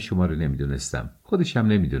اسم شما رو نمیدونستم. خودش هم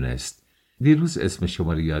نمیدونست. دیروز اسم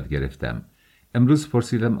شما رو یاد گرفتم. امروز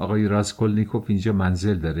پرسیدم آقای راسکولنیکوف اینجا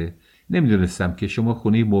منزل داره. نمیدونستم که شما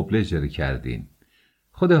خونه مبل اجاره کردین.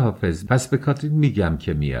 خداحافظ. پس به کاترین میگم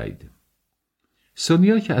که میایید.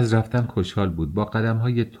 سونیا که از رفتن خوشحال بود با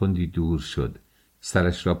قدم‌های تندی دور شد.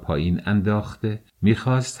 سرش را پایین انداخته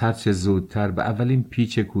میخواست هرچه زودتر به اولین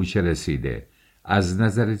پیچ کوچه رسیده از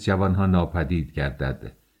نظر جوانها ناپدید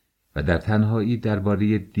گردد و در تنهایی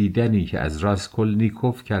درباره دیدنی که از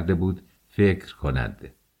راسکولنیکوف کرده بود فکر کند.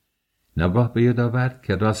 ناگاه به یاد آورد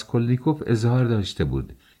که راسکولنیکوف اظهار داشته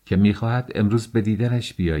بود که میخواهد امروز به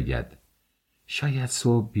دیدنش بیاید. شاید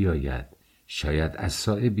صبح بیاید، شاید از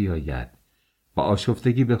سایه بیاید. با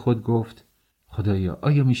آشفتگی به خود گفت: خدایا،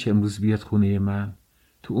 آیا میشه امروز بیاد خونه من؟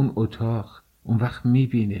 تو اون اتاق، اون وقت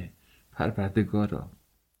میبینه. پروردگارا.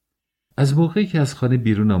 از موقعی که از خانه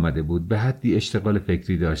بیرون آمده بود به حدی اشتغال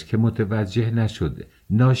فکری داشت که متوجه نشد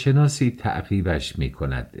ناشناسی تعقیبش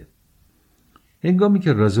میکند. هنگامی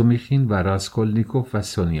که رازومیخین و راسکولنیکوف و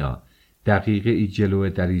سونیا دقیقه ای جلوه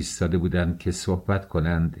در ایستاده بودند که صحبت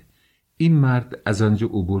کنند، این مرد از آنجا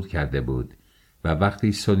عبور کرده بود و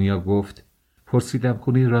وقتی سونیا گفت: پرسیدم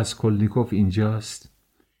خونه راسکولنیکوف اینجاست،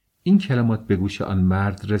 این کلمات به گوش آن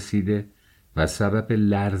مرد رسیده و سبب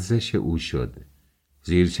لرزش او شد.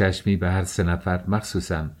 زیر چشمی به هر 3 نفر،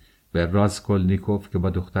 مخصوصا به راسکولنیکوف که با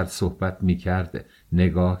دختر صحبت می کرد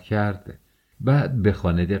نگاه کرد. بعد به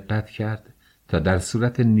خانه دقت کرد تا در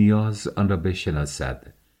صورت نیاز آن را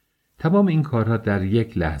بشناسد. تمام این کارها در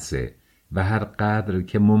 1 لحظه و هر قدر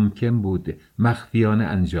که ممکن بود مخفیانه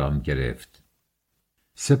انجام گرفت.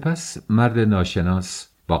 سپس مرد ناشناس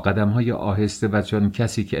با قدم‌های آهسته و چون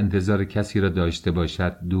کسی که انتظار کسی را داشته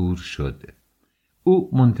باشد دور شد. او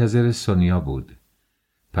منتظر سونیا بود.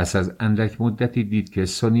 پس از اندک مدتی دید که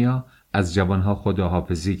سونیا از جوانها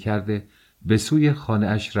خداحافظی کرده به سوی خانه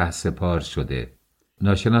اش رهسپار شده.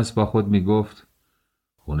 ناشناس با خود می گفت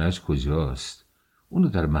خونه‌اش کجاست؟ اونو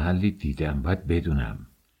در محلی دیدم، باید بدونم.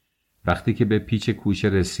 وقتی که به پیچ کوچه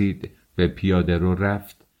رسید به پیاده رو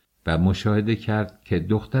رفت و مشاهده کرد که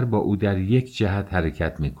دختر با او در یک جهت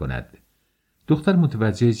حرکت می کند. دختر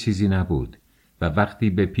متوجه چیزی نبود و وقتی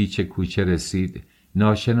به پیچ کوچه رسید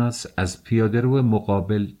ناشناس از پیاده رو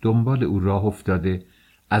مقابل دنبال او راه افتاده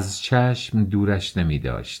از چشم دورش نمی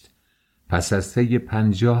داشت. پس از طی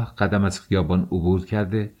 50 قدم از خیابان عبور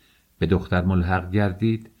کرده به دختر ملحق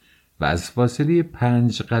گردید و از فاصله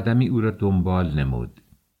 5 قدمی او را دنبال نمود.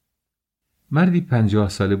 مردی 50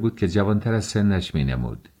 ساله بود که جوانتر از سنش می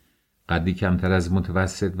نمود. قدی کمتر از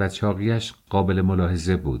متوسط و چاقیش قابل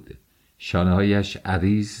ملاحظه بود. شانه‌هایش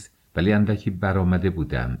عریض ولی اندکی برآمده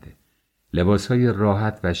بودند. لباسهای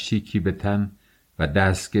راحت و شیکی به تن و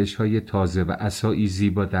دستکش‌های تازه و عصایی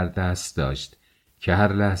زیبا در دست داشت که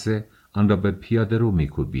هر لحظه آن را به پیاده رو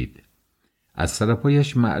می‌کوبید. از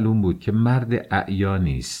سراپایش معلوم بود که مرد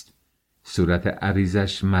اعیانی است. صورت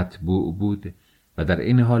عریضش مطبوع بود و در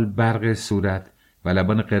این حال برق صورت و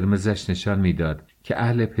لبان قرمزش نشان می‌داد که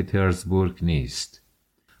اهل پترزبورگ نیست.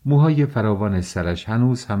 موهای فراوان سرش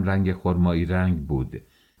هنوز هم رنگ خرمایی رنگ بود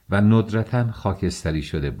و ندرتاً خاکستری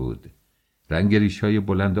شده بود. رنگ ریش‌های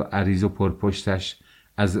بلند و عریض و پرپشتش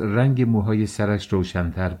از رنگ موهای سرش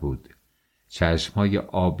روشن‌تر بود. چشم‌های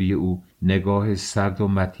آبی او نگاه سرد و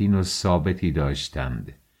متین و ثابتی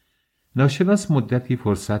داشتند. ناشناس مدتی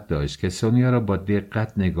فرصت داشت که سونیا را با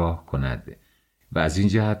دقت نگاه کند و از این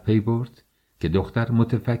جهت پی برد که دختر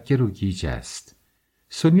متفکر و گیج است.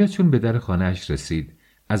 سونیا چون به در خانه‌اش رسید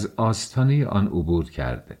از آستانه آن عبور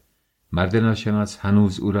کرد. مرد ناشناس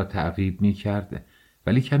هنوز او را تعقیب می‌کرد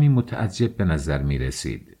ولی کمی متعجب به نظر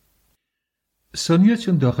می‌رسید. سونیا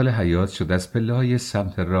چون داخل حیاط شد از پله‌های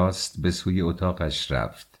سمت راست به سوی اتاقش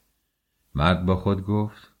رفت. مرد با خود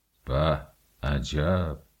گفت به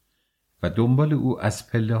عجب و دنبال او از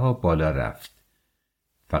پله‌ها بالا رفت.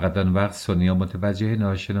 فقط آن وقت سونیا متوجه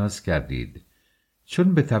ناشناس گردید.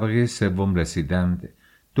 چون به طبقه سوم رسیدند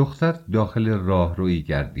دختر داخل راهرویی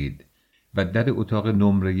گردید و در اتاق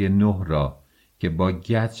نمره 9 را که با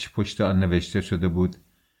گچ پشت آن نوشته شده بود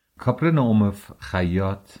کاپرنومف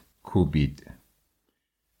خیاط کوبید.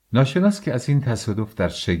 ناشناس که از این تصادف در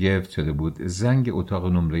شگفت شده بود زنگ اتاق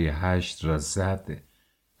نمره 8 را زد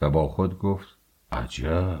و با خود گفت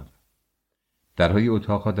عجب. درهای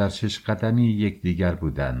اتاقها در 6 قدمی یکدیگر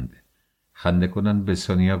بودند. خنده کنان به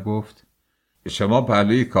سونیا گفت شما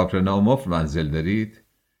پهلوی کاپرنومف منزل دارید؟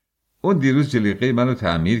 اون دیروز جلیقه منو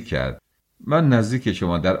تعمیر کرد. من نزدیک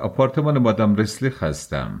شما در آپارتمان مادام رسلیخ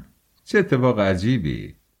هستم. چه اتفاق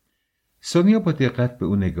عجیبی. سونیا با دقت به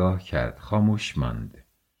او نگاه کرد. خاموش ماند.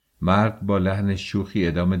 مرد با لحن شوخی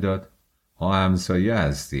ادامه داد ها همسایه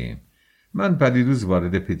هستیم. من پریروز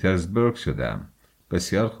وارد پیترزبورگ شدم.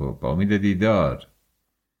 بسیار خوب، با امید دیدار.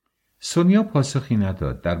 سونیا پاسخی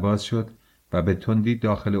نداد. در باز شد و به تندی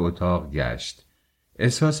داخل اتاق گشت.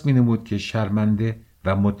 احساس می نمود که شرمنده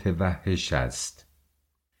و متوحش است.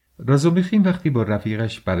 رازومیخین وقتی با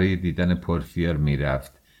رفیقش برای دیدن پورفیر می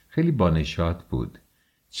رفت خیلی بانشاد بود.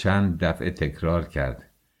 چند دفعه تکرار کرد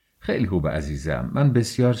خیلی خوب عزیزم، من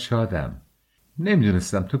بسیار شادم.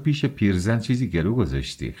 نمیدونستم تو پیش پیرزن چیزی گرو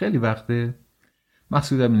گذاشتی. خیلی وقته؟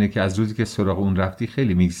 مقصودم اینه که از روزی که سراغ اون رفتی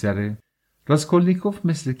خیلی میگذره. راسکولنیکوف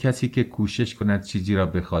مثل کسی که کوشش کند چیزی را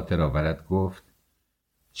به خاطر آورد گفت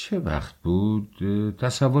چه وقت بود؟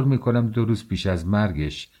 تصور میکنم 2 روز پیش از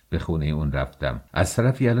مرگش به خونه اون رفتم. از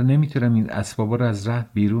طرفی الان نمیتونم این اسبابا را از رهن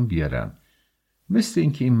بیرون بیارم. مثل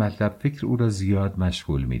اینکه این مطلب فکر او را زیاد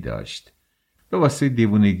مشغول میداشت. به واسطه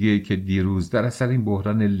دیوونگی که دیروز در اثر این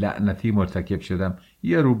بحران لعنتی مرتکب شدم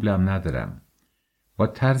 1 روبلم ندارم. با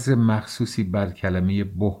طرز مخصوصی بر کلمه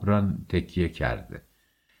بحران تکیه کرد.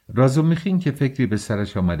 رازومیخین که فکری به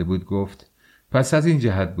سرش آمده بود گفت پس از این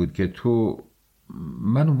جهت بود که تو...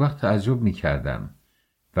 من اون وقت تعجب میکردم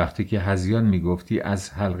وقتی که هذیان میگفتی از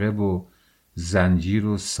حلقه و زنجیر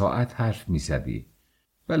و ساعت حرف میزدی.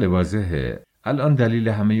 بله واضحه. الان دلیل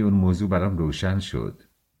همه اون موضوع برام روشن شد.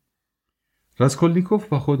 راسکولنیکوف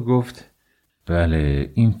با خود گفت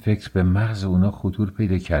بله این فکر به مغز اونا خطور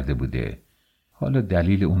پیدا کرده بوده. حالا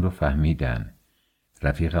دلیل اون رو فهمیدن.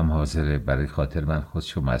 رفیقم حاضره برای خاطر من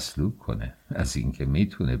خودشو مسلوب کنه از اینکه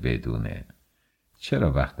میتونه بدونه.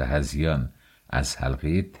 چرا وقت هذیان از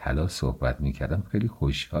حلقه طلا صحبت میکردم خیلی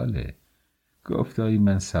خوشحاله. گفتایی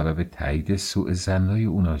من سبب تایید سوء ظنای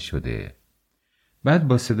اونا شده. بعد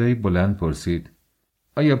با صدای بلند پرسید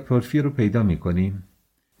آیا پورفیر رو پیدا میکنیم؟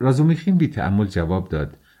 رازومیخین بی تأمل جواب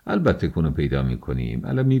داد: البته کنو پیدا میکنیم،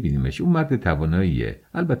 الان میبینیمش. اون مرد تواناییه،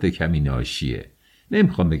 البته کمی ناشیه،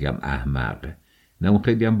 نمیخوام بگم احمق، نه اون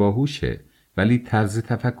خیلی هم باهوشه، ولی طرز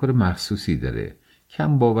تفکر مخصوصی داره،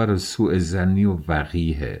 کم باور و سوء ظنی و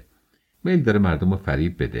وقیحه، میل داره مردم رو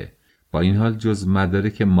فریب بده. با این حال جز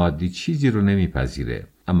مدارک مادی چیزی رو نمیپذیره،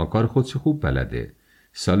 اما کار خودشو خوب بلده.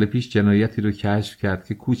 سال پیش جنایتی رو کشف کرد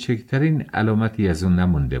که کوچکترین علامتی از اون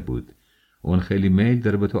نمونده بود. اون خیلی میل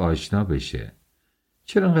داره با تو آشنا بشه.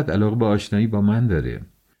 چرا انقدر علاقه به آشنایی با من داره؟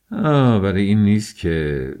 برای این نیست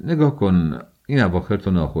که نگاه کن، این اواخر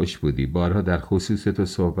تو ناخوش بودی، بارها در خصوص تو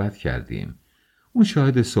صحبت کردیم. اون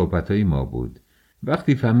شاهد صحبتهای ما بود.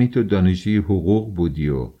 وقتی فهمید تو دانشجوی حقوق بودی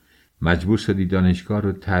و مجبور شدی دانشگاه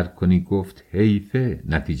رو ترک کنی، گفت حیفه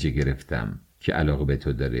نتیجه گرفتم که علاقه به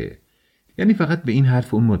تو داره. یعنی فقط به این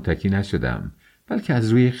حرف اون متکی نشدم، بلکه از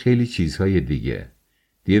روی خیلی چیزهای دیگه.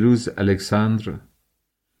 دیروز الکساندر،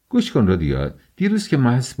 گوش کن رادیات، دیروز که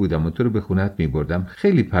محض بودم و تو رو به خونت می بردم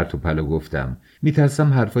خیلی پرت و پلا گفتم، می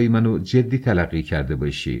ترسم حرفای منو جدی تلقی کرده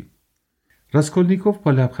باشی. راسکولنیکوف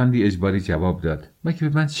با لبخندی اجباری جواب داد: مگه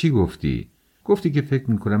به من چی گفتی؟ گفتی که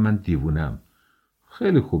فکر می کنم من دیوونم.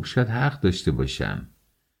 خیلی خوب، شاید حق داشته باشم.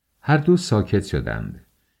 هر دو ساکت شدند.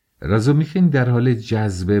 رازومیخین در حال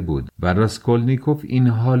جذبه بود و راسکولنیکوف این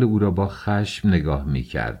حال او را با خشم نگاه می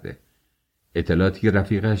کرده. اطلاعاتی که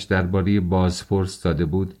رفیقش درباره بازپرس داده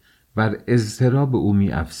بود بر اضطراب او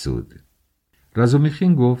می افزود.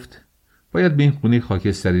 رازومیخین گفت: باید به این خونه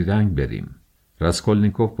خاکستری رنگ بریم.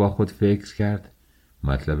 راسکولنیکوف با خود فکر کرد: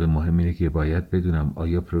 مطلب مهم اینه که باید بدونم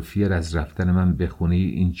آیا پروفیر از رفتن من به خونه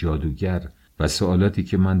این جادوگر و سوالاتی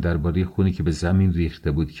که من درباره خونی که به زمین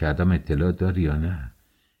ریخته بود کردم اطلاع داری یا نه.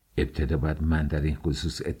 ابتدا باید من در این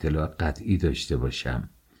خصوص اطلاع قطعی داشته باشم.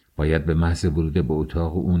 باید به محض ورود به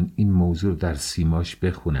اتاق اون این موضوع در سیماش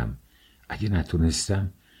بخونم. اگه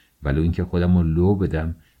نتونستم، ولو اینکه خودم رو لو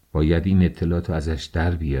بدم، باید این اطلاعات رو ازش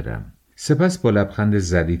در بیارم. سپس با لبخند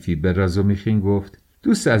ظریفی به رازومیخین گفت: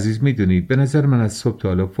 دوست عزیز، میدونی به نظر من از صبح تا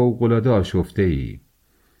حالا فوق‌العاده آشفته ای.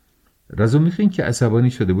 رازومیخین که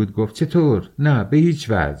عصبانی شده بود گفت: چطور؟ نه، به هیچ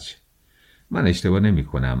وجه. من اشتباه نمی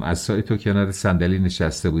کنم. از ساعت تو کنار صندلی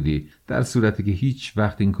نشسته بودی، در صورتی که هیچ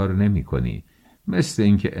وقت این کارو نمی کنی. مثل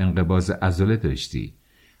اینکه انقباض عضله داشتی.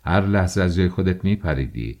 هر لحظه از جای خودت می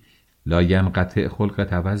پریدی. لاینقطع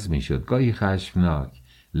خلقت عوض می شد، گاهی خشمناک،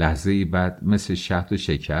 لحظه‌ای بعد مثل شهد و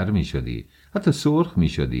شکر می شدی، حتی سرخ می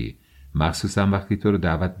شدی. مخصوصا وقتی تو رو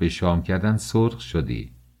دعوت به شام کردن سرخ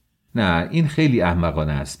شدی. نه، این خیلی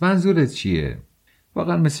احمقانه است. منظورت چیه؟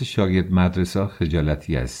 واقعا مثل شاگرد مدرسه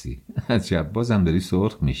خجالتی هستی. عجب، بازم داری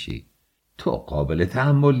سرخ میشی. تو قابل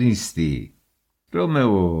تحمل نیستی.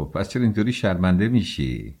 رومئو، پس چرا اینطوری شرمنده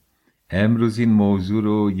میشی؟ امروز این موضوع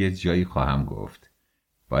رو یه جایی خواهم گفت.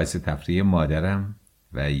 باعث تفریح مادرم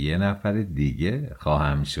و یه نفر دیگه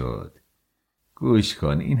خواهم شد. گوش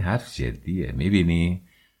کن، این حرف جدیه. میبینی؟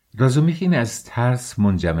 رازومیخین از ترس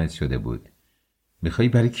منجمد شده بود. میخوایی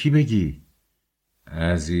برای کی بگی؟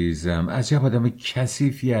 عزیزم، عجب آدم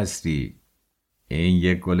کثیفی هستی. این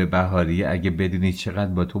یک گل بهاری اگه بدونی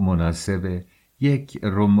چقدر با تو مناسبه. یک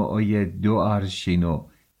رومئوی 2 آرشین و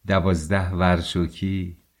 12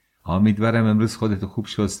 ورشوکی. امیدوارم امروز خودتو خوب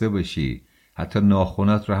شسته باشی. حتی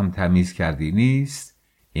ناخونات رو هم تمیز کردی. نیست؟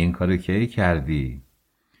 این کارو کی کردی؟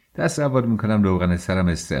 تصور میکنم روغن سرم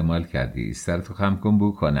استعمال کردی. سرتو خم کن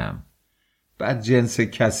بو کنم. بعد جنس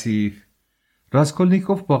کثیف.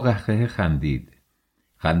 راسکولنیکوف با قهقه خندید.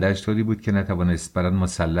 خنده‌اش طوری بود که نتوانست بر آن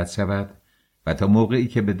مسلط شود و تا موقعی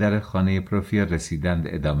که به در خانه پروفیر رسیدند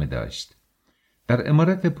ادامه داشت. در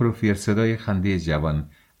عمارت پروفیر صدای خنده جوان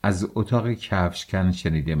از اتاق کفشکن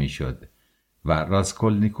شنیده میشد و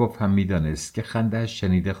راسکولنیکوف هم میدانست که خنده‌اش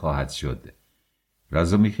شنیده خواهد شد.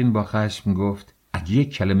 رازومیخین با خشم گفت: اگه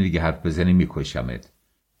یک کلمه دیگه حرف بزنی میکشمت.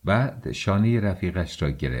 بعد شانه رفیقش را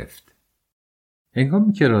گرفت.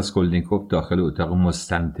 هنگامی که راسکولنیکوف داخل اتاق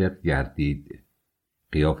مستنطق گردید،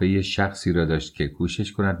 قیافه شخصی را داشت که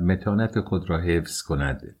کوشش کند متانت خود را حفظ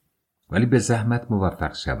کند، ولی به زحمت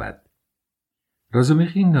موفق شود.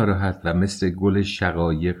 رازومیخین ناراحت و مثل گل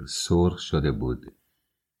شقایق سرخ شده بود.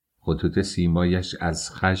 خطوط سیمایش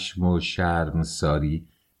از خشم و شرمساری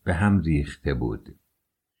به هم ریخته بود.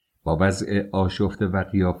 با وضع آشفته و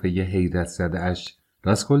قیافه حیرت زده‌اش،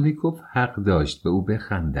 راسکولنیکوف حق داشت به او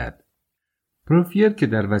بخندد. پروفیر که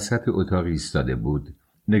در وسط اتاق ایستاده بود،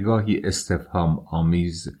 نگاهی استفهام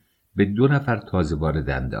آمیز به 2 نفر تازه وارد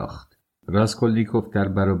انداخت. راسکولنیکوف در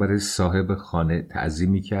برابر صاحب خانه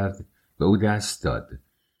تعظیمی کرد و او دست داد.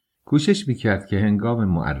 کوشش میکرد که هنگام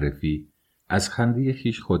معرفی از خنده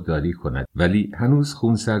خویش خودداری کند، ولی هنوز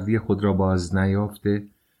خونسردی خود را باز نیافته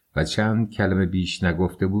و چند کلمه بیش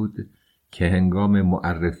نگفته بود که هنگام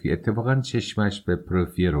معرفی اتفاقاً چشمش به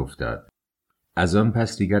پروفیر افتاد. از آن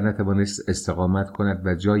پس دیگر نتوانست استقامت کند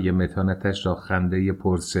و جای متانتش را خنده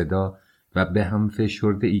پرصدا و به هم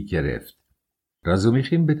فشرده‌ای گرفت.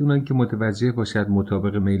 رازومیخین بدون آنکه متوجه باشد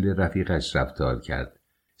مطابق میل رفیقش رفتار کرد،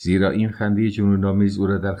 زیرا این خنده جنون‌آمیز او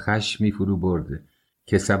را در خشمی فرو برد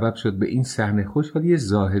که سبب شد به این صحنه خوشحالی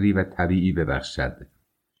ظاهری و طبیعی ببخشد.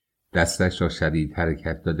 دستش را شدید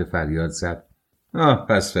حرکت داده فریاد زد: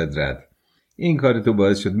 پس فدرت، این کار تو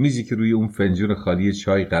باعث شد میزی که روی اون فنجون خالی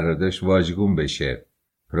چای قرار داشت واژگون بشه.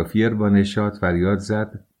 پروفیر با نشاط فریاد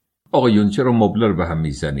زد: آقایون چرا مبلا رو به هم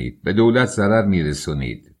میزنید؟ به دولت ضرر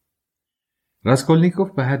میرسونید.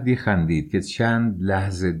 راسکولنیکوف به حدی خندید که چند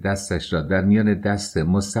لحظه دستش را در میان دست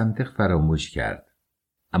مستنطق فراموش کرد.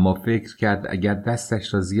 اما فکر کرد اگر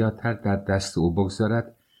دستش را زیادتر در دست او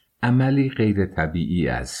بگذارد عملی غیر طبیعی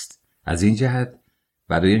است. از این جهت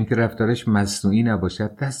برای اینکه رفتارش مصنوعی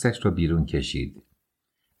نباشد دستش را بیرون کشید.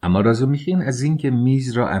 اما رازومیخین از اینکه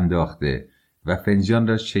میز را انداخته و فنجان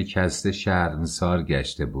را شکسته شرمسار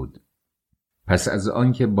گشته بود. پس از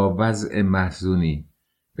آنکه با وضع محزونی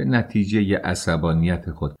به نتیجه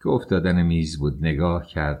عصبانیت خود که افتادن میز بود نگاه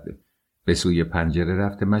کرد، به سوی پنجره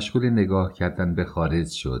رفت، مشغول نگاه کردن به خارج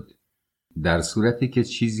شد، در صورتی که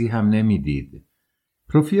چیزی هم نمیدید.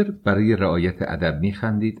 پروفیر برای رعایت ادب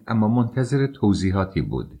میخندید اما منتظر توضیحاتی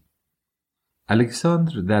بود.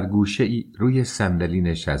 الکساندر در گوشه‌ای روی صندلی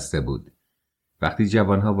نشسته بود. وقتی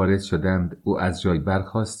جوانها وارد شدند او از جای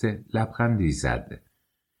برخاسته لبخندی زد.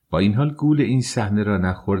 با این حال گول این صحنه را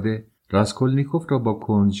نخورده راسکولنیکوف را با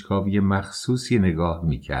کنجکاوی مخصوصی نگاه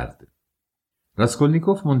میکرد.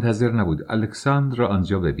 راسکولنیکوف منتظر نبود الکساندر را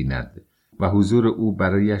آنجا ببیند و حضور او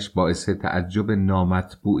برایش باعث تعجب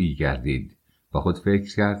نامطبوعی گردید. با خود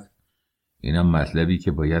فکر کرد اینم مطلبی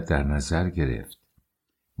که باید در نظر گرفت.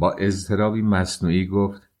 با اضطرابی مصنوعی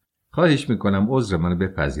گفت: خواهش میکنم عذر منو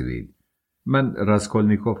بپذیرید. من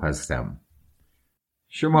راسکولنیکوف هستم.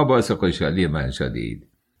 شما باعث خوشحالی من شدید.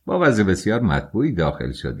 با وضع بسیار مطبوعی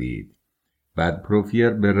داخل شدید. بعد پروفیر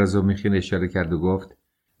به رازومیخین اشاره کرد و گفت: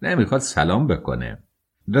 نمیخواد سلام بکنه.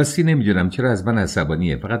 راستی نمیدونم چرا از من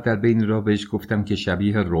عصبانیه. فقط در بین راه بهش گفتم که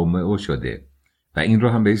شبیه رومئو شده و این رو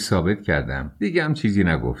هم بهش ثابت کردم. دیگه هم چیزی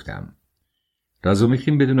نگفتم.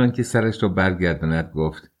 رازومیخین بدون آنکه سرش رو برگرداند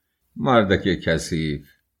گفت: مردک کثیف.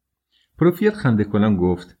 پروفیر خنده کنان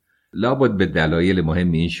گفت: لابد به دلایل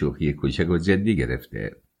مهم این شوخی کوچک و جدی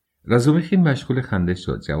گرفته. رازومیخین مشغول خنده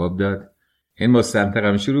شد. جواب داد: این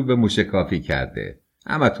مستنطقم شروع به موشکافی کرده.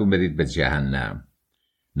 همتون برید به جهنم.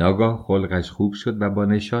 ناگاه خلقش خوب شد و با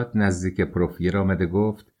نشاط نزدیک پروفیر آمده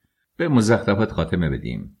گفت: به مزخرفات خاتمه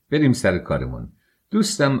بدیم. بریم سر کارمون.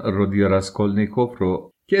 دوستم رودیو راسکولنیکوف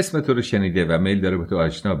رو که اسم تو رو شنیده و میل داره به تو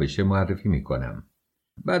آشنا بشه معرفی میکنم.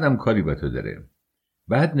 بعدم کاری با تو داره.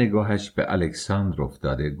 بعد نگاهش به الکساندر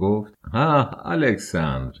افتاده گفت: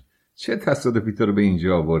 الکساندر، چه تصادفی تو رو به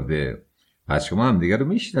اینجا آورده؟ پس شما هم دیگر رو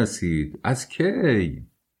میشناسید؟ از کی؟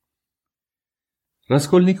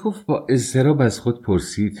 راسکولنیکوف با اضطراب از خود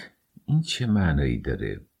پرسید: این چه معنایی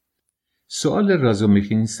داره؟ سؤال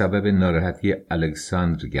رازومیخین سبب ناراحتی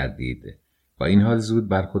الکساندر گردید. با این حال زود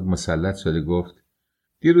بر خود مسلط شده گفت: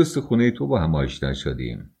 دیروز تو خونه تو با هم آشنا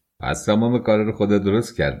شدیم. پس تمام کار رو خدا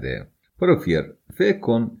درست کرده. پروفیر، فکر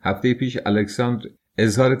کن هفته پیش الکساندر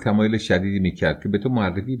اظهار تمایل شدیدی میکرد که به تو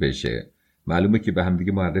معرفی بشه. معلومه که به هم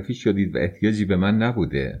دیگه معرفی شدید و احتیاجی به من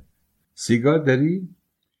نبوده. سیگار داری؟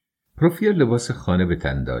 پروفیر لباس خانه به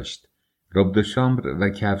تن داشت. رب دو شامبر و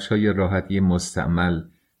کفش‌های راحتی مستعمل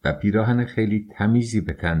و پیراهن خیلی تمیزی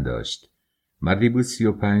به تن داشت. مردی بود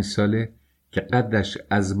 35 ساله که قدش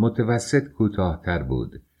از متوسط کوتاه‌تر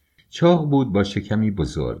بود. چاق بود با شکمی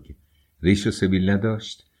بزرگ. ریش و سبیل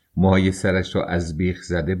نداشت. موهای سرش را از بیخ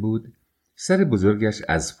زده بود. سر بزرگش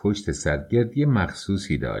از پشت سر گردی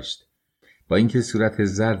مخصوصی داشت. با اینکه صورت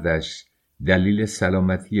زردش دلیل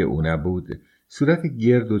سلامتی او نبود، صورت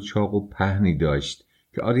گرد و چاق و پهنی داشت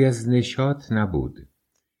که آری از نشاط نبود.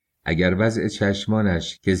 اگر وضع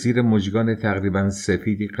چشمانش که زیر مژگان تقریباً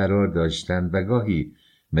سفیدی قرار داشتند و گاهی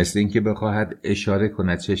مثل اینکه بخواهد اشاره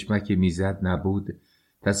کند چشمکی میزد نبود،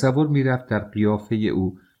 تصور میرفت در قیافه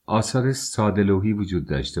او آثار ساده‌لوحی وجود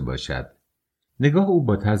داشته باشد. نگاه او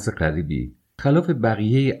با طرز غریبی خلاف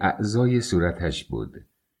بقیه اعضای صورتش بود.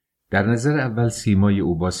 در نظر اول سیمای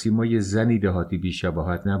او با سیمای زنی دهاتی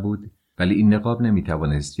بی‌شباهت نبود، ولی این نقاب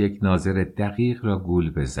نمیتوانست یک ناظر دقیق را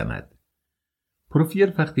گول بزند.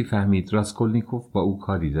 پروفیر وقتی فهمید راسکولنیکوف با او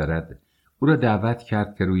کاری دارد، او را دعوت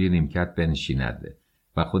کرد که روی نیمکت بنشیند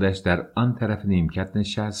و خودش در آن طرف نیمکت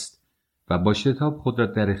نشست و با شتاب خود را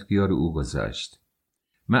در اختیار او گذاشت.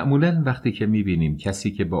 معمولاً وقتی که می‌بینیم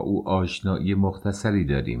کسی که با او آشنایی مختصری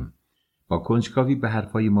داریم با کنجکاوی به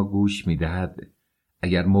حرفای ما گوش می‌دهد،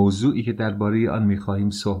 اگر موضوعی که درباره آن می‌خواهیم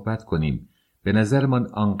صحبت کنیم به نظرمان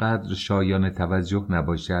آنقدر شایان توجه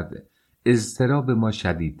نباشد، اضطراب ما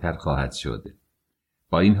شدیدتر خواهد شد.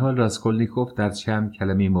 با این حال راسکولنیکوف در چند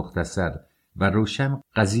کلمه مختصر و روشن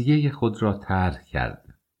قضیه خود را طرح کرد.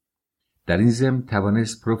 در این ضمن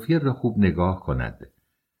توانست پروفیر را خوب نگاه کند.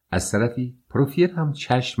 از طرفی پروفیر هم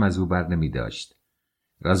چشم از او بر نمی داشت.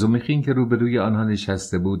 رازومیخین که روبروی آنها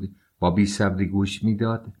نشسته بود با بی‌صبری گوش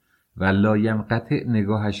می‌داد و لاینقطع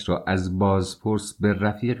نگاهش را از بازپرس به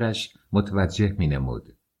رفیقش متوجه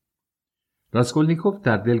می‌نمود. راسکولنیکوف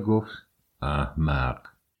در دل گفت: احمق.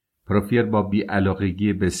 پروفیر با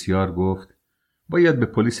بی‌علاقگی بسیار گفت: باید به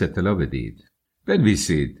پلیس اطلاع بدید.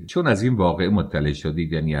 بنویسید. چون از این واقعه مطلع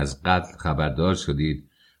شدید، یعنی از قتل خبردار شدید،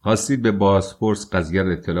 خواستید به بازپرس قضیه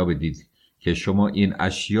را اطلاع بدید که شما این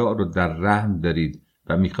اشیاء رو در رهن دارید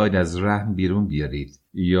و میخواید از رهن بیرون بیارید،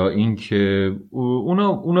 یا اینکه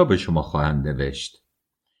اونا به شما خواهند نوشت.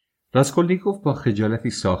 راسکولنیکوف با خجالتی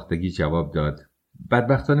ساختگی جواب داد: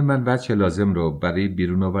 بدبختانه من وجه لازم رو برای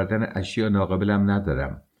بیرون آوردن اشیاء ناقابلم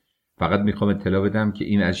ندارم. فقط میخوام اطلاع بدم که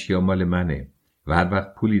این اشیاء مال منه و هر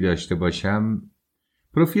وقت پولی داشته باشم.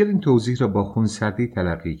 پروفیر این توضیح را با خونسردی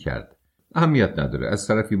تلقی کرد: اهمیت نداره. از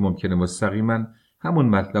طرفی ممکنه مستقیما همون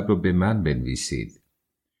مطلب رو به من بنویسید.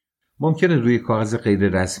 ممکنه روی کاغذ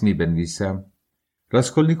غیر رسمی بنویسم.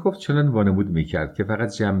 راسکولنیکوف چنان وانمود میکرد که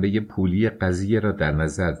فقط جنبه پولی قضیه را در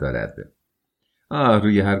نظر دارد.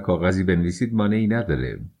 روی هر کاغذی بنویسید مانعی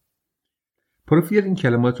نداره. پروفیر این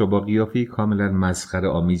کلمات را با قیافه‌ای کاملا مسخره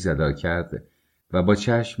آمیز ادا کرد و با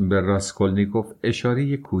چشم به راسکولنیکوف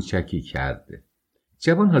اشاره کوچکی کرد.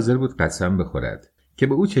 جوان حاضر بود قسم بخورد که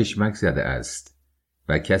به او چشمک زده است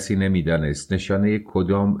و کسی نمیدانست نشانه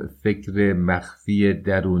کدام فکر مخفی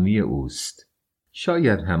درونی اوست.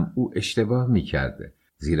 شاید هم او اشتباه میکرد،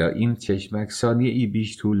 زیرا این چشمک ثانیه‌ای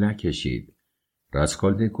بیش طول نکشید.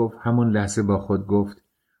 راسکولنیکوف همون لحظه با خود گفت: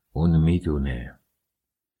 اون میدونه.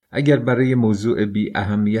 اگر برای موضوع بی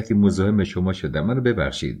اهمیتی مزاحم شما شدم منو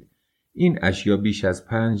ببخشید. این اشیا بیش از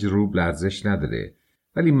 5 روبل ارزش نداره،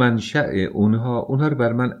 ولی منشأ اونها رو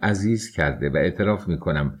بر من عزیز کرده و اعتراف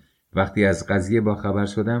میکنم وقتی از قضیه با خبر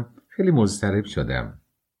شدم خیلی مضطرب شدم.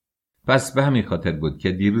 پس به همین خاطر بود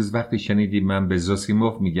که دیروز وقتی شنیدی من به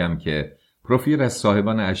زوسیموف میگم که پروفیر از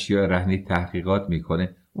صاحبان اشیاء رهنی تحقیقات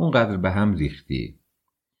میکنه، اونقدر به هم ریختی.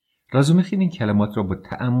 رازومیخین این کلمات را با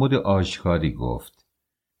تعمد آشکاری گفت.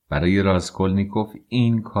 برای راسکولنیکوف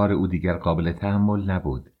این کار او دیگر قابل تحمل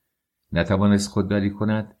نبود. نتوانست خودداری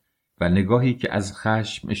کند و نگاهی که از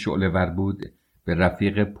خشم شعله‌ور بود به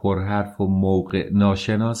رفیق پرحرف و موقع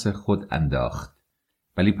ناشناس خود انداخت.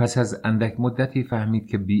 ولی پس از اندک مدتی فهمید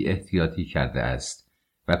که بی احتیاطی کرده است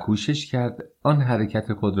و کوشش کرد آن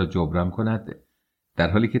حرکت خود را جبران کند. در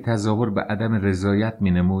حالی که تظاهر به عدم رضایت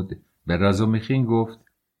می‌نمود به رازومیخین گفت: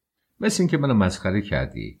 مثل این که منو مسخره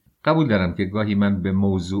کردی. قبول دارم که گاهی من به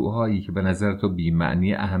موضوعهایی که به نظر تو بی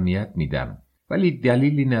معنی اهمیت میدم، ولی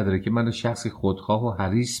دلیلی نداره که منو شخصی خودخواه و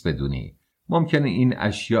حریص بدونی. ممکنه این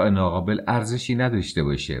اشیاء ناقابل ارزشی نداشته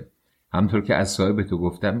باشه. همطور که از صاحب تو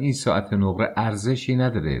گفتم این ساعت نقره ارزشی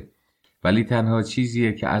نداره، ولی تنها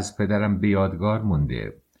چیزیه که از پدرم به یادگار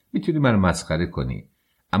مونده. میتونی منو مسخره کنی،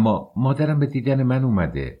 اما مادرم به دیدن من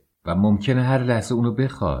اومده و ممکنه هر لحظه اونو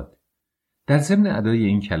بخواد. در ضمن ادای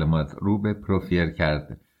این کلمات رو به پروفیر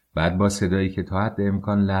کرد. بعد با صدایی که تا حد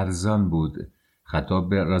امکان لرزان بود خطاب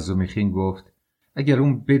به رازومیخین گفت: اگر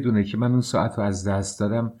اون بدونه که من اون ساعت رو از دست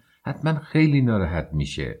دادم حتما خیلی ناراحت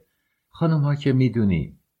میشه. خانم ها که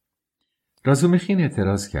میدونی. رازومیخین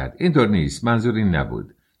اعتراض کرد: این طور نیست، منظور این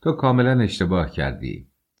نبود. تو کاملا اشتباه کردی.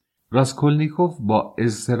 راسکولنیکوف با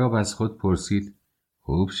اضطراب از خود پرسید: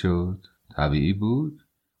 خوب شد؟ طبیعی بود؟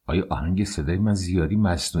 آیا آهنگ صدای من زیادی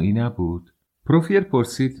مصنوعی نبود؟ پروفیر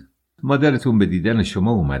پرسید: مادرتون به دیدن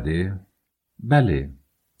شما اومده؟ بله.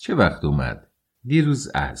 چه وقت اومد؟ دیروز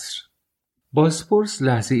عصر. بازپرس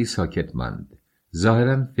لحظه ای ساکت ماند.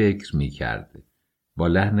 ظاهراً فکر می کرد. با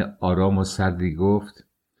لحن آرام و سردی گفت: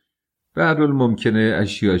 به هر حال ممکنه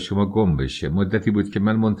اشیاء شما گم بشه. مدتی بود که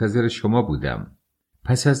من منتظر شما بودم.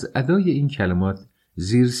 پس از ادای این کلمات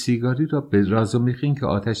زیر سیگاری را به رازومیخین که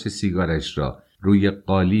آتش سیگارش را روی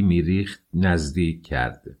قالی میریخت نزدیک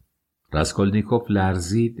کرد. راسکولنیکوف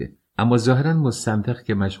لرزید، اما ظاهراً مستنطق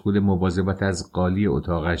که مشغول مواظبت از قالی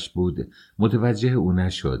اتاقش بود متوجه او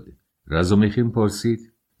نشد. رازومیخین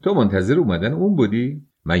پرسید: تو منتظر اومدن اون بودی؟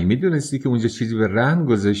 مگه میدونستی که اونجا چیزی به رهن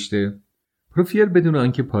گذاشته؟ پروفیر بدون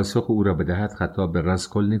آنکه پاسخ او را بدهد خطاب به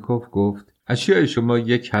راسکولنیکوف گفت: اشیاء شما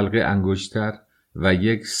یک حلقه انگشتر و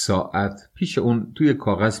 1 ساعت پیش اون توی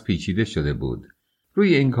کاغذ پیچیده شده بود.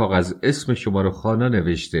 روی این کاغذ اسم شما رو خوانا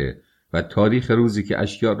نوشته و تاریخ روزی که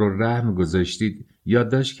اشیاء رو رحم گذاشتید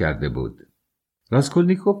یادداشت کرده بود.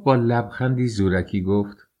 راسکولنیکوف با لبخندی زورکی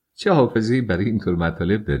گفت: چه حافظه‌ای برای اینطور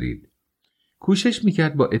مطالب دارید؟ کوشش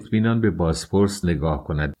میکرد با اطمینان به بازپرس نگاه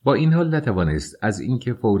کند. با این حال نتوانست از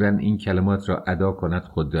اینکه فوراً این کلمات را ادا کند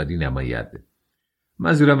خودداری نماید.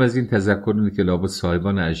 منظورم از این تذکر اینه که لابد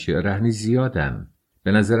صاحبان اشیاء رهنی زیادن.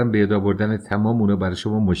 به نظرم به یاد آوردن تمام اونا برای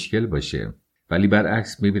شما مشکل باشه. ولی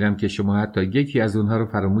برعکس میبینم که شما حتی یکی از اونها رو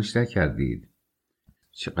فراموش نکردید.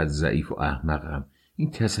 چقدر ضعیف و احمقم.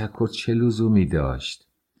 این تذکر چه لزومی داشت؟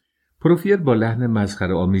 پروفیر با لحن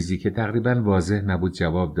مسخره آمیزی که تقریباً واضح نبود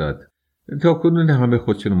جواب داد: تا کنون همه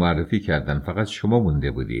خودشون معرفی کردن، فقط شما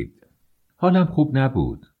مونده بودید. حالم خوب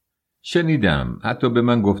نبود. شنیدم حتی به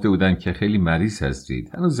من گفته بودن که خیلی مریض هستید.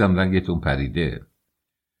 هنوزم رنگتون پریده.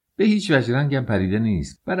 به هیچ وجه رنگم پریده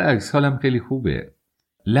نیست. برعکس حالم خیلی خوبه.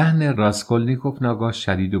 لحن راسکولنیکوف ناگاه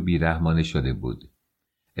شدید و بیرحمانه شده بود.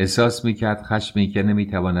 احساس میکرد خشمی که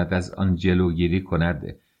نمیتواند از آن جلوگیری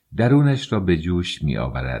کند درونش را به جوش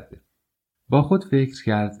میآورد. با خود فکر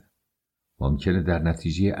کرد: ممکنه در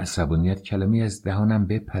نتیجه عصبانیت کلمه‌ای از دهانم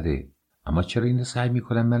بپره، اما چرا اینو سعی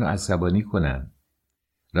میکنن منو عصبانی کنن؟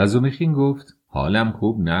 رازومیخین گفت: حالم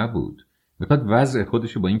خوب نبود. میخواد وضع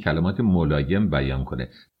خودشو با این کلمات ملایم بیان کنه.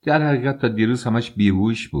 در حقیقت تا دیروز همش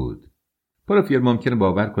بیهوش بود. پروفیر ممکنه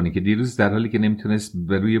باور کنه که دیروز در حالی که نمیتونست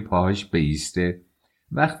به روی پاهاش بایسته،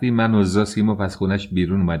 وقتی من و زاسیم از خونش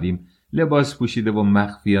بیرون اومدیم لباس پوشیده و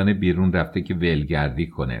مخفیانه بیرون رفته که ولگردی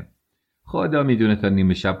کنه. خدا میدونه تا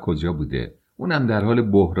نیمه شب کجا بوده، اونم در حال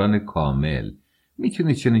بحران کامل.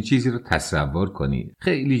 میتونی چنین چیزی رو تصور کنی؟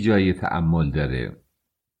 خیلی جای تأمل داره.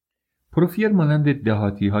 پروفیر مانند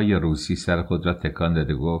دهاتی های روسی سر خود را تکان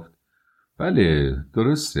داده گفت: بله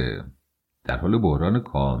درسته، در حال بحران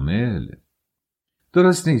کامل.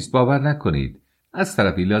 درست نیست، باور نکنید. از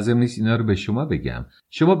طرفی لازم نیست اینا رو به شما بگم.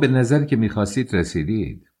 شما به نظری که میخواستید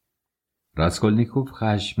رسیدید. راسکولنیکوف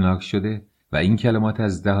خشمناک شده و این کلمات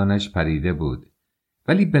از دهانش پریده بود،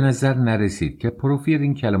 ولی به نظر نرسید که پروفیر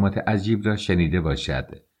این کلمات عجیب را شنیده باشد.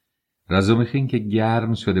 رازومیخین که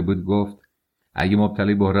گرم شده بود گفت: اگه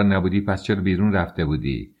مبتلای بحران نبودی پس چرا بیرون رفته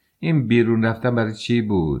بودی؟ این بیرون رفتن برای چی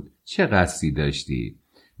بود؟ چه قصدی داشتی؟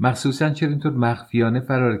 مخصوصاً چرا اینطور مخفیانه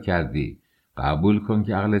فرار کردی؟ قبول کن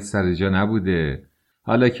که عقلت سر جا نبوده.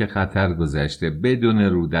 حالا که خطر گذشته بدون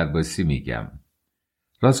رو درباسی میگم.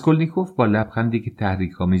 راسکولنیکوف با لبخندی که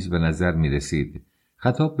تحریک‌آمیز به نظر میرسید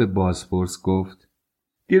خطاب به بازپرس گفت: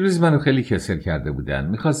 دیروز منو خیلی کسل کرده بودن.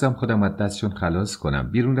 میخواستم خودم از دستشون خلاص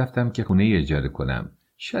کنم. بیرون رفتم که خونه اجاره کنم.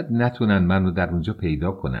 شاید نتونن منو در اونجا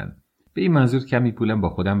پیدا کنن. به این منظور کمی پولم با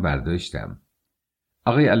خودم برداشتم.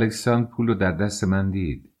 آقای الکساندر پول رو در دست من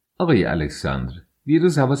دید. آقای الکساندر،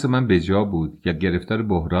 دیروز حواس من به جا بود یا گرفتار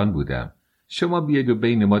بحران بودم. شما بیاید و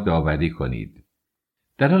بین ما داوری کنید.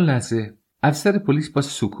 در آن لحظه افسر پلیس با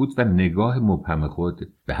سکوت و نگاه مبهم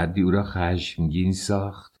خود به حدی او را خشمگین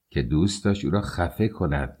ساخت که دوست داشت او را خفه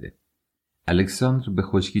کند. الکساندر به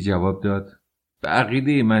خشکی جواب داد: به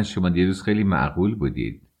عقیده من شما دیروز خیلی معقول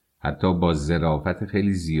بودید. حتی با ظرافت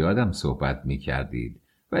خیلی زیادم صحبت می کردید،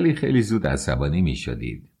 ولی خیلی زود عصبانی می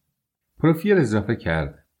شدید. پروفیر اضافه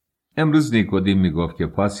کرد: امروز نیکودیم می گفت که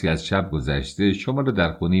پاسی از شب گذشته شما رو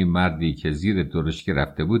در خونه مردی که زیر درشکه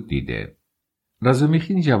رفته بود دیده.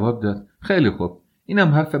 رازومیخین جواب داد: خیلی خوب، اینم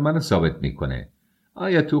حرف منو ثابت میکنه.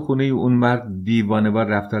 آیا تو خونه اون مرد دیوانه‌وار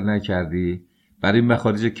رفتار نکردی؟ برای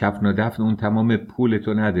مخارج کفن و دفن اون تمام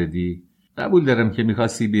پولتو ندادی؟ قبول دارم که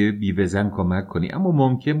میخواستی به بیوه‌زن کمک کنی، اما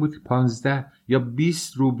ممکن بود 15 یا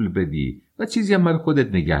 20 روبل بدی و چیزی هم برای خودت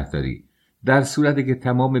نگه داری. در صورتی که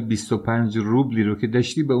تمام 25 روبلی رو که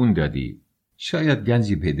داشتی به اون دادی. شاید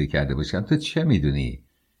گنجی پیدا کرده باشم، تو چه میدونی؟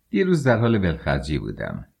 دیروز در حال ولخرجی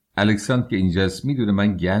بودم. الکساندر که اینجاست میدونه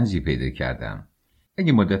من گنجی پیدا کردم.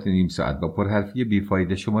 اگه مدت نیم ساعت با پرحرفی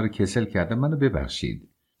بیفایده شما رو کسل کردم منو ببخشید.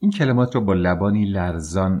 این کلمات رو با لبانی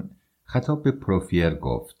لرزان خطاب به پروفیر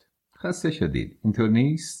گفت: خسته شدید، اینطور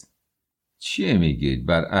نیست؟ چیه میگید؟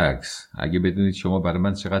 برعکس، اگه بدونید شما برای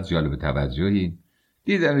من چقدر جالب توجهی.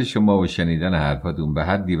 دیدن شما و شنیدن حرفاتون به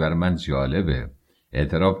حدی برای من جالبه.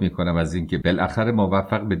 اعتراف میکنم از اینکه بالاخره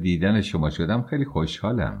موفق به دیدن شما شدم خیلی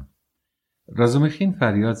خوشحالم. رازومیخین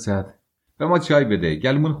فریاد زد: به ما چای بده،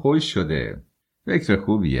 گلمون خوش شده. فکر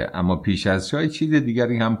خوبیه، اما پیش از چای چیز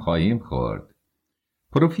دیگری هم خواهیم خورد.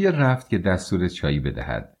 پروفیر رفت که دستور چای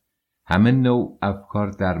بدهد. همه نوع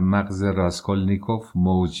افکار در مغز راسکولنیکوف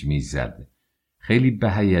موج میزد. خیلی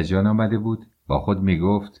به هیجان آمده بود. با خود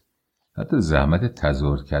میگفت: حتی زحمت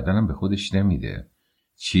تظاهر کردنم به خودش نمیده.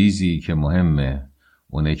 چیزی که مهمه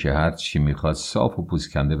اونه که هر چی میخواد صاف و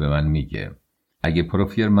پوزکنده به من میگه. اگه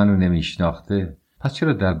پروفیر منو نمیشناخته پس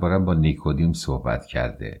چرا دربارم با نیکودیم صحبت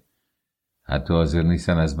کرده؟ حتی حاضر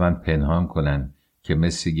نیستن از من پنهان کنن که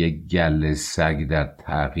مثل یک گله سگ در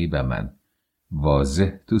تعقیب من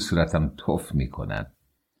واضح تو صورتم تف میکنن.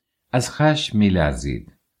 از خشم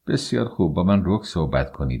میلرزید. بسیار خوب، با من رک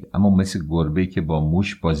صحبت کنید، اما مثل گربه‌ای که با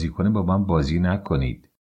موش بازی کنه با من بازی نکنید.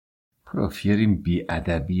 پروفیر این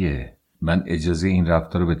بی‌ادبیه. من اجازه این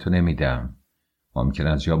رفتار رو به تو نمیدم. ممکن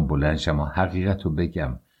از جام بلند شم و حقیقت رو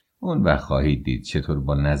بگم. اون وقت خواهید دید چطور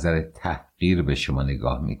با نظر تحقیر به شما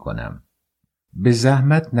نگاه میکنم. به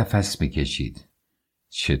زحمت نفس میکشید.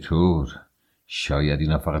 چطور؟ شاید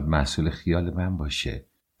اینا فقط محصول خیال من باشه.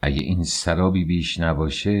 اگه این سرابی بیش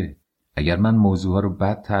نباشه، اگر من موضوعها رو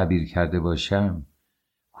بد تعبیر کرده باشم،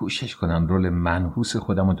 کوشش کنم رول منحوس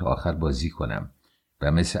خودم رو تا آخر بازی کنم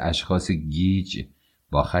و مثل اشخاص گیج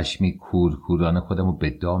با خشمی کورکورانه خودم رو به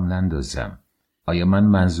دام نندازم. آیا من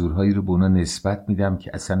منظورهایی رو به اونا نسبت میدم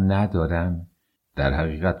که اصلا ندارن؟ در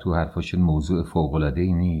حقیقت تو حرفاشون موضوع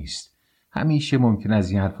فوق‌العاده‌ای نیست. همیشه ممکن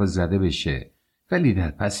از این حرفا زده بشه، ولی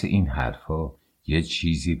در پس این حرفا یه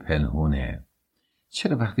چیزی پنهونه.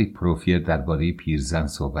 چرا وقتی پروفیر درباره پیرزن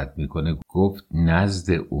صحبت میکنه گفت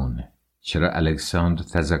نزد اون؟ چرا الکساندر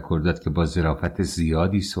تذکر داد که با ظرافت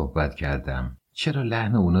زیادی صحبت کردم؟ چرا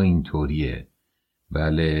لحن اونا اینطوریه؟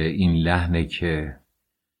 بله این لحنه که...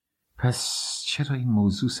 پس چرا این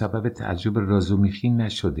موضوع سبب تعجب رازومیخین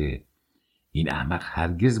نشده؟ این احمق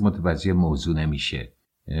هرگز متوجه موضوع نمیشه.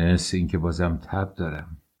 این که بازم تب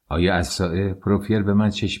دارم. آیا اسائه پروفیر به من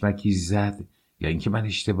چشمکی زد یا اینکه من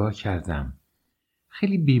اشتباه کردم؟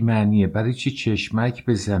 خیلی بی‌معنیه. برای چی چشمک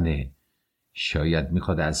بزنه؟ شاید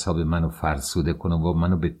میخواد اعصاب منو فرسوده کنه و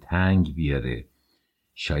منو به تنگ بیاره.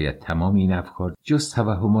 شاید تمام این افکار جز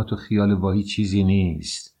توهمات و خیال واهی چیزی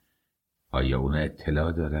نیست. آیا اونا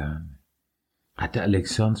اطلاع دارن؟ حتی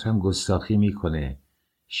الکساندر هم گستاخی میکنه.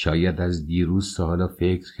 شاید از دیروز تا حالا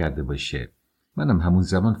فکر کرده باشه. منم همون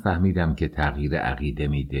زمان فهمیدم که تغییر عقیده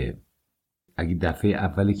میده. اگه دفعه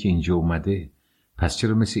اولی که اینجا اومده، پس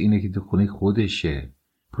چرا مثل اینه که تو خونه خودشه؟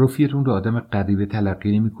 پروفیر اون رو آدم غریبه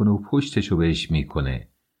تلقی نمیکنه و پشتشو بهش میکنه.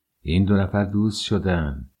 این دو نفر دوست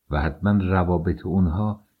شدن و حتما روابط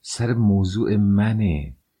اونها سر موضوع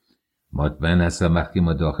منه. مطمئن هستم وقتی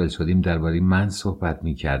ما داخل شدیم درباره من صحبت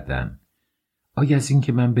میکردن. آیا از این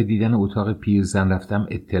که من به دیدن اتاق پیرزن رفتم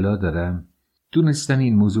اطلاع دارم؟ دونستن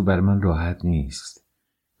این موضوع بر من راحت نیست.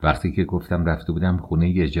 وقتی که گفتم رفته بودم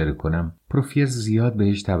خونه اجاره کنم، پروفیر زیاد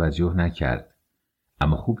بهش توجه نکرد.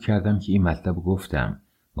 اما خوب کردم که این مطلب گفتم.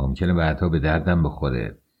 ممکنه بعدها به دردم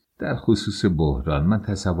بخوره. در خصوص بحران من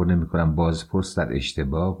تصور نمی کنم بازپرس در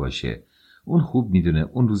اشتباه باشه. اون خوب میدونه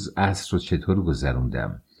اون روز عصر رو چطور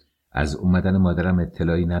گذروندم. از اومدن مادرم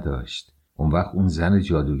اطلاعی نداشت. اون وقت اون زن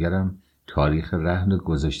جادوگرم تاریخ رهن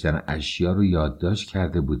گذاشتن اشیا رو یادداشت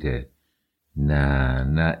کرده بوده.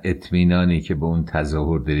 نه اطمینانی که به اون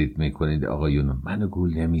تظاهر دارید میکنید آقایون منو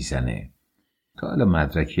گول نمیزنه. تا حالا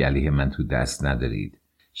مدرکی علیه من تو دست ندارید.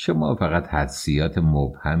 شما فقط حدسیات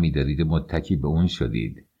مبهمی دارید و متکی به اون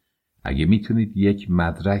شدید. اگه میتونید یک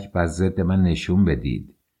مدرک بر ضد من نشون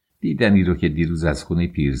بدید. دیدنی رو که دیروز از خونه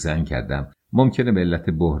پیرزن کردم ممکنه به علت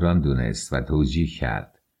بحران دونست و توجیه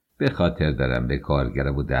کرد. به خاطر دارم به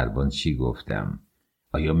کارگرم و دربان چی گفتم.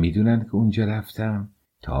 آیا میدونن که اونجا رفتم؟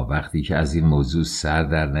 تا وقتی که از این موضوع سر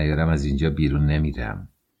در نیارم از اینجا بیرون نمیرم.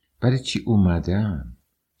 برای چی اومدم؟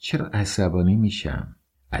 چرا عصبانی میشم؟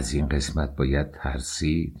 از این قسمت باید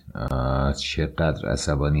ترسید. چقدر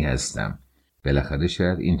عصبانی هستم. بالاخره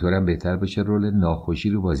شاید اینطورم بهتر باشه رول ناخوشی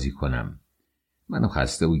رو بازی کنم. منو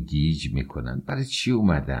خسته و گیج میکنن. برای چی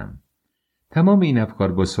اومدم؟ تمام این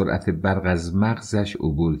افکار با سرعت برق از مغزش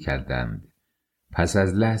عبور کردند. پس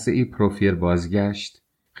از لحظه ای پروفیر بازگشت.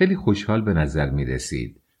 خیلی خوشحال به نظر می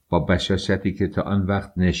رسید. با بشاشتی که تا آن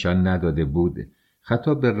وقت نشان نداده بود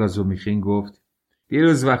خطاب به رازومیخین گفت: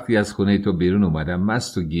 دیروز وقتی از خونه تو بیرون اومدم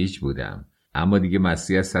مست و گیج بودم، اما دیگه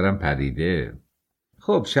مستی از سرم پریده.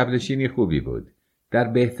 خب شب نشینی خوبی بود. در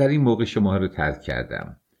بهترین موقع شما رو ترک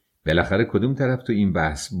کردم. بالاخره کدوم طرف تو این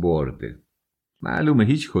بحث برد؟ معلومه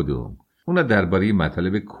هیچ کدوم. اونا درباره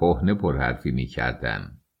مطالب کهنه پرحرفی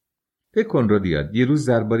می‌کردن. فکر کن رودیا، دیروز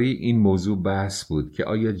درباره این موضوع بحث بود که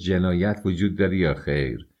آیا جنایت وجود داره یا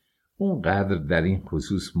خیر. اونقدر در این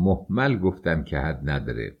خصوص مهمل گفتن که حد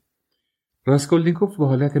نداره. راسکولنیکوف به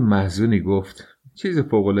حالت محزونی گفت: چیز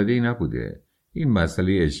فوق‌العاده‌ای نبوده. این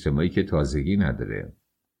مسئله اجتماعی که تازگی نداره.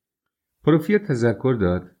 پروفیر تذکر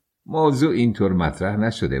داد: موضوع اینطور مطرح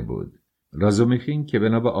نشده بود. رازومیخین که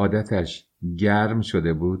بنا به عادتش گرم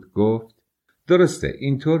شده بود گفت: درسته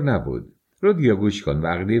اینطور نبود. رودیا گوش کن و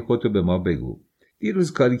عقیده خودتو به ما بگو.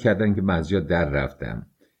 دیروز کاری کردن که من از جا در رفتم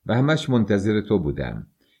و همش منتظر تو بودم.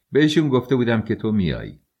 بهشون گفته بودم که تو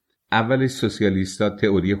میای. اولش سوسیالیستا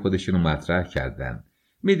تئوری خودشونو مطرح کردن.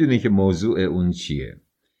 میدونی که موضوع اون چیه؟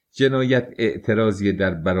 جنایت اعتراضی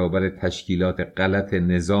در برابر تشکیلات غلط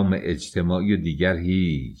نظام اجتماعی و دیگر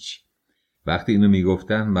هیچ. وقتی اینو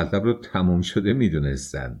میگفتن مطلب رو تموم شده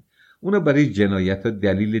میدونستن. اونا برای جنایت ها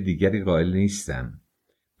دلیل دیگری قائل نیستن.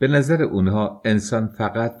 به نظر اونها انسان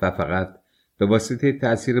فقط و فقط به واسطه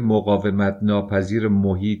تأثیر مقاومت ناپذیر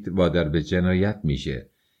محیط وادار به جنایت میشه.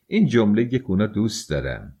 این جمله که اونا دوست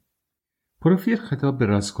دارن. پروفیر خطاب به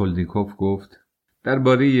راسکولنیکوف گفت: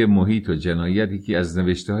 درباره محیط و جنایت یکی از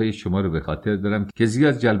نوشته‌های شما رو به خاطر دارم که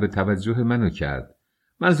زیاد جلب توجه منو کرد.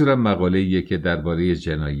 منظورم مقاله‌ایه که درباره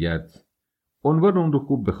جنایت. عنوان اون رو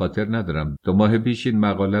خوب به خاطر ندارم. 2 ماه پیش این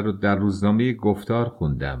مقاله رو در روزنامه گفتار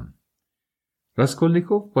خوندم.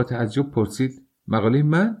 راسکولنیکوف با تعجب پرسید: مقاله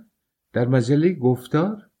من؟ در مجله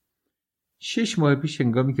گفتار؟ 6 ماه پیش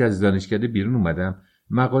هنگامی که از دانشکده بیرون اومدم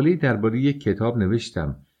مقاله‌ای درباره یک کتاب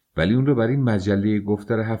نوشتم، ولی اون رو برای مجله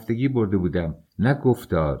گفتار هفتگی برده بودم، نه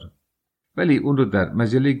گفتار. ولی اون رو در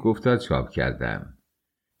مجله گفتار چاپ کردم.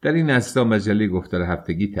 در این اثنا مجله گفتار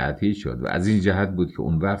هفتگی تعطیل شد و از این جهت بود که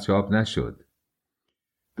اون وقت چاپ نشد.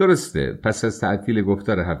 درسته، پس از تعطیل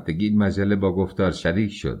گفتار هفتگی این مجله با گفتار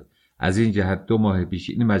شریک شد. از این جهت 2 ماه پیش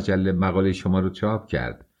این مجله مقاله شما رو چاپ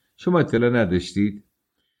کرد. شما اطلاع نداشتید؟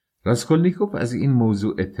 راسکولنیکوف از این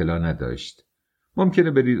موضوع اطلاع نداشت.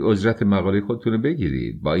 ممکنه برید اجرت مقاله خودتون رو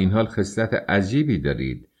بگیرید. با این حال خصلت عجیبی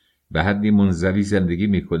دارید. به حدی منزوی زندگی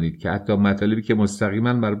میکنید که حتی مطالبی که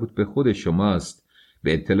مستقیما مربوط به خود شماست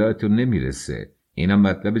به اطلاعتون نمیرسه. اینم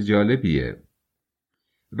مطلب جالبیه.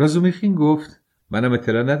 رازومیخین گفت: منم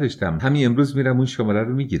اطلاع نداشتم. همین امروز میرم اون شماره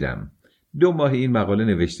رو میگیرم. 2 ماه این مقاله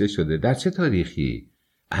نوشته شده. در چه تاریخی؟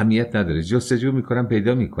 اهمیت نداره. جستجو میکنم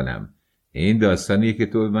پیدا میکنم. این داستانیه که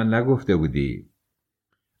تو به من نگفته بودی.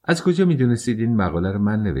 از کجا میدونستید این مقاله رو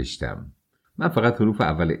من نوشتم؟ من فقط حروف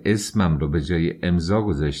اول اسمم رو به جای امضا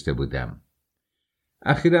گذاشته بودم.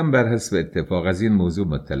 اخیراً بر حسب اتفاق از این موضوع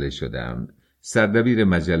مطلع شدم. سردبیر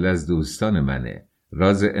مجله از دوستان منه.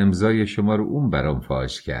 راز امضای شما رو اون برام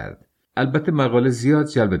فاش کرد. البته مقاله زیاد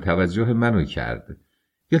جلب توجه منو کرد.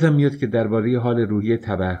 یادم میاد که درباره حال روحی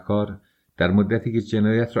تبهکار در مدتی که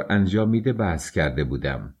جنایت رو انجام میده بحث کرده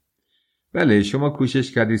بودم. بله، شما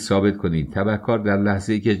کوشش کردید ثابت کنید تبهکار در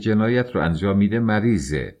لحظه‌ای که جنایت رو انجام میده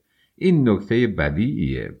مریضه. این نکته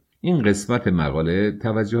بدیعیه. این قسمت مقاله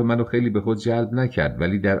توجه منو خیلی به خود جلب نکرد،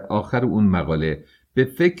 ولی در آخر اون مقاله به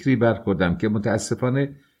فکری برخوردم که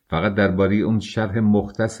متاسفانه فقط درباره اون شرح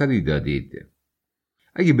مختصری دادید.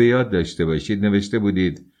 اگه به یاد داشته باشید نوشته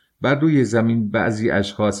بودید: بر روی زمین بعضی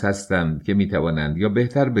اشخاص هستند که میتوانند، یا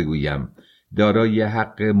بهتر بگویم دارای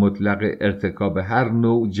حق مطلق ارتکاب هر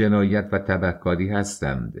نوع جنایت و تبهکاری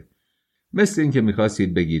هستند. مثل این که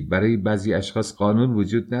میخواستید بگید برای بعضی اشخاص قانون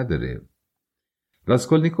وجود نداره.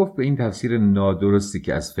 راسکولنیکوف به این تفسیر نادرستی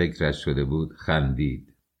که از فکرش شده بود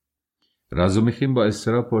خندید. رازومیخین با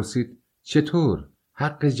اضطراب پرسید: چطور؟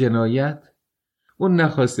 حق جنایت؟ اون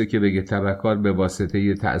نخواسته که بگه تبهکار به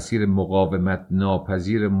واسطه تأثیر مقاومت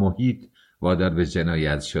ناپذیر محیط وادار به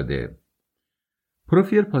جنایت شده.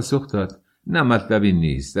 پروفیر پاسخ داد: نه، مطلبی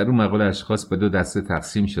نیست. در اون مقاله اشخاص به 2 دسته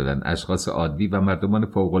تقسیم شدن: اشخاص عادی و مردمان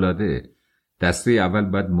فوق‌العاده. دسته اول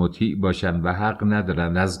باید مطیع باشن و حق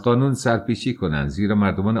ندارن از قانون سرپیچی کنن، زیرا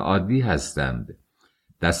مردمان عادی هستند.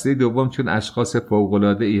 دسته دوم چون اشخاص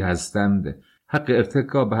فوق‌العاده‌ای هستند، حق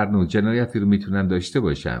ارتکاب هر نوع جنایتی رو میتونن داشته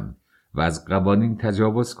باشن و از قوانین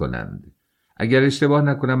تجاوز کنند. اگر اشتباه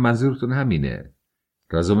نکنم منظورتون همینه.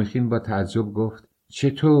 رازومیخین با تعجب گفت: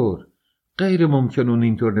 چطور؟ غیر ممکن اون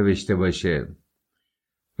اینطور نوشته باشه.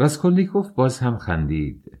 راسکولنیکوف باز هم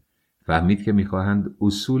خندید. فهمید که میخواهند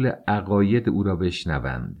اصول عقاید او را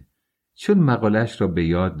بشنوند. چون مقالش را به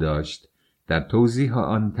یاد داشت، در توضیح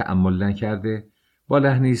آن تأمل نکرده، با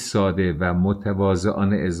لحنی ساده و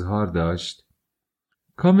متواضعانه اظهار داشت: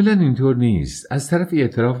 کاملا اینطور نیست. از طرفی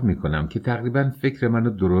اعتراف میکنم که تقریبا فکر منو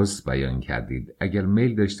درست بیان کردید. اگر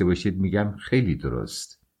میل داشته باشید میگم خیلی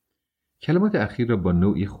درست. کلمات اخیر را با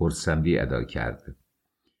نوعی خرسندی ادا کرد.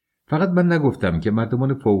 فقط من نگفتم که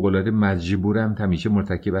مردمان فوق‌العاده مجبورند همیشه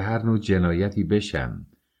مرتکب هر نوع جنایتی بشن.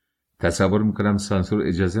 تصور میکنم سانسور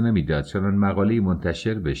اجازه نمیداد چنان مقاله‌ای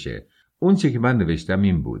منتشر بشه. اون چه که من نوشتم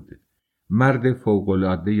این بود: مرد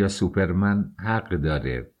فوق‌العاده یا سوپرمن حق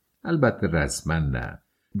داره، البته رسما نه،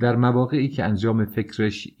 در مواقعی که انجام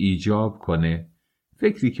فکرش ایجاب کنه،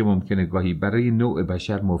 فکری که ممکنه گاهی برای نوع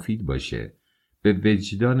بشر مفید باشه، به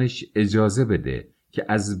وجدانش اجازه بده که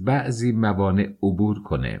از بعضی موانع عبور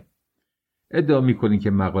کنه. ادعا میکنی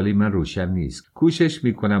که مقاله من روشن نیست. کوشش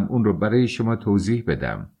میکنم اون رو برای شما توضیح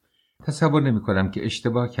بدم. تصور نمیکنم که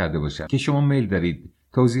اشتباه کرده باشم که شما میل دارید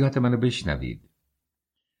توضیحات منو بشنوید.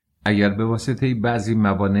 اگر به واسطه بعضی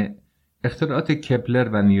موانع اختراعات کپلر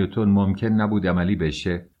و نیوتن ممکن نبود عملی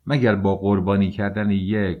بشه، مگر با قربانی کردن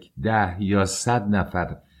 1، 10 یا 100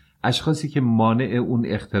 نفر اشخاصی که مانع اون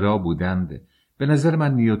اختراع بودند، به نظر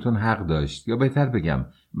من نیوتن حق داشت، یا بهتر بگم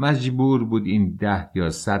مجبور بود این 10 یا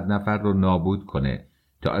 100 نفر رو نابود کنه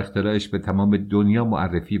تا اختراعش به تمام دنیا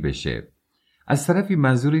معرفی بشه. از طرفی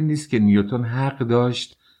منظوری نیست که نیوتن حق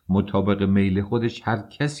داشت مطابق میل خودش هر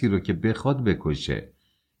کسی رو که بخواد بکشه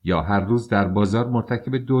یا هر روز در بازار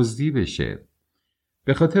مرتکب دزدی بشه.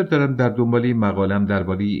 به خاطر دارم در دنباله مقالم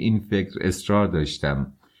درباره این فکر اصرار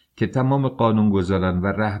داشتم که تمام قانونگذاران و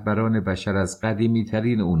رهبران بشر از قدیمی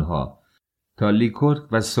ترین اونها تا لیکورک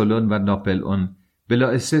و سولون و ناپلئون بلا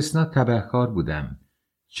استثناء تبهکار بودن،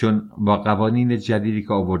 چون با قوانین جدیدی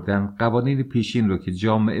که آوردن قوانین پیشین رو که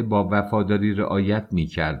جامعه با وفاداری رعایت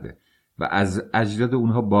می‌کرد و از اجداد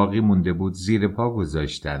اونها باقی مونده بود زیر پا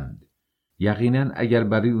گذاشتند. یقینا اگر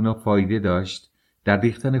برای اونا فایده داشت در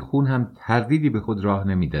ریختن خون هم تردیدی به خود راه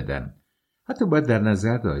نمیدادن. حتی باید در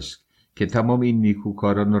نظر داشت که تمام این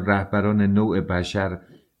نیکوکاران و رهبران نوع بشر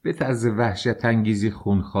به طرز وحشت انگیزی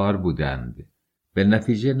خونخوار بودند. به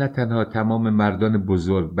نتیجه نه تنها تمام مردان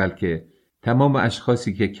بزرگ بلکه تمام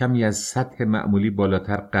اشخاصی که کمی از سطح معمولی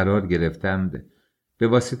بالاتر قرار گرفتند به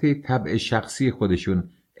واسطه طبع شخصی خودشون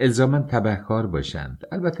الزاماً تبهکار باشند،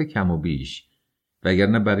 البته کم و بیش،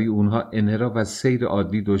 وگرنه برای اونها انحراف و سیر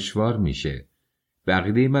عادی دشوار میشه. به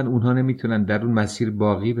عقیده من اونها نمیتونن در اون مسیر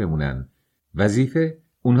باقی بمونن. وظیفه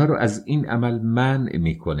اونها رو از این عمل منع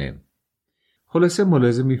میکنه. خلاصه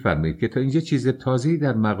ملاحظه میفرمایید که تا اینجا چیز تازه‌ای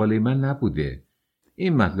در مقاله من نبوده.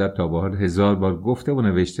 این مطلب تا به حال 1000 بار گفته و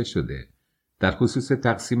نوشته شده. در خصوص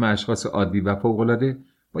تقسیم اشخاص عادی و فوق‌العاده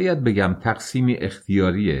باید بگم تقسیمی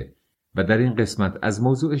اختیاریه و در این قسمت از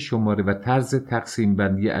موضوع شماره و طرز تقسیم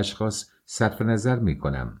بندی اشخاص صرف نظر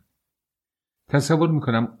میکنم. تصور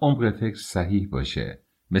میکنم عمق فکر صحیح باشه،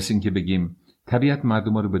 مثل این که بگیم طبیعت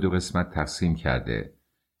مردم رو به 2 قسمت تقسیم کرده.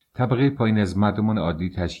 طبقه پایین از مردمان عادی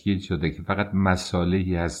تشکیل شده که فقط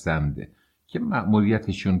مصالحی هستند که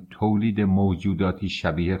مأموریتشون تولید موجوداتی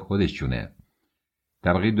شبیه خودشونه.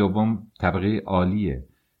 طبقه دوم طبقه عالیه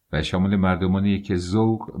و شامل مردمانیه که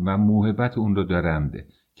ذوق و موهبت اون رو دارند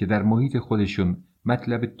که در محیط خودشون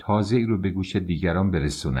مطلب تازه‌ای رو به گوش دیگران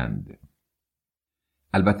برسونند.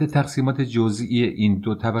 البته تقسیمات جزئی این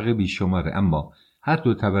 2 طبقه بیشماره، اما هر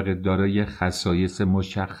 2 طبقه دارای خصایص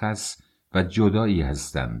مشخص و جدایی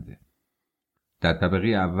هستند. در طبقه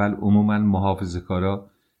اول عموماً محافظه‌کارا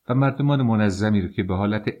و مردمان منظمی رو که به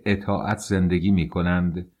حالت اطاعت زندگی می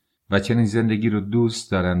کنند و چنین زندگی رو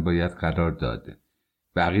دوست دارند باید قرار داد.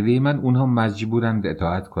 به عقیده من اونها مجبورند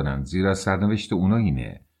اطاعت کنند، زیرا سرنوشت اونها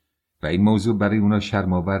اینه و این موضوع برای اونها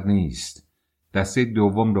شرم‌آور نیست. دسته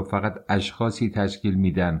دوم رو فقط اشخاصی تشکیل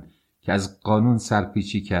میدن که از قانون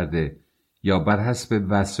سرپیچی کرده یا بر حسب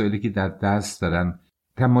وسایلی که در دست دارن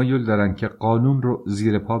تمایل دارن که قانون رو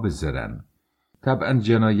زیر پا بذارن. طبعا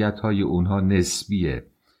جنایت‌های اونها نسبیه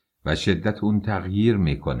و شدت اون تغییر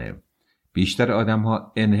میکنه. بیشتر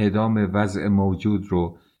آدم‌ها انهدام وضع موجود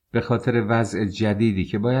رو به خاطر وضع جدیدی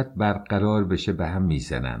که باید برقرار بشه به هم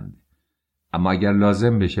میزنند. اما اگر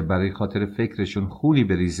لازم بشه برای خاطر فکرشون خونی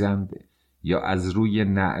بریزند یا از روی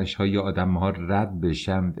نعش‌های آدم‌ها رد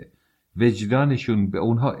بشند، وجدانشون به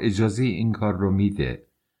اونها اجازه این کار رو میده.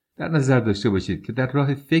 در نظر داشته باشید که در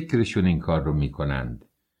راه فکرشون این کار رو میکنند.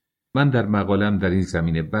 من در مقالم در این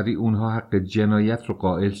زمینه برای اونها حق جنایت رو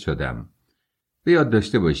قائل شدم. به یاد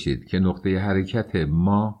داشته باشید که نقطه حرکت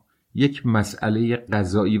ما یک مسئله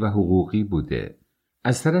قضایی و حقوقی بوده.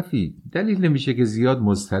 از طرفی دلیل نمیشه که زیاد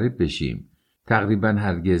مضطرب بشیم. تقریبا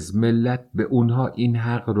هرگز ملت به اونها این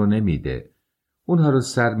حق رو نمیده. اونها رو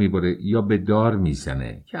سر میبره یا به دار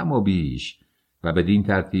میزنه کم و بیش و بدین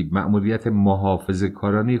ترتیب مأموریت محافظه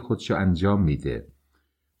کارانه خودشو انجام میده.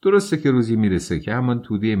 درسته که روزی میرسه که همان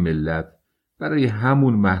توده ملت برای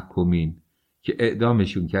همون محکومین که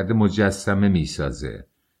اعدامشون کرده مجسمه میسازه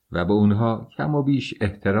و به اونها کم و بیش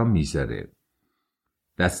احترام میذاره.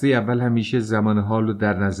 دسته اول همیشه زمان حال رو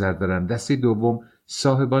در نظر دارن، دسته دوم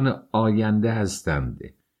صاحبان آینده هستند.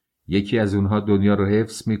 یکی از اونها دنیا رو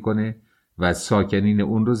حفظ میکنه و ساکنین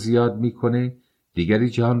اون رو زیاد میکنه، دیگری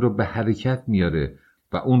جهان رو به حرکت میاره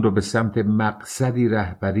و اون رو به سمت مقصدی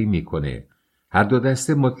رهبری میکنه. هر 2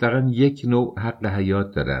 دسته مطلقاً یک نوع حق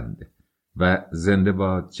حیات دارند و زنده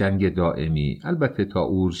با جنگ دائمی، البته تا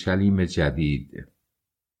اورشلیم جدید.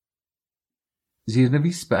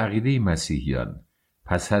 زیرنویس به عقیده مسیحیان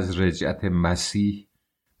پس از رجعت مسیح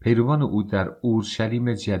پیروان او در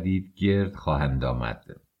اورشلیم جدید گرد خواهند آمد.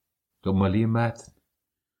 دنباله متن.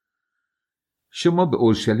 شما به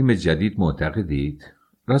اورشلیم جدید معتقدید؟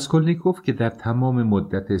 راسکولنیکوف که در تمام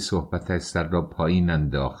مدت صحبتش سر را پایین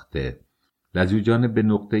انداخته، لجوجانه به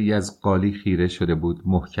نقطه ای از قالی خیره شده بود،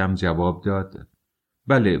 محکم جواب داد: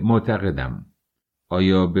 بله، معتقدم.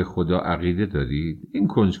 آیا به خدا عقیده دارید؟ این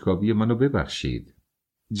کنجکاوی منو ببخشید.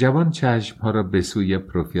 جوان چشمها را به سوی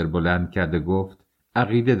پروفیر بلند کرده گفت: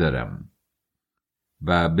 عقیده دارم.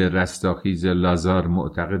 و به رستاخیز لازار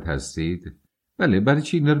معتقد هستید؟ بله. برای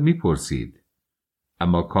چی اینا رو میپرسید؟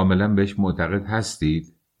 اما کاملا بهش معتقد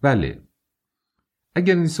هستید؟ بله.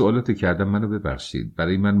 اگر این سوالاتو کردم منو ببخشید،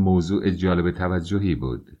 برای من موضوع جالب توجهی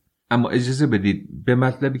بود. اما اجازه بدید به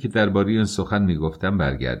مطلبی که درباره این سخن میگفتم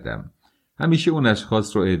برگردم. همیشه اون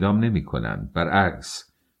اشخاص رو اعدام نمی‌کنن.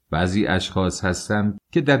 برعکس، بعضی اشخاص هستن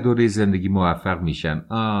که در دوره زندگی موفق میشن.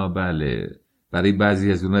 بله، برای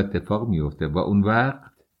بعضی از اونها اتفاق میفته و اون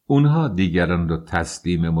وقت اونها دیگران رو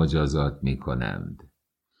تسلیم مجازات میکنند.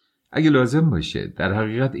 اگه لازم باشه. در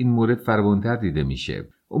حقیقت این مورد فراوان‌تر دیده میشه.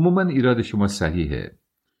 عموما ایراد شما صحیحه.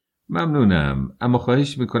 ممنونم، اما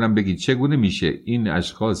خواهش میکنم بگید چگونه میشه این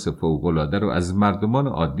اشخاص فوق‌العاده رو از مردمان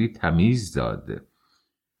عادی تمیز داد؟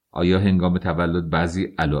 آیا هنگام تولد بعضی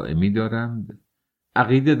علائمی دارند؟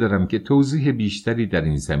 عقیده دارم که توضیح بیشتری در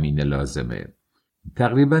این زمینه لازمه.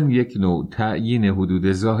 تقریباً یک نوع تعیین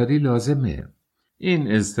حدود ظاهری لازمه.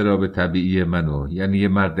 این اضطراب طبیعی منو، یعنی یه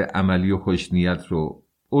مرد عملی و خوشنیت رو،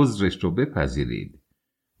 عذرش رو بپذیرید.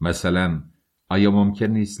 مثلا آیا ممکن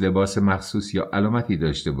نیست لباس مخصوص یا علامتی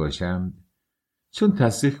داشته باشم؟ چون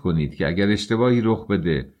تصدیق کنید که اگر اشتباهی رخ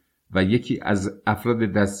بده و یکی از افراد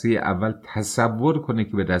دسته اول تصور کنه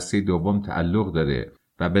که به دسته دوم تعلق داره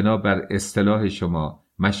و بنابر اصطلاح شما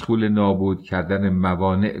مشغول نابود کردن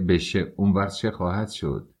موانع بشه، اون وقت چه خواهد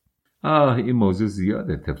شد؟ این موضوع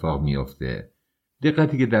زیاد اتفاق میفته.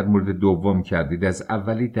 دقتی که در مورد دوم کردید از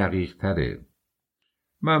اولی دقیق تره.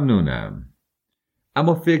 ممنونم.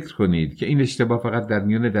 اما فکر کنید که این اشتباه فقط در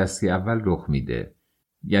میان دسته اول رخ میده.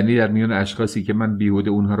 یعنی در میان اشخاصی که من بیهوده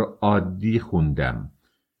اونها رو عادی خوندم.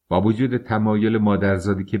 با وجود تمایل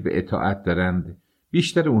مادرزادی که به اطاعت دارند،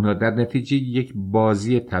 بیشتر اونها در نتیجه یک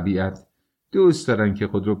بازی طبیعت دوست دارن که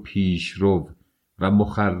خود رو پیشرو و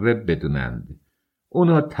مخرب بدونند.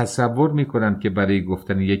 اونها تصور میکنند که برای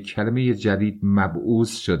گفتن یک کلمه جدید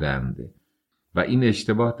مبعوث شدند و این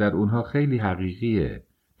اشتباه در اونها خیلی حقیقیه.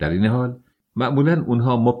 در این حال معمولاً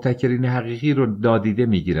اونها مبتکرین حقیقی رو نادیده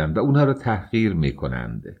میگیرند و اونها رو تحقیر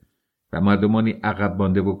میکنند و مردمانی عقب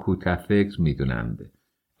مانده و کوته فکر میدونند.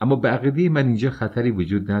 اما به عقیده من اینجا خطری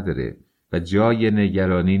وجود نداره و جای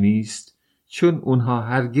نگرانی نیست، چون اونها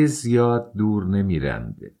هرگز زیاد دور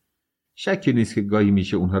نمیرند. شکی نیست که گاهی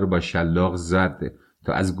میشه اونها رو با شلاق زد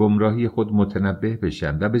تا از گمراهی خود متنبه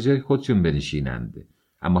بشن و به جای خودشون بنشینند.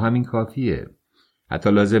 اما همین کافیه.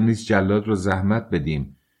 حتی لازم نیست جلاد رو زحمت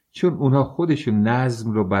بدیم، چون اونها خودشون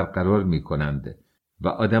نظم رو برقرار میکنند و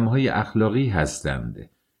آدمهای اخلاقی هستند.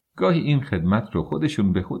 گاهی این خدمت رو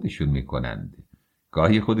خودشون به خودشون میکنند.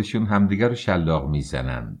 گاهی خودشون همدیگر رو شلاق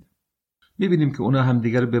میزنند. میبینیم که اونا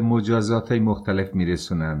همدیگر رو به مجازاتهای مختلف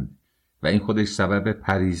میرسونند و این خودش سبب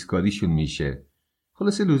پرهیزکاریشون میشه.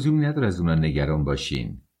 خلاصه لزومی نداره از اونا نگران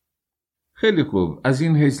باشین. خیلی خوب، از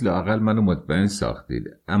این حیث لااقل منو مطمئن ساختید.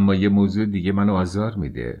 اما یه موضوع دیگه منو آزار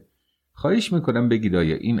میده. خواهش میکنم بگید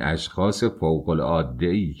آیا این اشخاص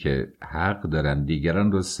فوق‌العاده‌ای که حق دارن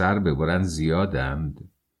دیگران رو سر ببرن زیادند؟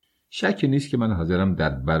 شکی نیست که من حاضرم در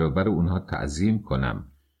برابر اونها تعظیم کنم،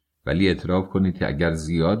 ولی اعتراف کنید که اگر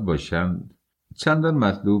زیاد باشن چندان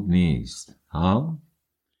مطلوب نیست.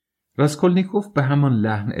 راسکولنیکوف به همان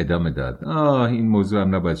لحن ادامه داد: این موضوع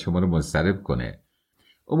هم نباید شما رو مضطرب کنه.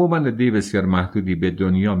 عموما عده‌ای بسیار محدودی به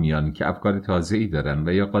دنیا میان که افکار تازه‌ای دارن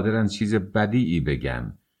و یا قادرن چیز بدیعی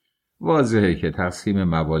بگن. واضحه که تقسیم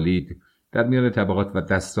موالید در میان طبقات و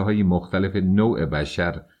دسته‌های مختلف نوع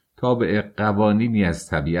بشر تابع قوانینی از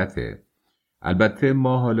طبیعته. البته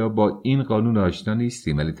ما حالا با این قانون آشنا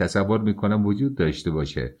نیستیم، ولی تصور میکنم وجود داشته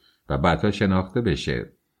باشه و بعدها شناخته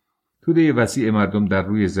بشه. توده وسیع مردم در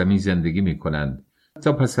روی زمین زندگی میکنند.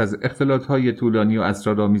 تا پس از اختلاطهای طولانی و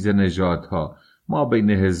اسرارآمیز نژادها ما بین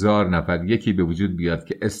 1000 نفر یکی به وجود بیاد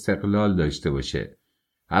که استقلال داشته باشه.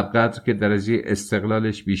 هر قدر که درجه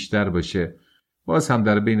استقلالش بیشتر باشه، باز هم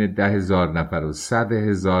در بین 10,000 نفر و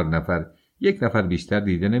 100,000 نفر یک نفر بیشتر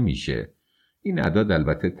دیده نمیشه. این اعداد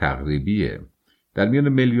البته تقریبیه. در میان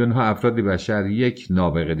میلیون‌ها افراد بشر یک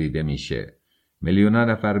نابغه دیده میشه. میلیون‌ها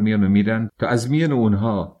نفر میان و میرن تا از میان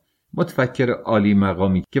اونها متفکر عالی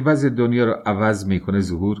مقامی که وضع دنیا رو عوض میکنه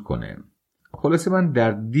ظهور کنه. خلاصه من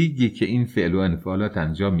در دیگی که این فعل و انفعالات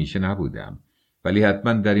انجام میشه نبودم ولی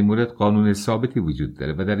حتما در این مورد قانون ثابتی وجود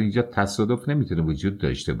داره و در اینجا تصادف نمیتونه وجود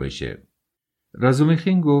داشته باشه.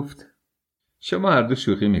 رازومیخین گفت شما هر دو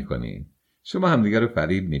شوخی میکنین. شما همدیگه رو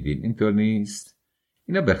فریب میدین، اینطور نیست؟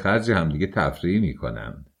 اینا به خرج همدیگه تفریح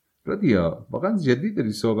میکنن. رادیا، واقعا جدی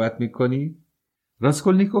داری صحبت میکنی؟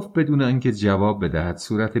 راسکولنیکوف بدون آنکه جواب بدهد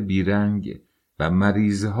صورت بیرنگ و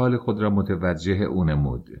مریض حال خود را متوجه او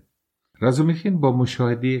نمود. رازومیخین با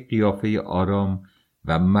مشاهده قیافه آرام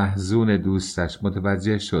و محزون دوستش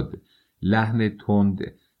متوجه شد لحن تند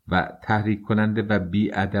و تحریک کننده و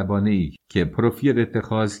بی‌ادبانه‌ای که پروفیر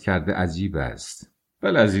اتخاذ کرده عجیب است.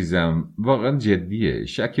 بله عزیزم، واقعا جدیه.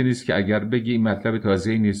 شکی نیست که اگر بگی این مطلب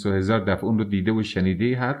تازه‌ای نیست و 1000 دفعه اون رو دیده و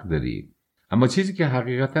شنیده حق داری. اما چیزی که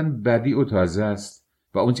حقیقتاً بدیع و تازه است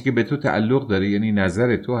و اون چیزی که به تو تعلق داره، یعنی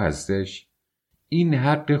نظر تو هستش، این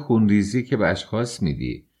حق خونریزی که به اشخاص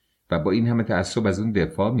میدی و با این همه تعصب از اون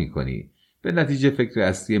دفاع میکنی. به نتیجه فکر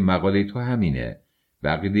اصلی مقاله تو همینه.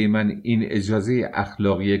 بقیده من این اجازه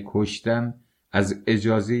اخلاقی کشتن از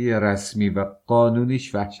اجازه رسمی و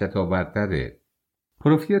قانونیش وحشت آورتره.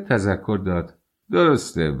 پروفیر تذکر داد.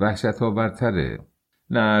 درسته، وحشت آورتره.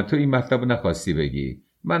 نه، تو این مطلب نخواستی بگی.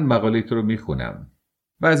 من مقاله تو رو میخونم.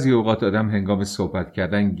 بعضی اوقات آدم هنگام صحبت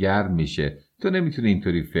کردن گرم میشه. تو نمیتونی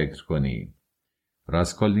اینطوری فکر کنی.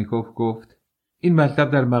 راسکولنیکوف گفت این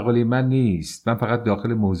مطلب در مقاله من نیست. من فقط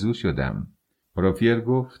داخل موضوع شدم. پروفیر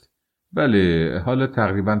گفت بله، حالا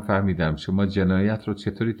تقریبا فهمیدم شما جنایت رو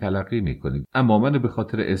چطوری تلقی میکنید. اما منو به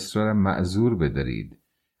خاطر اصرارم معذور بدارید.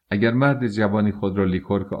 اگر مرد جوانی خود را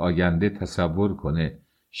لیکورک آینده تصور کنه،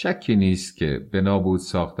 شکی نیست که به نابود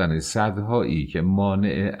ساختن صدهایی که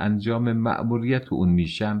مانع انجام مأموریت اون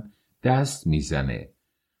میشن دست میزنه.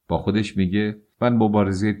 با خودش میگه من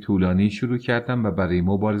مبارزه طولانی شروع کردم و برای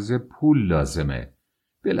مبارزه پول لازمه.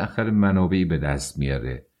 بالاخره منابعی به دست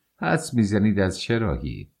میاره. حدس میزنید از چه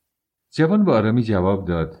راهی؟ جوان به آرامی جواب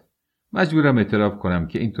داد مجبورم اعتراف کنم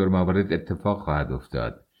که اینطور موارد اتفاق خواهد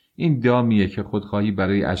افتاد. این دامیه که خودخواهی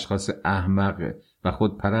برای اشخاص احمق و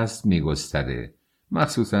خودپرست میگستره،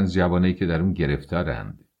 مخصوصا جوانایی که در اون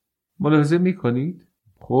گرفتارند. ملاحظه میکنید؟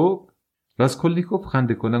 خب؟ راسکولنیکوف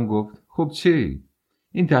خنده کنان گفت خب چی؟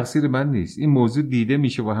 این تقصیر من نیست. این موضوع دیده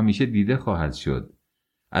میشه و همیشه دیده خواهد شد.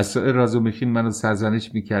 از سوء رازومیخین منو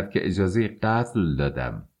سرزنش میکرد که اجازه قتل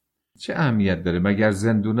دادم. چه اهمیت داره مگر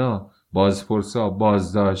زندونا، بازپرسا،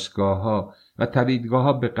 بازداشتگاه‌ها و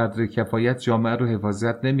تبعیدگاه‌ها به قدر کفایت جامعه رو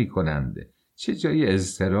حفاظت نمی‌کنند؟ چه جای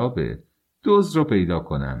اضطرابه؟ دزد رو پیدا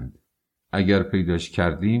کنند. اگر پیداش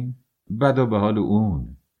کردیم بدا به حال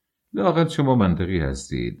اون. لااقل شما منطقی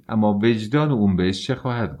هستید، اما وجدان اون بهش چه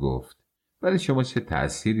خواهد گفت؟ برای شما چه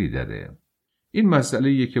تأثیری داره؟ این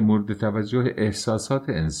مسئله‌ایه که مورد توجه احساسات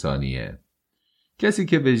انسانیه. کسی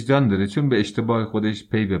که وجدان داره چون به اشتباه خودش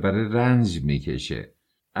پی ببره رنج میکشه.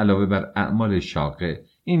 علاوه بر اعمال شاقه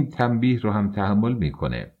این تنبیه رو هم تحمل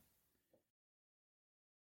میکنه.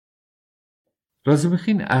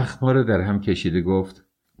 رازومیخین اخم‌ها رو در هم کشیده گفت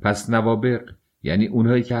پس نوابغ، یعنی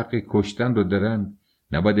اونهایی که حق کشتن رو دارن،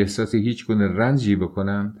 نباید احساس هیچ گونه رنجی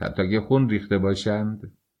بکنن حتی اگه خون ریخته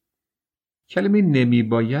باشند؟ کلمه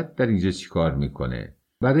نمیباید در اینجا چی کار میکنه؟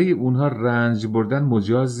 برای اونها رنج بردن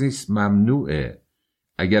مجاز نیست، ممنوعه.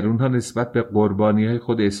 اگر اونها نسبت به قربانی‌های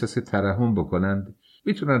خود احساس ترحم بکنند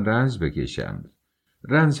میتونن رنج بکشند.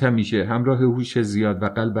 رنج همیشه همراه هوش زیاد و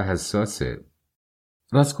قلب حساسه.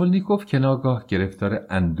 راسکولنیکوف که ناگاه گرفتار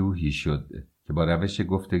اندوهی شد که با روش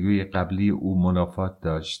گفتگوی قبلی او منافات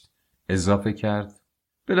داشت اضافه کرد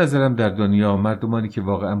به نظرم در دنیا مردمانی که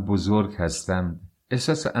واقعا بزرگ هستند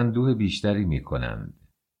احساس اندوه بیشتری میکنند.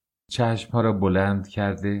 چشمها را بلند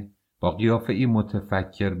کرده با قیافه‌ای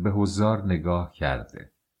متفکر به حضار نگاه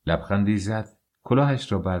کرده. لبخندی زد،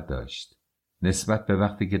 کلاهش را برداشت. نسبت به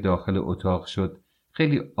وقتی که داخل اتاق شد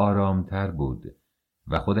خیلی آرامتر بود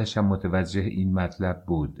و خودش هم متوجه این مطلب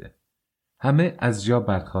بود. همه از جا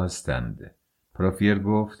برخاستند. پروفیر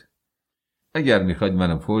گفت اگر میخواید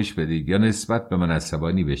منو فحش بدید یا نسبت به من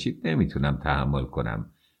عصبانی بشید نمیتونم تحمل کنم،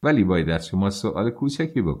 ولی باید از شما سوال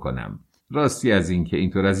کوچکی بکنم. راستی از این که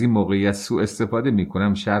اینطور از این موقعیت سوء استفاده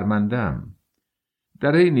میکنم شرمندم.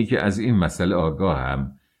 در حینی که از این مسئله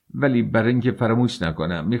آگاهم، ولی برای اینکه فراموش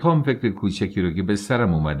نکنم میخوام فکر کوچکی رو که به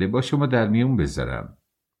سرم اومده با شما در میون بذارم.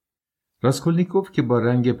 راسکولنیکوف که با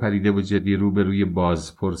رنگ پریده و جدی روبروی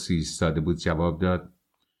بازپرسی ایستاده بود جواب داد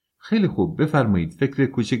خیلی خوب، بفرمایید فکر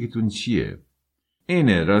کوچکیتون چیه؟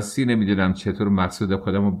 اینه، راستی نمیدونم چطور مقصود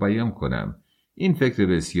خودم رو بیان کنم. این فکر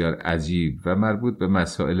بسیار عجیب و مربوط به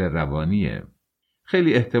مسائل روانیه.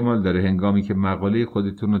 خیلی احتمال داره هنگامی که مقاله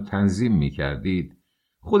خودتون رو تنظیم میکردید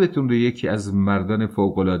خودتون رو یکی از مردان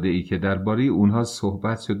فوق‌العاده‌ای که درباره اونها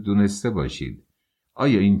صحبت شد دونسته باشید.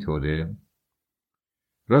 آیا اینطوره؟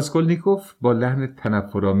 راسکولنیکوف با لحن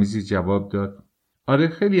تنفرآمیزی جواب داد: آره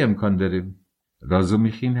خیلی امکان داره.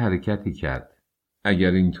 رازومیخین حرکتی کرد.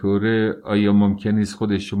 اگر اینطوره آیا ممکن است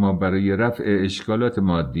خود شما برای رفع اشکالات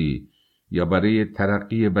مادی یا برای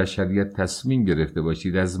ترقی بشریت تصمیم گرفته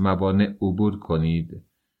باشید از موانع عبور کنید؟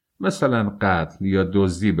 مثلا قتل یا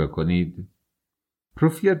دزدی بکنید؟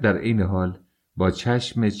 پروفیر در این حال با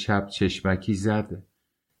چشم چپ چشمکی زد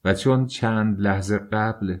و چون چند لحظه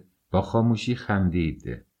قبل با خاموشی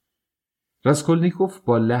خندید. راسکولنیکوف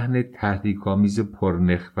با لحن تهدیدآمیز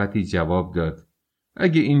پرنخوتی جواب داد: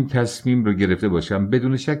 اگه این تصمیم رو گرفته باشم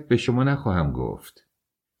بدون شک به شما نخواهم گفت.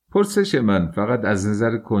 پرسش من فقط از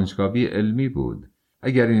نظر کنجکاوی علمی بود.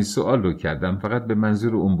 اگر این سوال رو کردم فقط به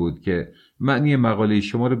منظور اون بود که معنی مقاله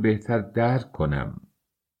شما رو بهتر درک کنم.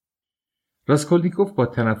 راسکولنیکوف با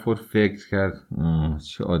تنفر فکر کرد: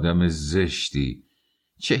 چه آدم زشتی،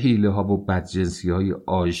 چه حیله ها و بدجنسی های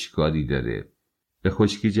آشکاری داره. به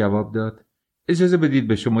خشکی جواب داد: اجازه بدید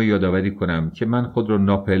به شما یادآوری کنم که من خود رو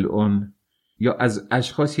ناپلئون یا از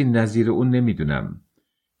اشخاصی نظیر اون نمیدونم.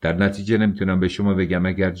 در نتیجه نمیتونم به شما بگم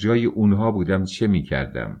اگر جای اونها بودم چه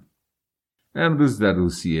میکردم. امروز در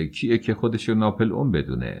روسیه کیه که خودشو ناپلئون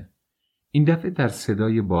بدونه؟ این دفعه در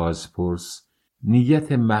صدای بازپرس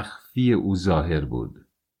نیت مخفی او ظاهر بود.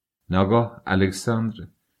 ناگاه الکساندر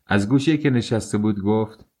از گوشه که نشسته بود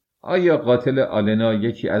گفت: آیا قاتل آلنا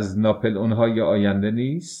یکی از ناپلئون‌های آینده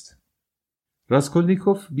نیست؟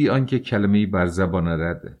 راسکولنیکوف بی آنکه کلمه‌ای بر زبان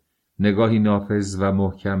آرد نگاهی نافذ و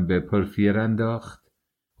محکم به پورفیر انداخت.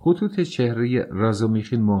 خطوط چهره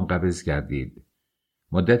رازومیخین منقبض گردید.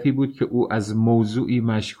 مدتی بود که او از موضوعی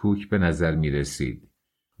مشکوک به نظر می رسید.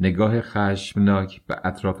 نگاه خشمناک به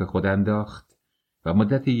اطراف خود انداخت و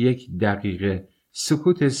مدت 1 دقیقه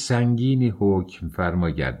سکوت سنگینی حکم فرما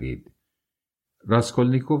گردید.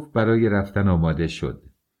 راسکولنیکوف برای رفتن آماده شد.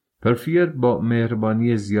 پورفیر با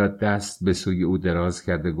مهربانی زیاد دست به سوی او دراز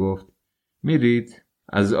کرده گفت: میرید؟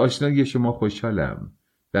 از آشنایی شما خوشحالم.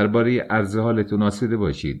 درباره عرض حالتون آسوده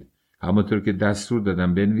باشید. همونطور که دستور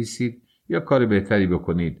دادم بنویسید یا کار بهتری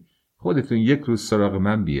بکنید خودتون 1 روز سراغ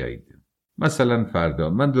من بیایید. مثلا فردا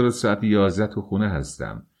من درست ساعت 11 تو خونه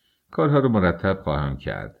هستم. کارها رو مرتب خواهم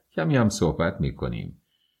کرد. کمی هم صحبت میکنیم.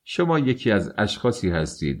 شما یکی از اشخاصی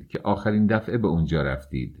هستید که آخرین دفعه به اونجا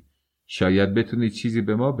رفتید. شاید بتونید چیزی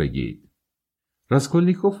به ما بگید.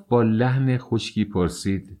 راسکولنیکوف با لحن خشکی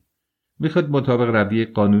پرسید: میخواد مطابق رویه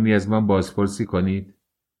قانونی از من بازپرسی کنید؟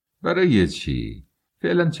 برای چی؟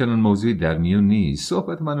 فعلا چنان موضوعی در میون نیست.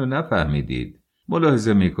 صحبت منو نفهمیدید.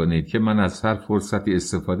 ملاحظه میکنید که من از هر فرصتی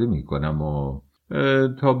استفاده میکنم و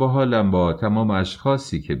تا به حالم با تمام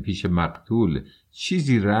اشخاصی که پیش مقتول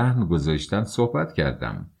چیزی رهن گذاشتن صحبت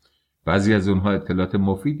کردم. بعضی از اونها اطلاعات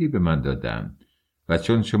مفیدی به من دادن و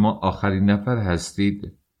چون شما آخرین نفر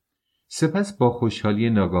هستید. سپس با خوشحالی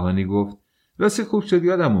ناگهانی گفت: راستی خوب شد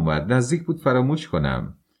یادم اومد. نزدیک بود فراموش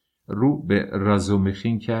کنم. رو به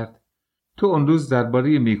رازومیخین کرد: تو اون روز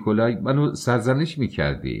درباره میکولای منو سرزنش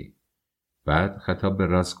میکردی. بعد خطاب به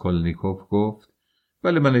راسکولنیکوف گفت: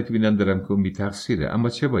 بله من اطمینان دارم که اون بی تقصیره، اما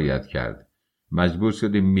چه باید کرد؟ مجبور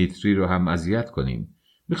شدیم میتری رو هم اذیت کنیم.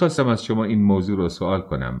 میخواستم از شما این موضوع رو سوال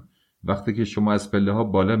کنم. وقتی که شما از پله ها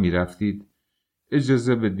بالا میرفتید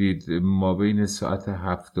اجازه بدید ما بین ساعت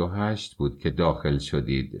 7 و 8 بود که داخل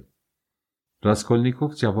شدید.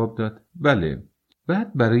 راسکولنیکوف جواب داد: بله.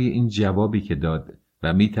 بعد برای این جوابی که داد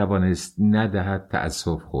و میتوانست ندهد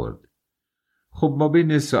تأسف خورد. خب ما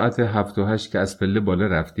بین ساعت 7 و 8 که از پله بالا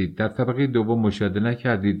رفتید در طبقه دوم مشاهده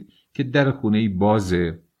نکردید که در خونه‌ای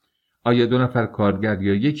بازه؟ آیا 2 نفر کارگر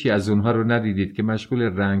یا یکی از اونها رو ندیدید که مشغول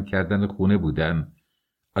رنگ کردن خونه بودن؟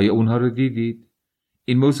 آیا اونها رو دیدید؟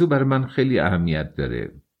 این موضوع برای من خیلی اهمیت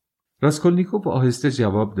داره. راسکولنیکوف آهسته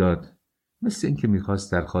جواب داد: مثل این که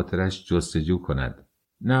میخواست در خاطرش جستجو کند.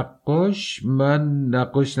 نقاش؟ من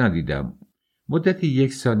نقاش ندیدم. مدتی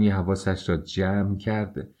 1 ثانیه حواسش را جمع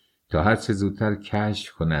کرد تا هر چه زودتر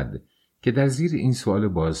کشف کند که در زیر این سوال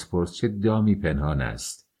بازپرس چه دامی پنهان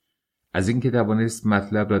است. از اینکه توانست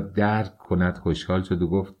مطلب را درک کند خوشحال شد و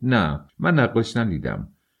گفت: نه من نقاش ندیدم.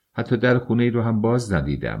 حتی در خونه ای رو هم باز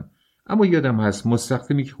ندیدم. اما یادم هست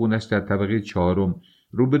مستخدمی که خونش در طبقه 4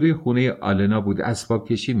 روبروی خونه آلنا بود اسباب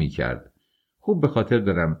کشی میکرد. خوب به خاطر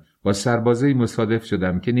دارم با سربازای مصادف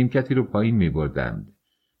شدم که نیمکتی رو پایین میبردند.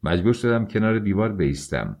 مجبور شدم کنار دیوار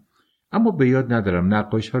بایستم. اما به یاد ندارم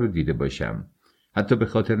نقاش ها رو دیده باشم. حتی به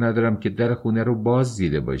خاطر ندارم که در خونه رو باز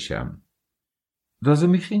دیده باشم.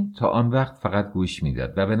 رازومیخین تا آن وقت فقط گوش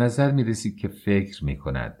میداد و به نظر میرسید که فکر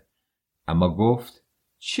میکند. اما گفت: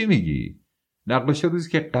 چی میگی؟ نقاش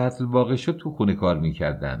روزی که قتل واقع شد تو خونه کار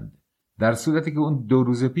میکردند. در صورتی که اون 2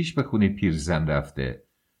 روز پیش به خونه پیرزن رفته.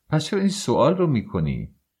 پس چرا این سوال رو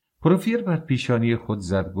میکنی؟ پروفیر بر پیشانی خود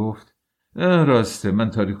زد، گفت راسته، من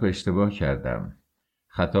تاریخو اشتباه کردم.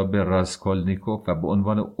 خطاب به راسکولنیکوف و به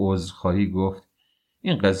عنوان عذرخواهی گفت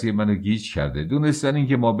این قضیه منو گیج کرده. دونستن این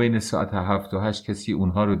که ما بین ساعت 7 و 8 کسی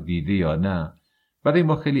اونها رو دیده یا نه برای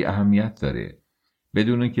ما خیلی اهمیت داره.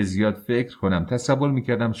 بدون که زیاد فکر کنم تصور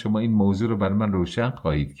میکردم شما این موضوع رو بر من روشن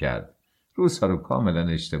خواهید کرد. روزها رو کاملا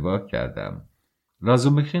اشتباه کردم.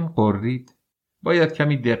 رازومیخین قرید. باید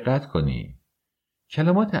کمی دقت کنی.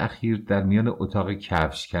 کلمات اخیر در میان اتاق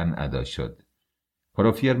کفشکن ادا شد.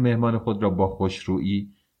 پروفیر مهمان خود را با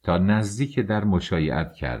خوشرویی تا نزدیک در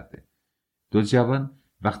مشایعت کرد. دو جوان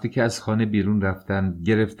وقتی که از خانه بیرون رفتند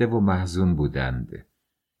گرفته و محزون بودند.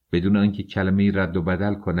 بدون آنکه کلمه‌ای رد و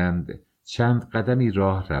بدل کنند چند قدمی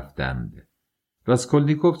راه رفتند.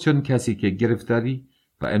 راسکولنیکوف چون کسی که گرفتاری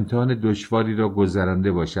و امتحان دشواری را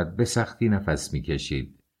گذرانده باشد به سختی نفس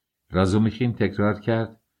می‌کشید. رازومیخین تکرار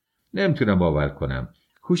کرد نمیتونم باور کنم.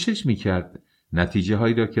 کوشش میکرد نتیجه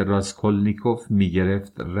هایی را که راسکولنیکوف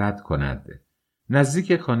میگرفت رد کند.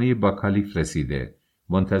 نزدیک خانه باکالیف رسیده.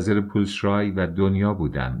 منتظر پولشرای و دنیا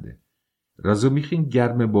بودند. رازومیخین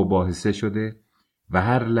گرم مباحثه شده و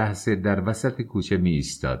هر لحظه در وسط کوچه می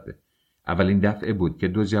ایستاد. اولین دفعه بود که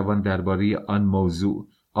دو جوان درباره آن موضوع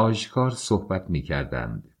آشکار صحبت می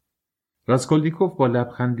کردند. راسکولنیکوف با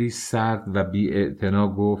لبخندی سرد و بی‌اعتنا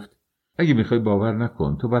گفت اگه میخوای باور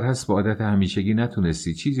نکن، تو بر حسب عادت همیشگی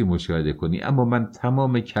نتونستی چیزی مشاهده کنی، اما من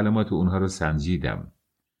تمام کلمات اونها رو سنجیدم.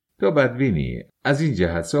 تو بدبینی. از این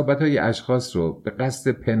جهت صحبت‌های اشخاص رو به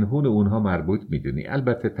قصد پنهون اونها مربوط میدونی.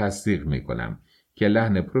 البته تصدیق میکنم که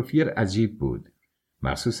لحن پروفیر عجیب بود.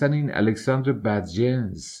 مخصوصا این الکساندر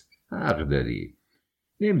بدجنس. حق داری.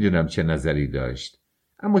 نمیدونم چه نظری داشت.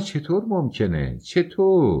 اما چطور ممکنه؟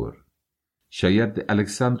 چطور؟ شاید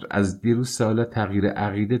الکساندر از دیروز سالا تغییر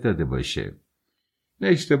عقیده داده باشه. نه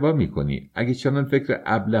اشتباه میکنی. اگه چنان فکر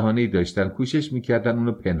ابلهانه‌ای داشتن کوشش میکردن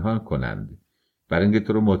اونو پنهان کنند. برای اینکه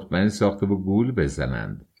تو رو مطمئن ساخته و گول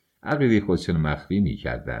بزنند. عقیده خودشون مخفی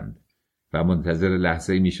میکردند و منتظر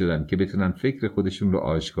لحظه‌ای میشدند که بتونن فکر خودشون رو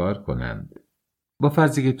آشکار کنند. با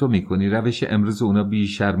فرضی که تو میکنی روش امروز اونا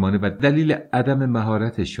بی‌شرمانه و دلیل عدم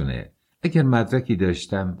مهارتشونه. اگر مدرکی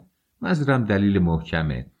داشتند، منظورم دلیل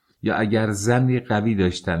محکمه، یا اگر ظنی قوی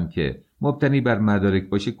داشتن که مبتنی بر مدارک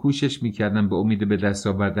باشه کوشش میکردن به امید به دست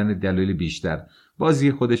آوردن دلایل بیشتر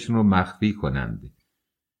بازی خودشون رو مخفی کنند.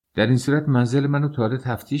 در این صورت منزل منو تا حالا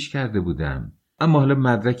تفتیش کرده بودم، اما حالا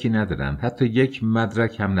مدرکی ندارند. حتی یک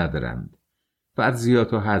مدرک هم ندارند.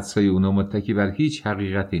 فرضیات و حدسای اونا متکی بر هیچ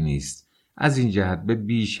حقیقتی نیست. از این جهت به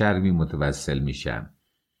بی‌شرمی متوسل میشن.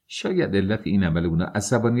 شاید علت این عمل اونا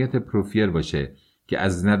عصبانیت پروفیر باشه که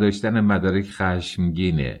از نداشتن مدارک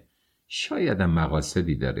خشمگینه. شاید هم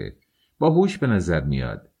مقاصدی داره. با هوش به نظر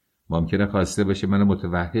میاد. ممکنه خواسته باشه منو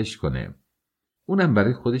متوحش کنه. اونم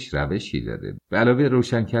برای خودش روشی داره. به علاوه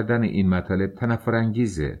روشن کردن این مطالب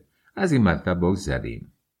تنفرانگیزه. از این مطلب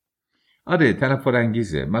بگذریم. آره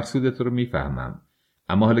تنفرانگیزه. مقصودت رو میفهمم.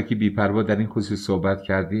 اما حالا که بی‌پروا در این خصوص صحبت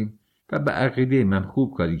کردیم و به عقیده من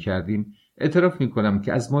خوب کاری کردیم، اعتراف میکنم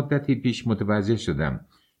که از مدتی پیش متوجه شدم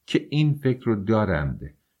که این فکر رو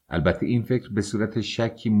دارند. البته این فکر به صورت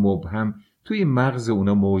شکی مبهم توی مغز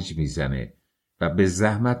اونا موج میزنه و به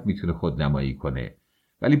زحمت میتونه خودنمایی کنه.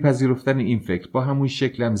 ولی پذیرفتن این فکر با همون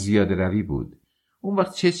شکلم زیاده روی بود. اون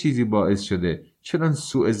وقت چه چیزی باعث شده چنان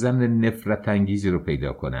سوء ظن نفرت انگیزی رو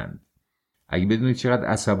پیدا کنند؟ اگه بدونید چقدر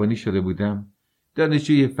عصبانی شده بودم.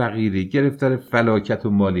 دانشجوی فقیری گرفتار فلاکت و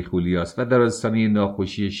مالی خولیاست و در آستانه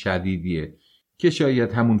ناخوشی شدیدیه که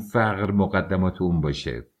شاید همون فقر مقدمات اون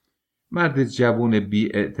باشه. مرد جوون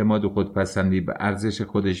بی اعتماد و خودپسندی به ارزش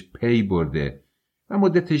خودش پی برده و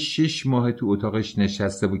مدت 6 ماه تو اتاقش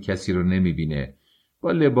نشسته و کسی رو نمیبینه.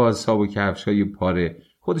 با لباس ها و کفش های پاره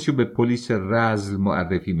خودشو به پلیس رذل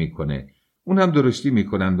معرفی میکنه. اون هم درشتی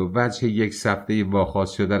میکنند و وجه یک صفحه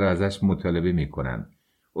واخواست شده رو ازش مطالبه میکنند.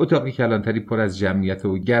 اتاقی کلانتری پر از جمعیت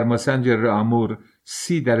و گرماسنج رامور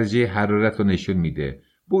 30 درجه حرارت رو نشون میده.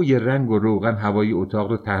 بوی رنگ و روغن هوای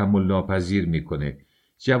اتاق رو تحمل ناپذیر میکنه.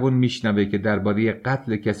 جوان میشنوه که درباره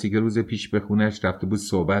قتل کسی که روز پیش به خونش رفته بود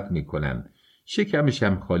صحبت میکنن. شکمش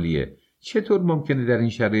هم خالیه. چطور ممکنه در این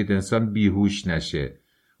شرایط انسان بیهوش نشه؟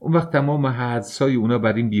 اون وقت تمام حدسای اونا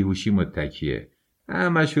بر این بیهوشی متکیه.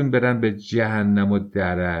 همشون برن به جهنم و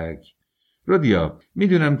درک. رودیا،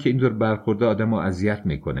 میدونم که اینطور برخورده آدمو اذیت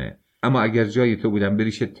میکنه، اما اگر جای تو بودم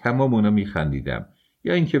بریش تمام اونا میخندیدم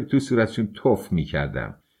یا اینکه تو صورتشون توف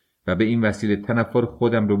میکردم و به این وسیله تنفر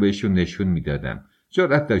خودم رو بهشون نشون میدادم.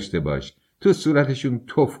 جرأت داشته باش تو صورتشون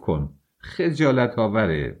توف کن. خجالت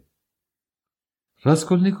آوره.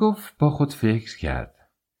 راسکولنیکوف با خود فکر کرد.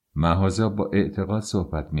 مهازا با اعتقاد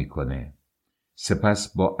صحبت میکنه.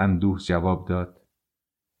 سپس با اندوه جواب داد: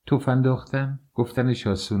 توف انداختن گفتنش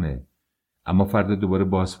آسونه، اما فردا دوباره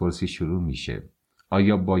بازپرسی شروع میشه.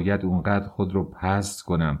 آیا باید اونقدر خود رو پست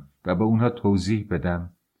کنم و به اونها توضیح بدم؟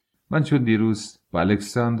 من چون دیروز با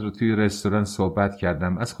الکساندر توی رستوران صحبت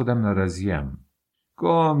کردم از خودم ناراضیم.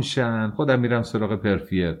 گامشن، خودم میرم سراغ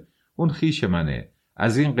پرفیر، اون خیش منه.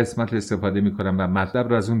 از این قسمت استفاده میکنم و مطلب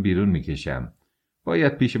رو از اون بیرون میکشم.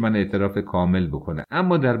 باید پیش من اعتراف کامل بکنه.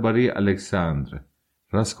 اما درباره الکساندر،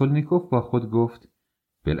 راسکولنیکوف با خود گفت: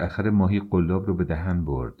 بالاخره ماهی قلاب رو به دهن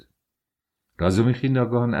برد. رازومیخی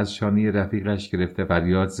ناگهان از شانه رفیقش گرفته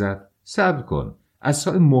فریاد زد: صبر کن، از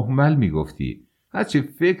سال مهمل میگفتی. هرچی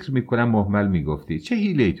فکر میکنم مهمل میگفتی. چه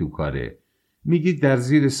حیله‌ای تو کاره؟ میگی در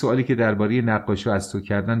زیر سوالی که درباره نقاشی از تو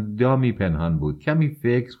کردن دامی پنهان بود. کمی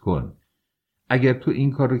فکر کن. اگر تو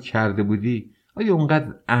این کار رو کرده بودی، آیا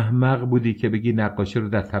اونقدر احمق بودی که بگی نقاشی رو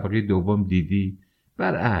در طبقه دوم دیدی؟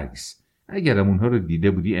 برعکس، اگرم اونها رو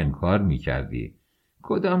دیده بودی انکار میکردی.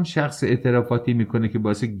 کدام شخص اعترافاتی میکنه که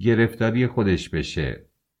باعث گرفتاری خودش بشه؟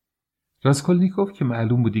 راسکولنیکوف که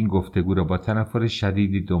معلوم بود این گفتگو را با تنفر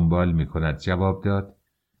شدیدی دنبال میکند جواب داد: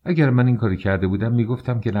 اگر من این کاری کرده بودم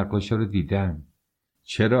میگفتم که نقاشی رو دیدم.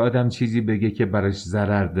 چرا آدم چیزی بگه که براش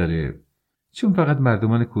ضرر داره؟ چون فقط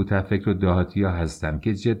مردمان کوته فکر و دهاتی ها هستن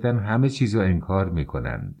که جداً همه چیز رو انکار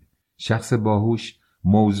میکنند. شخص باهوش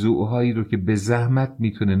موضوعهایی رو که به زحمت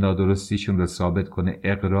میتونه نادرستیشون رو ثابت کنه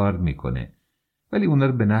اقرار میکنه، ولی اونا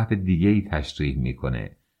رو به نحو دیگه‌ای تشریح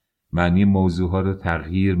میکنه. معنی موضوعها رو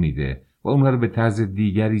تغییر میده و اونها رو به طرز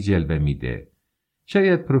دیگری جلوه میده.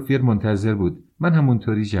 شاید پروفیر منتظر بود من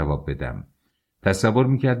همونطوری جواب بدم. تصور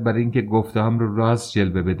میکرد برای اینکه گفته‌هام رو راست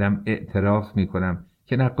جلوه بدم اعتراف میکنم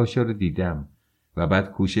که نقاشی رو دیدم و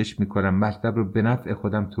بعد کوشش میکنم مطلب رو به نفع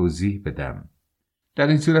خودم توضیح بدم. در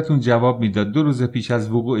این صورت اون جواب میداد 2 روز پیش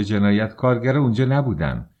از وقوع جنایت کارگر اونجا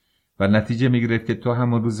نبودن و نتیجه میگرفت که تو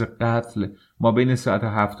همون روز قتل ما بین ساعت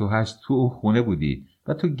 7 و 8 تو اون خونه بودی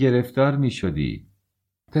و تو گرفتار میشدی.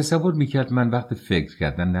 تصور میکرد من وقت فکر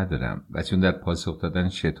کردن ندارم و چون در پاسخ دادن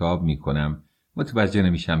شتاب میکنم متوجه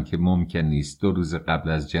نمیشم که ممکن نیست 2 روز قبل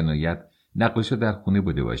از جنایت نقاشا در خونه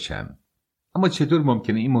بوده باشن. اما چطور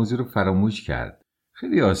ممکنه این موضوع رو فراموش کرد؟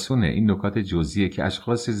 خیلی آسونه. این نکات جزئیه که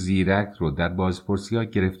اشخاص زیرک رو در بازپرسی‌ها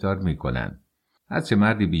گرفتار میکنن. هرچه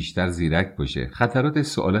مردی بیشتر زیرک باشه خطرات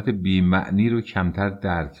سوالات بی معنی رو کمتر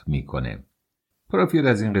درک میکنه. پروفیر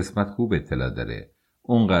از این قسمت خوب اطلاع داره.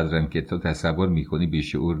 اونقدرم که تو تصور میکنی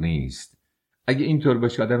بیشعور نیست. اگه اینطور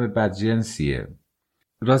باشه آدم بدجنسیه.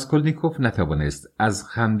 راسکولنیکوف نتوانست از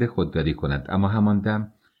خنده خودداری کند، اما همان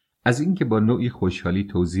دم از اینکه با نوعی خوشحالی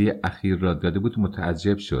توضیح اخیر را داده بود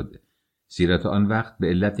متعجب شد، زیرا تا آن وقت به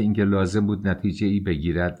علت اینکه لازم بود نتیجه‌ای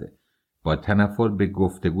بگیرد با تنفر به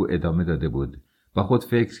گفتگو ادامه داده بود. با خود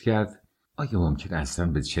فکر کرد آیا ممکن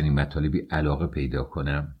اصلا به چنین مطالبی علاقه پیدا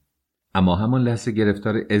کنم؟ اما همان لحظه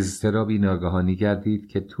گرفتار اضطرابی ناگهانی گردید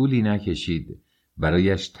که طولی نکشید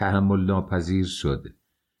برایش تحمل ناپذیر شد.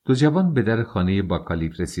 2 جوان به در خانه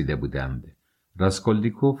باکالیف رسیده بودند.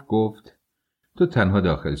 راسکولنیکوف گفت: تو تنها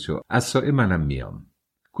داخل شو، از سایه منم میام.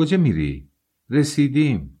 کجا میری؟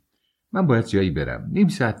 رسیدیم. من باید جایی برم، نیم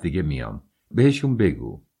ساعت دیگه میام. بهشون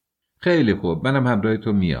بگو. خیلی خوب، منم همراه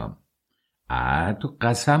تو میام. تو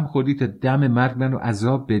قسم خوردی تا دم مرگ منو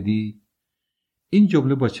عذاب بدی؟ این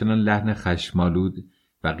جمله با چنان لحن خشمالود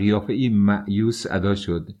و قیافه‌ای مأیوس ادا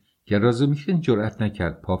شد که رازومیخین جرأت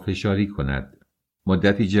نکرد پافشاری کند.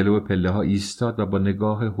 مدتی جلو پله‌ها ایستاد و با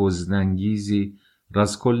نگاه حزن‌انگیزی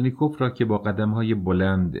راسکولنیکوف را که با قدم‌های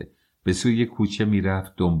بلند به سوی کوچه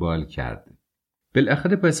میرفت دنبال کرد.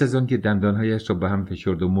 بالاخره پس از آن که دندانهایش را به هم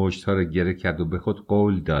فشرد و مشت‌ها را گره کرد و به خود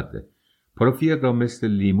قول داد پروفیر را مثل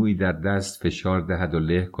لیمویی در دست فشار دهد و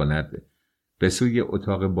له کند، به سوی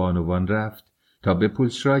اتاق بانوان رفت تا به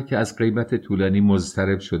پولشرای که از غیبت طولانی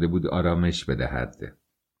مضطرب شده بود آرامش بدهد.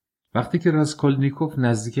 وقتی که راسکولنیکوف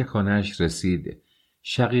نزدیک خانه‌اش رسید،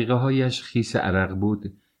 شقیقه‌هایش خیس عرق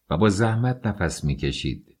بود و با زحمت نفس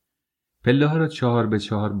می‌کشید. پله‌ها را 4 به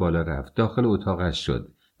 4 بالا رفت، داخل اتاقش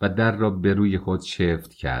شد و در را به روی خود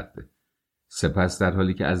شفت کرد. سپس در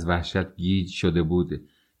حالی که از وحشت گیج شده بود،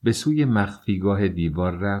 به سوی مخفیگاه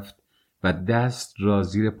دیوار رفت و دست را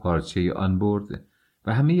زیر پارچه آن برد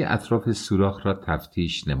و همه اطراف سوراخ را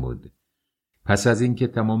تفتیش نمود. پس از اینکه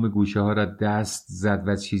تمام گوشه ها را دست زد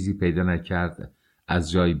و چیزی پیدا نکرد،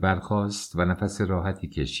 از جای برخاست و نفس راحتی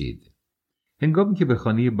کشید. هنگامی که به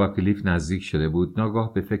خانه باکلیف نزدیک شده بود،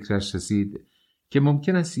 ناگاه به فکرش رسید که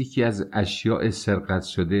ممکن است یکی از اشیاء سرقت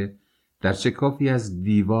شده در شکافی از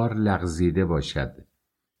دیوار لغزیده باشد.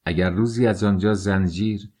 اگر روزی از آنجا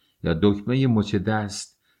زنجیر یا دکمه مچ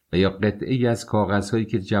دست و یا قطعه‌ای از کاغذهایی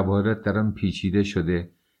که جواهرات در آن پیچیده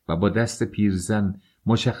شده و با دست پیرزن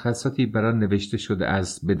مشخصاتی بر آن نوشته شده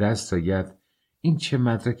است به دست آید، این چه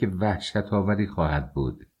مدرک وحشت‌آوری خواهد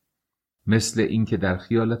بود. مثل اینکه در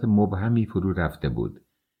خیالات مبهمی فرو رفته بود.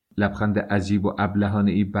 لبخند عجیب و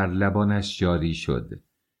ابلهانه‌ای بر لبانش جاری شد.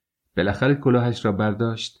 بالاخره کلاهش را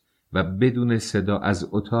برداشت و بدون صدا از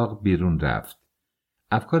اتاق بیرون رفت.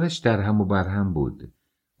 افکارش در هم و بر هم بود.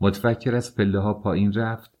 متفکر از پله‌ها پایین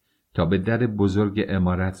رفت تا به در بزرگ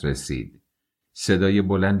عمارت رسید. صدای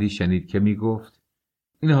بلندی شنید که می گفت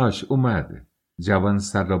اینهاش اومد. جوان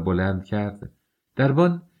سر را بلند کرد.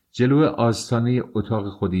 دربان جلو آستانه اتاق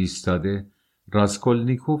خود ایستاده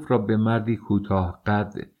راسکولنیکوف را به مردی کوتاه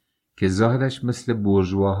قد که ظاهرش مثل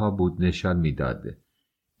بورژواها بود نشان میداد.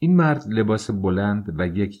 این مرد لباس بلند و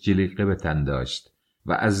یک جلیقه به تن داشت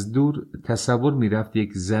و از دور تصور میرفت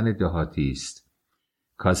یک زن دهاتی است.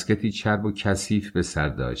 کاسکتی چرب و کثیف به سر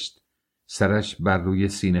داشت. سرش بر روی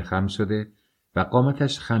سینه خم شده و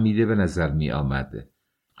قامتش خمیده به نظر می آمد.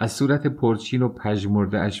 از صورت پرچین و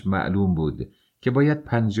پژمرده اش معلوم بود که باید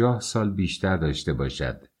 50 سال بیشتر داشته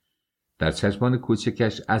باشد. در چشمان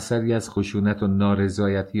کوچکش اثری از خشونت و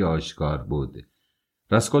نارضایتی آشکار بود.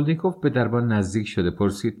 راسکولنیکوف به دربان نزدیک شده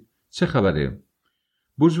پرسید چه خبره؟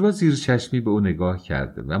 بورژوا زیر چشمی به او نگاه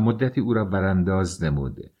کرد و مدتی او را برانداز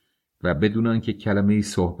نمود و بدون آنکه کلمه‌ای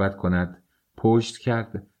صحبت کند پشت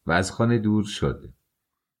کرد و از خانه دور شد.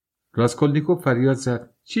 راسکولنیکوف فریاد زد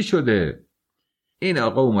چی شده؟ این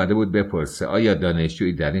آقا اومده بود بپرسه آیا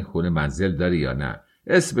دانشجویی در این خونه منزل داری یا نه.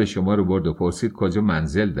 اسم شما رو برد و پرسید کجا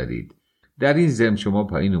منزل دارید. در این ضمن شما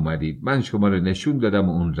پایین اومدید. من شما رو نشون دادم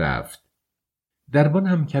و اون رفت. دربان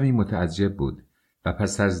هم کمی متعجب بود و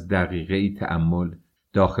پس از دقیقه‌ای تأمل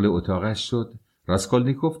داخل اتاقش شد.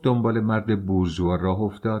 راسکولنیکوف دنبال مرد بورژوا راه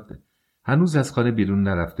افتاد. هنوز از خانه بیرون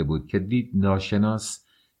نرفته بود که دید ناشناس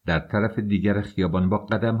در طرف دیگر خیابان با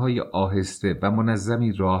قدم‌های آهسته و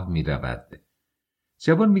منظمی راه می‌رود.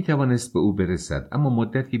 جوان می‌توانست به او برسد اما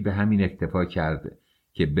مدتی به همین اکتفا کرد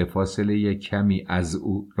که به فاصله کمی از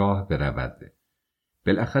او راه برود.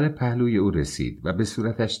 بالاخره پهلوی او رسید و به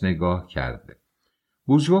صورتش نگاه کرد.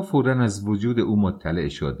 بورژوا فوراً از وجود او مطلع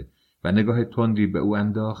شد و نگاه تندی به او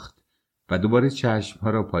انداخت و دوباره چشمها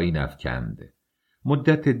را پایین افکند.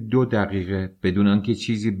 مدت 2 دقیقه بدون آنکه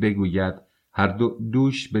چیزی بگوید هر دو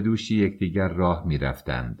دوش به دوش یکدیگر راه می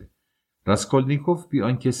رفتند. راسکولنیکوف بی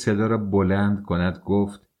آنکه صدا را بلند کند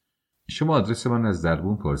گفت شما آدرس من از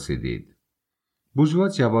دربون پرسیدید. بورژوا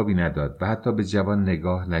جوابی نداد و حتی به جوان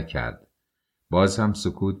نگاه نکرد. باز هم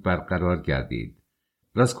سکوت برقرار گردید.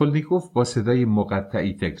 راسکولنیکوف با صدای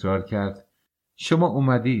مقطعی تکرار کرد شما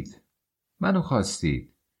اومدید. منو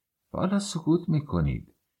خواستید. و حالا سکوت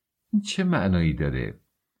میکنید. این چه معنایی داره؟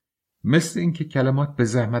 مثل اینکه کلمات به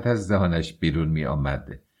زحمت از دهانش بیرون می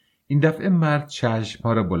آمد. این دفعه مرد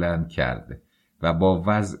چشمها را بلند کرد و با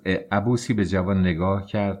وضع عبوسی به جوان نگاه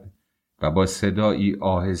کرد و با صدایی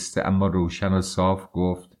آهسته اما روشن و صاف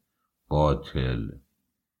گفت قاتل.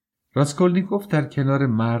 راسکولنیکوف در کنار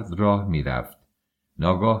مرد راه می رفت.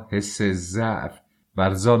 ناگاه حس ضعف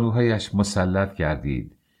بر زانوهایش مسلط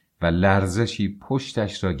گردید و لرزشی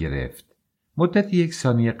پشتش را گرفت. مدتی 1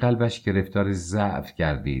 ثانیه قلبش گرفتار ضعف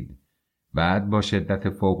گردید. بعد با شدت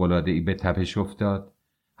فوق‌العاده‌ای به تپش افتاد.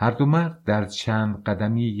 هر دو مرد در چند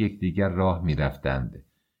قدمی یکدیگر راه می رفتند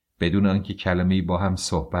بدون آنکه کلمه‌ای با هم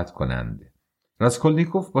صحبت کنند.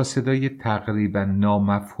 راسکولنیکوف با صدای تقریبا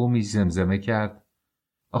نامفهومی زمزمه کرد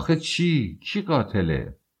آخه چی؟ کی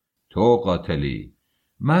قاتله؟ تو قاتلی.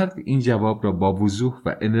 مرد این جواب را با وضوح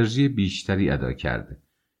و انرژی بیشتری ادا کرد.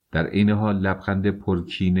 در عین حال لبخند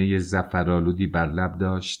پرکینه زعفرآلودی بر لب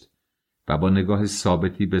داشت و با نگاه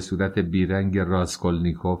ثابتی به صورت بیرنگ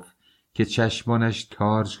راسکولنیکوف که چشمانش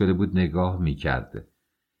تار شده بود نگاه می کرد.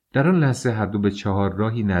 در آن لحظه هر دو به 4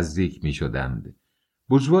 راهی نزدیک می شدند.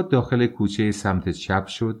 بورژوا داخل کوچه سمت چپ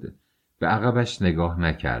شد. به عقبش نگاه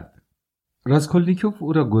نکرد. راسکولنیکوف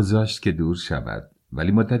او را گذاشت که دور شود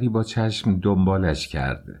ولی مدتی با چشم دنبالش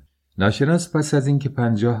کرد. ناشناس پس از اینکه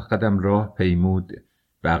 50 قدم راه پیمود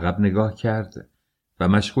به عقب نگاه کرد و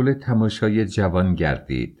مشغول تماشای جوان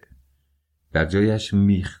گردید. در جایش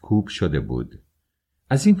میخکوب شده بود.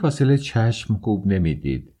 از این فاصله چشم خوب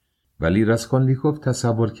نمیدید ولی راسکولنیکوف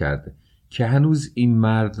تصور کرد که هنوز این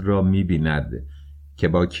مرد را می‌بیند که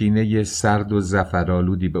با کینه سرد و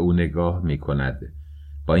زعفرآلودی به او نگاه می‌کند.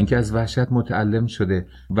 با اینکه از وحشت متألم شده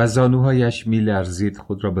و زانوهایش می‌لرزید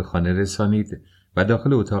خود را به خانه رسانید و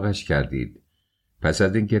داخل اتاقش کردید. پس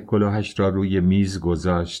از اینکه کلاهش را روی میز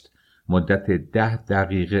گذاشت مدت 10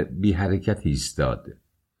 دقیقه بی حرکت ایستاد.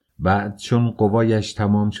 بعد چون قوایش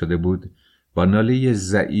تمام شده بود با ناله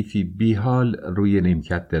ضعیفی بیحال روی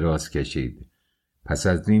نیمکت دراز کشید. پس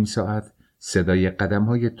از نیم ساعت صدای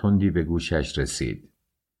قدم‌های تندی به گوشش رسید.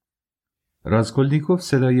 رازکلنیکوف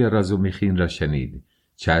صدای رازومیخین را شنید.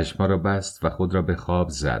 چشم‌ها را بست و خود را به خواب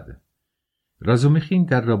زد. رازومیخین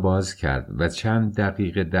در را باز کرد و چند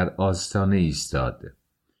دقیقه در آستانه ایستاد.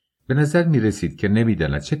 به نظر می رسید که نمی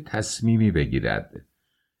داند چه تصمیمی بگیرد.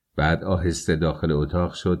 بعد آهسته داخل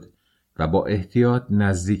اتاق شد و با احتیاط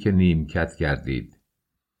نزدیک نیمکت گردید.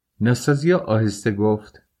 ناستازیا آهسته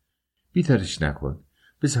گفت بیدارش نکن.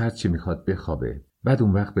 بذار هر چی میخواد بخوابه. بعد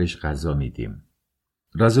اون وقت بهش غذا میدیم.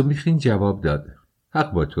 رازومیخین جواب داد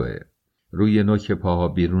حق با توه. روی نوک پاها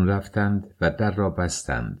بیرون رفتند و در را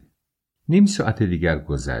بستند. نیم ساعت دیگر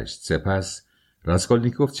گذشت. سپس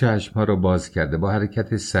رازکلنیکوف چشمها را باز کرده با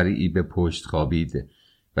حرکت سریعی به پشت خوابید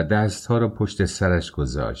و دستها را پشت سرش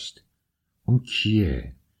گذاشت. اون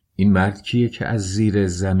کیه؟ این مرد کیه که از زیر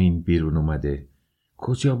زمین بیرون اومده؟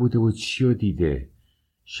 کجا بوده و چی رو دیده؟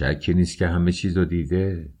 شکی نیست که همه چیز رو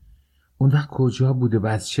دیده. اون وقت کجا بوده و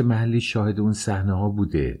از چه محلی شاهد اون صحنه ها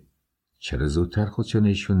بوده؟ چرا زودتر خودشو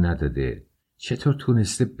نشون نداده؟ چطور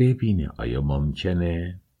تونسته ببینه؟ آیا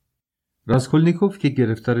ممکنه؟ رازکلنیکوف که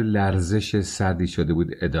گرفتار لرزش سردی شده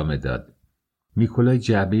بود ادامه داد. میکولای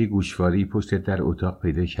جعبه گوشواری پشت در اتاق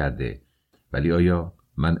پیدا کرده. ولی آیا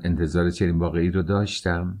من انتظار چنین واقعی رو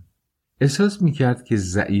داشتم؟ احساس میکرد که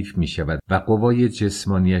ضعیف میشود و قوای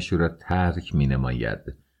جسمانیش را ترک مینماید.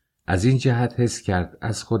 از این جهت حس کرد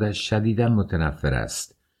از خودش شدیداً متنفر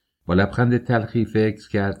است. با لبخند تلخی فکر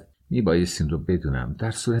کرد میبایست این رو بدونم.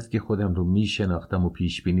 در صورت که خودم رو میشناختم و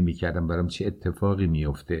پیش بینی میکردم برام چه اتفاقی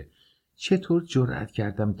میفته. چطور جرأت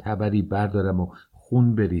کردم تبری بردارم و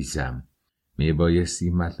خون بریزم؟ میبایست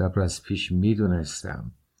این مطلب را از پیش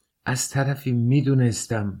میدونستم. از طرفی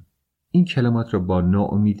میدونستم. این کلمات را با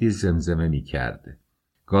ناامیدی زمزمه میکرد.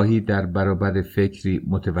 گاهی در برابر فکری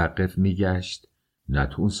متوقف میگشت. نه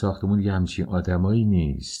تو اون ساختمون یه همچین آدمایی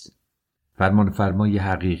نیست. فرمانفرمای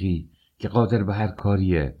حقیقی که قادر به هر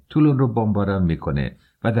کاریه طولون رو بمباران میکنه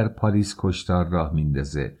و در پاریس کشتار راه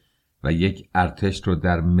میندازه و یک ارتش رو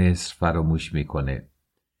در مصر فراموش میکنه.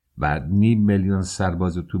 بعد 500,000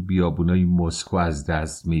 سربازو تو بیابونای مسکو از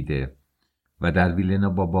دست میده و در ویلنا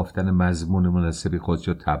با بافتن مضمون مناسبی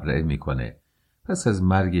خودشو تبرئه میکنه. پس از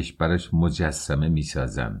مرگش براش مجسمه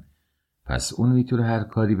میسازن. پس اون میتونه هر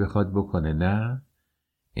کاری بخواد بکنه، نه؟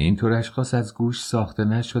 اینطور اشخاص از گوش ساخته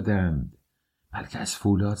نشدند، بلکه از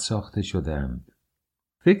فولاد ساخته شدند.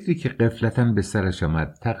 فکری که غفلتاً به سرش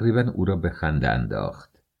آمد تقریباً او را به خنده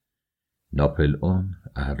انداخت. ناپلئون،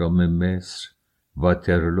 اهرام مصر،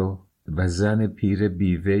 واترلو و زن پیر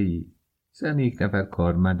بیوه‌ای، زن یک نفر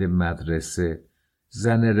کارمند مدرسه،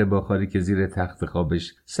 زن رباخاری که زیر تخت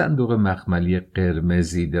خوابش صندوق مخملی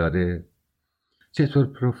قرمزی داره. چطور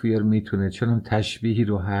پروفیر میتونه چنان تشبیهی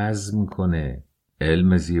رو هضم کنه؟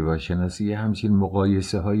 علم زیباشناسی همچین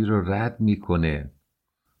مقایسه هایی رو رد میکنه.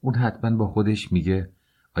 اون حتما با خودش میگه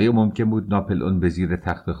آیا ممکن بود ناپلئون به زیر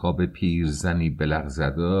تخت خواب پیرزنی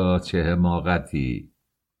بلغزد؟ چه حماقتی!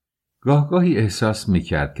 گاهگاهی احساس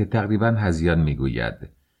میکرد که تقریبا هذیان میگوید.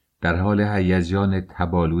 در حال هیجان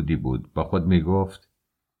تبالودی بود. با خود میگفت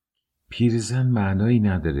پیرزن معنایی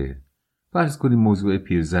نداره. فرض کنیم موضوع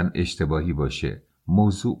پیرزن اشتباهی باشه.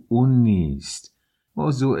 موضوع اون نیست.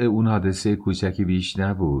 موضوع اون حادثه کوچکی بیش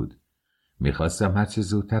نبود. میخواستم هرچه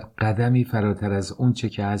زودتر قدمی فراتر از اون چه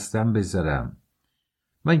که هستم بذارم.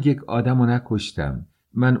 من یک آدم رو نکشتم.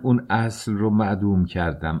 من اون اصل رو معدوم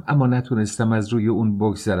کردم، اما نتونستم از روی اون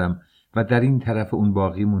بگذرم و در این طرف اون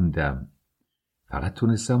باقی موندم. فقط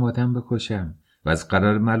تونستم آدم بکشم و از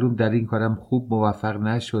قرار معلوم در این کارم خوب موفق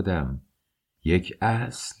نشدم. یک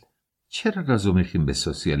اصل. چرا رازومیخین به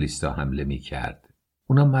سوسیالیستا حمله میکرد؟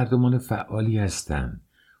 اونا مردمان فعالی هستند.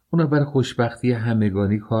 اونا برای خوشبختی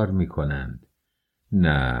همگانی کار میکنند.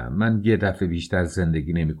 نه، من یه دفعه بیشتر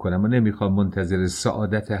زندگی نمی کنم و نمیخوام منتظر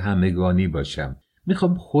سعادت همگانی باشم.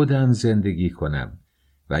 میخوام خودم زندگی کنم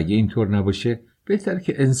و اگه اینطور نباشه بهتر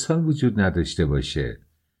که انسان وجود نداشته باشه.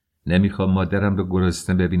 نمیخوام مادرم رو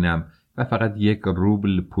گرسنه ببینم و فقط 1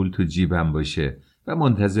 روبل پول تو جیبم باشه و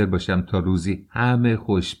منتظر باشم تا روزی همه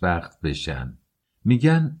خوشبخت بشن.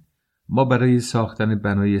 میگن ما برای ساختن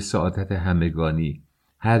بنای سعادت همگانی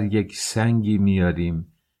هر یک سنگی میاریم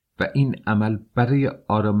و این عمل برای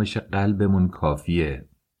آرامش قلبمون کافیه.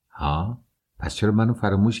 ها؟ پس چرا منو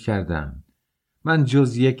فراموش کردم؟ من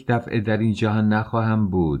جز یک دفعه در این جهان نخواهم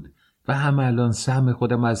بود و همه الان سهم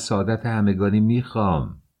خودم از سعادت همگانی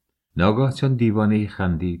میخوام. ناگاه چون دیوانه‌ای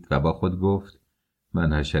خندید و با خود گفت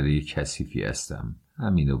من حشره کثیفی هستم.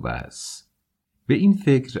 همین و بس. به این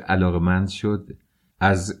فکر علاقه‌مند شد.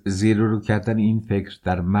 از زیر و رو کردن این فکر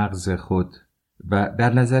در مغز خود و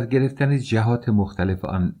در نظر گرفتن جهات مختلف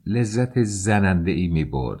آن لذت زننده‌ای می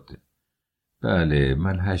برد. بله،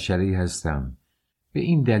 من حشره‌ای هستم. به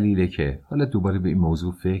این دلیله که حالا دوباره به این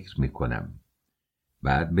موضوع فکر میکنم.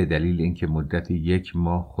 بعد به دلیل اینکه مدت 1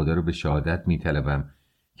 ماه خدا رو به شهادت میطلبم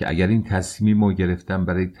که اگر این تصمیمو گرفتم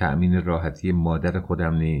برای تأمین راحتی مادر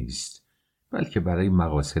خودم نیست، بلکه برای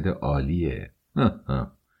مقاصد عالیه.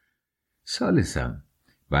 ثالثاً،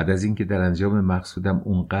 بعد از اینکه در انجام مقصودم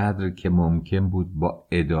اونقدر که ممکن بود با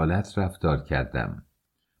عدالت رفتار کردم،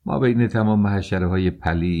 ما بین تمام حشره‌های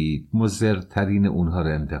پلید مضرترین اونها رو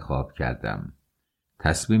انتخاب کردم.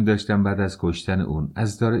 تصمیم داشتم بعد از کشتن اون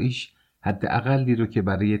از داراییش حداقلی رو که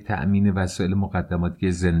برای تأمین وسایل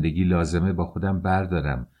مقدماتی زندگی لازمه با خودم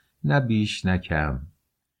بردارم، نه بیش نه کم.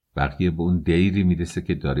 بقیه به اون دیری میرسه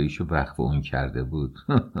که داراییشو وقف اون کرده بود.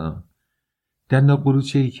 دنا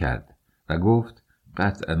قروچه‌ای کرد و گفت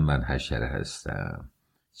قطعا من حشره هستم،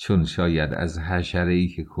 چون شاید از حشره‌ای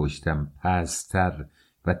که کشتم پست‌تر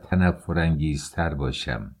و تنفرانگیزتر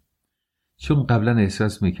باشم. چون قبلا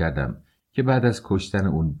احساس میکردم که بعد از کشتن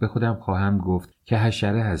اون به خودم خواهم گفت که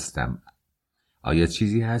حشره هستم. آیا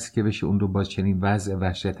چیزی هست که بشه اون رو با چنین وضع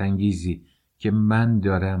وحشت انگیزی که من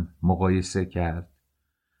دارم مقایسه کرد؟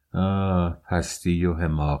 پستی و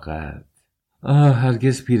حماقت.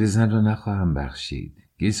 هرگز پیرزن رو نخواهم بخشید.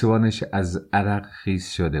 گیسوانش از عرق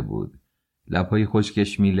خیس شده بود. لبهای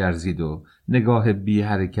خشکش میلرزید و نگاه بی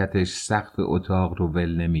حرکتش سقف اتاق رو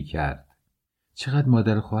ول نمی کرد. چقدر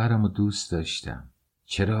مادر خواهرم رو دوست داشتم.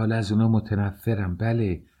 چرا حالا از اونا متنفرم؟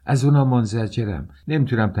 بله، از اونا منزجرم.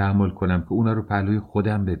 نمیتونم تحمل کنم که اونا رو پهلوی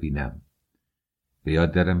خودم ببینم. به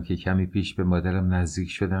یاد دارم که کمی پیش به مادرم نزدیک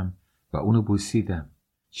شدم و اونو بوسیدم.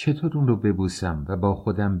 چطور اون رو ببوسم و با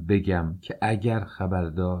خودم بگم که اگر خبر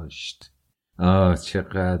داشت؟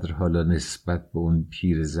 چقدر حالا نسبت به اون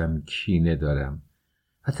پیرزن کینه دارم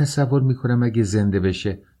و تصور میکنم اگه زنده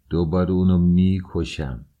بشه دوباره اونو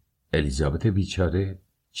میکشم. الیزابت بیچاره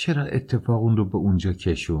چرا اتفاق اون رو به اونجا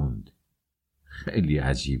کشوند؟ خیلی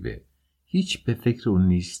عجیبه. هیچ به فکر اون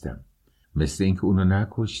نیستم، مثل اینکه اونو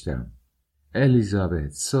نکشتم. الیزابت،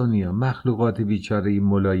 سونیا، مخلوقات بیچاره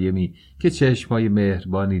ملایمی که چشمای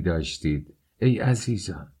مهربانی داشتید، ای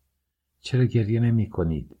عزیزان، چرا گریه نمی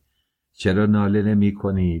کنید؟ چرا ناله نمی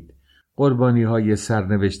کنید؟ قربانی های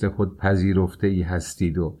سرنوشت خود پذیرفته ای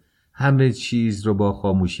هستید و همه چیز رو با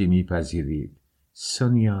خاموشی می پذیرید.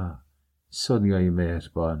 سونیای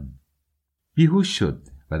مهربان. بیهوش شد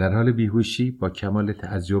و در حال بیهوشی با کمال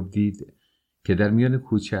تعجب دید که در میان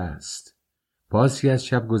کوچه است. پاسی از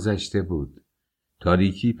شب گذشته بود.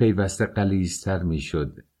 تاریکی پیوسته غلیظتر می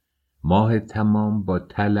شد. ماه تمام با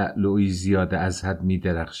تلألؤی زیاده از حد می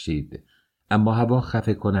درخشید، اما هوا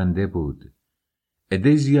خفه کننده بود.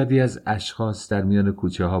 عده زیادی از اشخاص در میان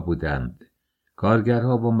کوچه ها بودند.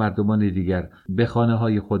 کارگرها و مردمان دیگر به خانه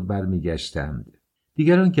های خود برمی گشتند.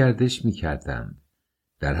 دیگران گردش می کردند.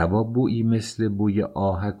 در هوا بویی مثل بوی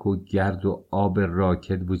آهک و گرد و آب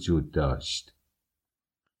راکد وجود داشت.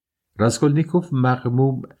 راسکولنیکوف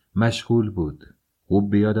مغموم مشغول بود.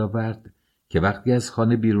 خوب بیاد آورد که وقتی از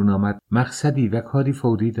خانه بیرون آمد مقصدی و کاری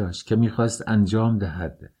فوری داشت که میخواست انجام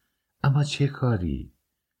دهد. اما چه کاری؟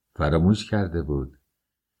 فراموش کرده بود.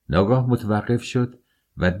 ناگاه متوقف شد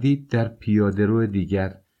و دید در پیاده‌رو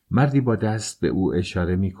دیگر مردی با دست به او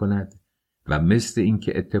اشاره می کند و مثل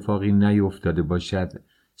اینکه اتفاقی نیفتاده باشد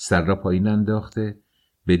سر را پایین انداخته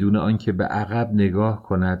بدون آنکه به عقب نگاه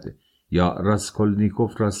کند یا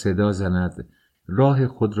راسکولنیکوف را صدا زند راه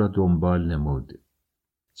خود را دنبال نمود.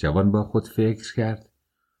 جوان با خود فکر کرد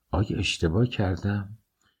آیا اشتباه کردم؟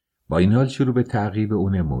 با این حال شروع به تعقیب او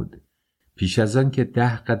نمود. پیش از آن که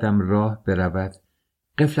 10 قدم راه برود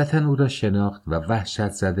غفلتاً او را شناخت و وحشت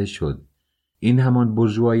زده شد. این همان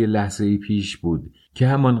بورژوای لحظه‌ای پیش بود که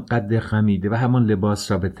همان قد خمیده و همان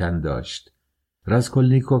لباس را به تن داشت.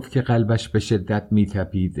 راسکولنیکوف که قلبش به شدت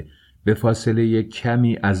می‌تپید به فاصله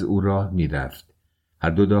کمی از او راه می‌رفت. هر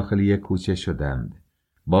دو داخل یک کوچه شدند.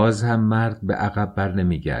 باز هم مرد به عقب بر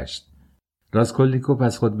نمی‌گشت. راسکولنیکوف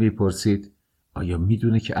از خود می‌پرسید آیا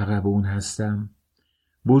می‌دونه که عقب اون هستم؟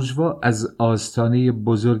 بورژوا از آستانه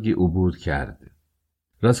بزرگی عبور کرد.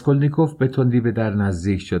 راسکولنیکوف به تندی به در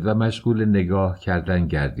نزدیک شد و مشغول نگاه کردن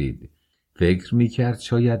گردید. فکر می‌کرد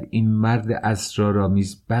شاید این مرد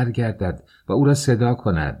اسرارآمیز برگردد و او را صدا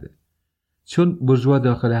کند. چون بورژوا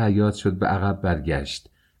داخل حیاط شد به عقب برگشت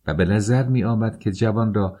و به نظر می‌آمد که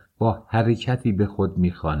جوان را با حرکتی به خود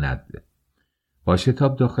می‌خواند. با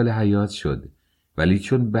شتاب داخل حیاط شد، ولی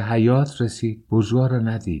چون به حیاط رسید بورژوا را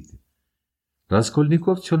ندید.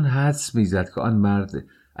 راسکولنیکوف چون حدس می‌زد که آن مرد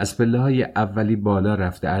از پله‌های اولی بالا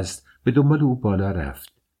رفته است به دنبال او بالا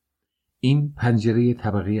رفت. این پنجره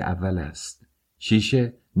طبقه اول است.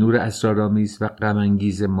 شیشه نور اسرارآمیز و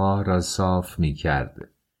غم‌انگیز ماه را صاف می‌کرد.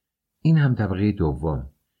 این هم طبقه دوم.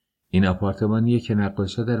 این آپارتمانیه که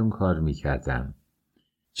نقاشا در اون کار میکردن.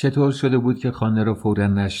 چطور شده بود که خانه رو فوراً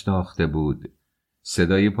نشناخته بود؟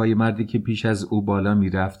 صدای پای مردی که پیش از او بالا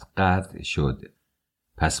میرفت قطع شد.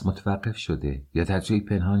 پس متوقف شده یا در جایی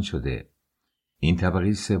پنهان شده؟ این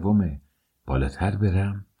طبقه سومه. بالاتر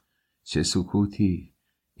برم؟ چه سکوتی!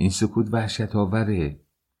 این سکوت وحشت آوره.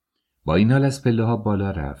 با این حال از پله ها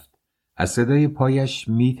بالا رفت. از صدای پایش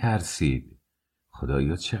میترسید.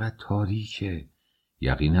 خدایا چقدر تاریکه.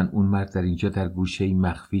 یقینا اون مرد در اینجا در گوشه‌ای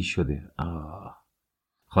مخفی شده.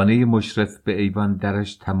 خانه مشرف به ایوان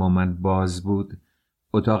درش تماماً باز بود.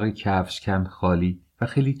 اتاق کفشکن خالی و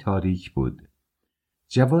خیلی تاریک بود.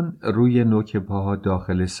 جوان روی نوک پاها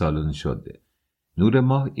داخل سالن شد. نور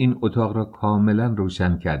ماه این اتاق را کاملا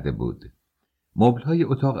روشن کرده بود. مبل‌های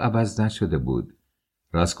اتاق عوض نشده بود.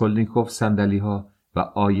 راسکولنیکوف صندلی‌ها و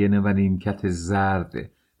آینه و نیمکت زرد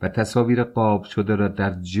و تصاویر قاب شده را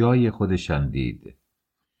در جای خودشان دید.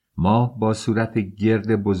 ماه با صورت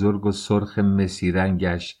گرد بزرگ و سرخ مسی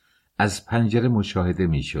رنگش از پنجره مشاهده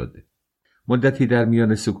می‌شد. مدتی در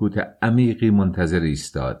میان سکوت عمیقی منتظر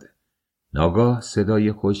ایستاد. ناگاه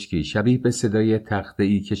صدای خشکی شبیه به صدای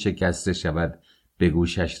تخته‌ای که شکسته شود به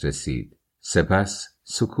گوشش رسید. سپس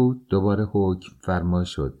سکوت دوباره حکم فرما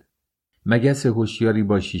شد. مگس هوشیاری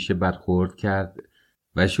با شیشه برخورد کرد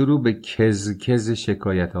و شروع به کز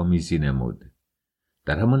شکایت آمیزی نمود.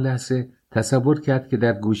 در همان لحظه تصور کرد که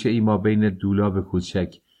در گوشه ای ما بین دولاب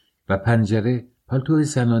کوچک و پنجره پالتو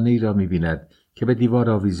زنانه‌ای را می‌بیند که به دیوار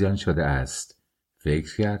آویزان شده است.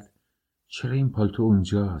 فکر کرد چرا این پالتو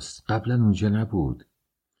اونجاست؟ قبلا اونجا نبود.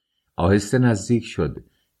 آهسته نزدیک شد.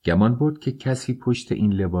 گمان برد که کسی پشت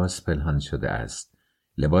این لباس پنهان شده است.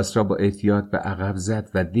 لباس را با احتیاط به عقب زد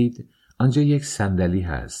و دید آنجا یک صندلی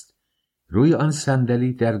هست. روی آن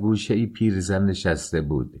صندلی در گوشه‌ای پیرزن نشسته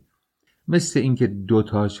بود. مثل اینکه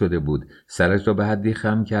دوتا شده بود. سرش را به حدی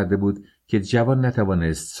خم کرده بود که جوان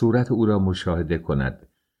نتوانست صورت او را مشاهده کند.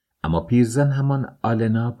 اما پیرزن همان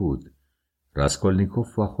آلنا بود.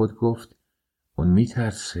 راسکولنیکوف با خود گفت اون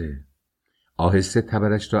میترسه. آهسته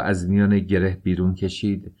تبرش را از میان گره بیرون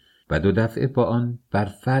کشید و 2 دفعه با آن بر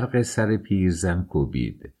فرق سر پیرزن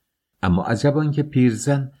کوبید. اما عجب آنکه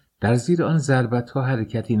پیرزن در زیر آن ضربت‌ها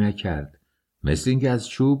حرکتی نکرد. مثل اینکه از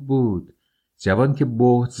چوب بود. جوان که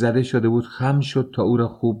بهت زده شده بود خم شد تا او را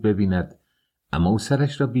خوب ببیند، اما او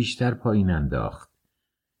سرش را بیشتر پایین انداخت.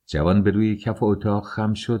 جوان به روی کف اتاق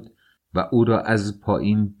خم شد و او را از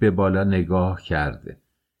پایین به بالا نگاه کرد.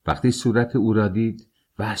 وقتی صورت او را دید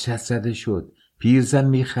وحشت زده شد. پیرزن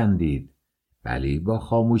میخندید. بلی، با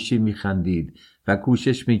خاموشی میخندید و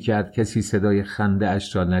کوشش میکرد کسی صدای خنده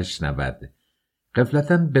اش را نشنود.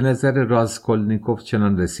 غفلتاً به نظر راسکولنیکوف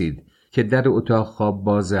چنان رسید که در اتاق خواب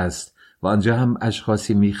باز است و آنجا هم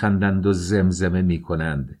اشخاصی میخندند و زمزمه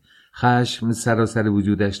میکنند. خشم سراسر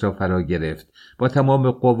وجودش را فرا گرفت. با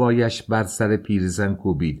تمام قوایش بر سر پیرزن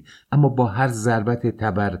کوبید، اما با هر ضربت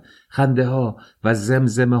تبر خنده ها و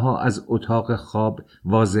زمزمه ها از اتاق خواب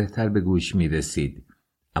واضح‌تر به گوش میرسید.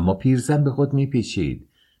 اما پیرزن به خود میپیچید.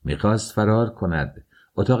 میخواست فرار کند.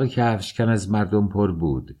 اتاق کفشکن از مردم پر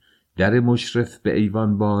بود. در مشرف به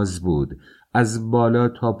ایوان باز بود. از بالا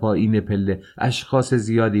تا پایین پله اشخاص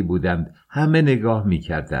زیادی بودند. همه نگاه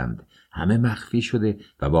میکردند. همه مخفی شده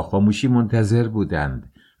و با خاموشی منتظر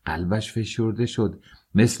بودند. قلبش فشرده شد،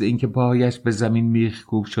 مثل اینکه پاهایش به زمین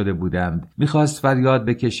میخکوب شده بودند. میخواست فریاد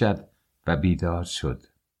بکشد و بیدار شد.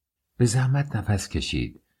 به زحمت نفس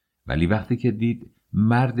کشید، ولی وقتی که دید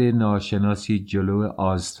مرد ناشناسی جلو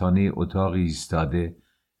آستانه اتاق ایستاده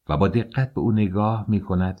و با دقت به او نگاه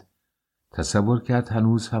میکند، تصور کرد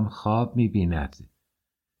هنوز هم خواب میبیند.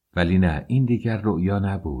 ولی نه، این دیگر رؤیا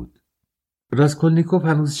نبود. راسکولنیکوف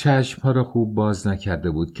هنوز چشمها را خوب باز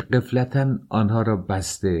نکرده بود که غفلتاً آنها را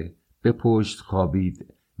بسته به پشت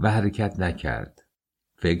خوابید و حرکت نکرد.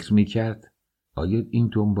 فکر میکرد آیا این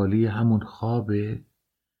دنباله همون خوابه؟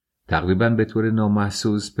 تقریباً به طور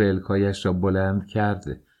نامحسوس پلکایش را بلند کرد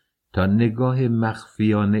تا نگاه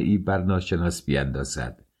مخفیانه ای بر ناشناس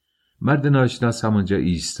بیندازد. مرد ناشناس همونجا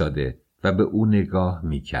ایستاده و به او نگاه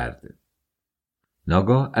میکرد.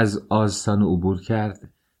 ناگاه از آستان عبور کرد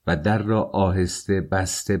و در را آهسته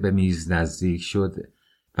بسته به میز نزدیک شد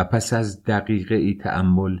و پس از دقیقه ای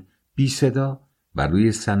تأمل بی صدا بر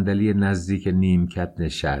روی صندلی نزدیک نیمکت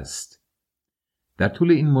نشست. در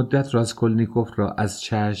طول این مدت راسکولنیکوف را از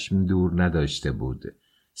چشم دور نداشته بود.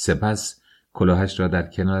 سپس کلاهش را در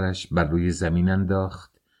کنارش بر روی زمین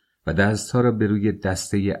انداخت و دستها را به روی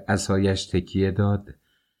دسته عصایش تکیه داد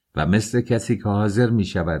و مثل کسی که حاضر می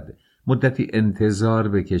شود مدتی انتظار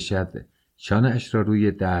بکشد، شانه‌اش را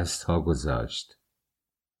روی دستها گذاشت.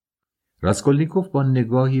 راسکولنیکوف با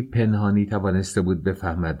نگاهی پنهانی توانسته بود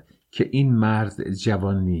بفهمد که این مرد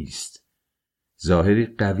جوان نیست. ظاهری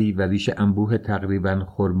قوی و ریش انبوه تقریباً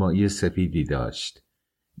خرمایی سفیدی داشت.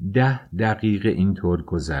 10 دقیقه اینطور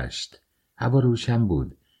گذشت. هوا روشن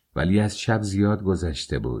بود ولی از شب زیاد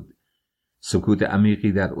گذشته بود. سکوت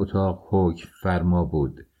عمیقی در اتاق حکم فرما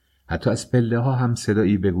بود. حتی از پله ها هم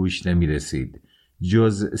صدایی به گوش نمی رسید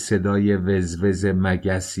جز صدای وزوز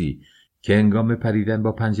مگسی که هنگام پریدن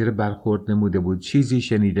با پنجره برخورد نموده بود. چیزی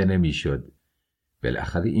شنیده نمی شد.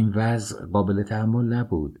 بالاخره این وضع قابل تحمل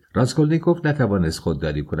نبود. راسکولنیکوف نتوانست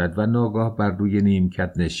خودداری کند و ناگاه بر روی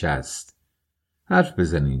نیمکت نشست. حرف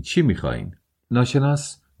بزنین، چی میخواین؟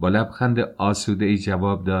 ناشناس با لبخند آسوده‌ای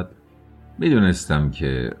جواب داد: میدونستم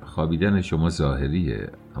که خوابیدن شما ظاهریه،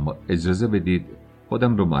 اما اجازه بدید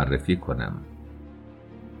خودم رو معرفی کنم.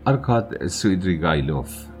 آرکاد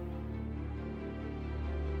سویدریگایلوف.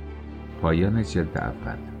 پایان جلد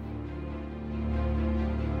اول.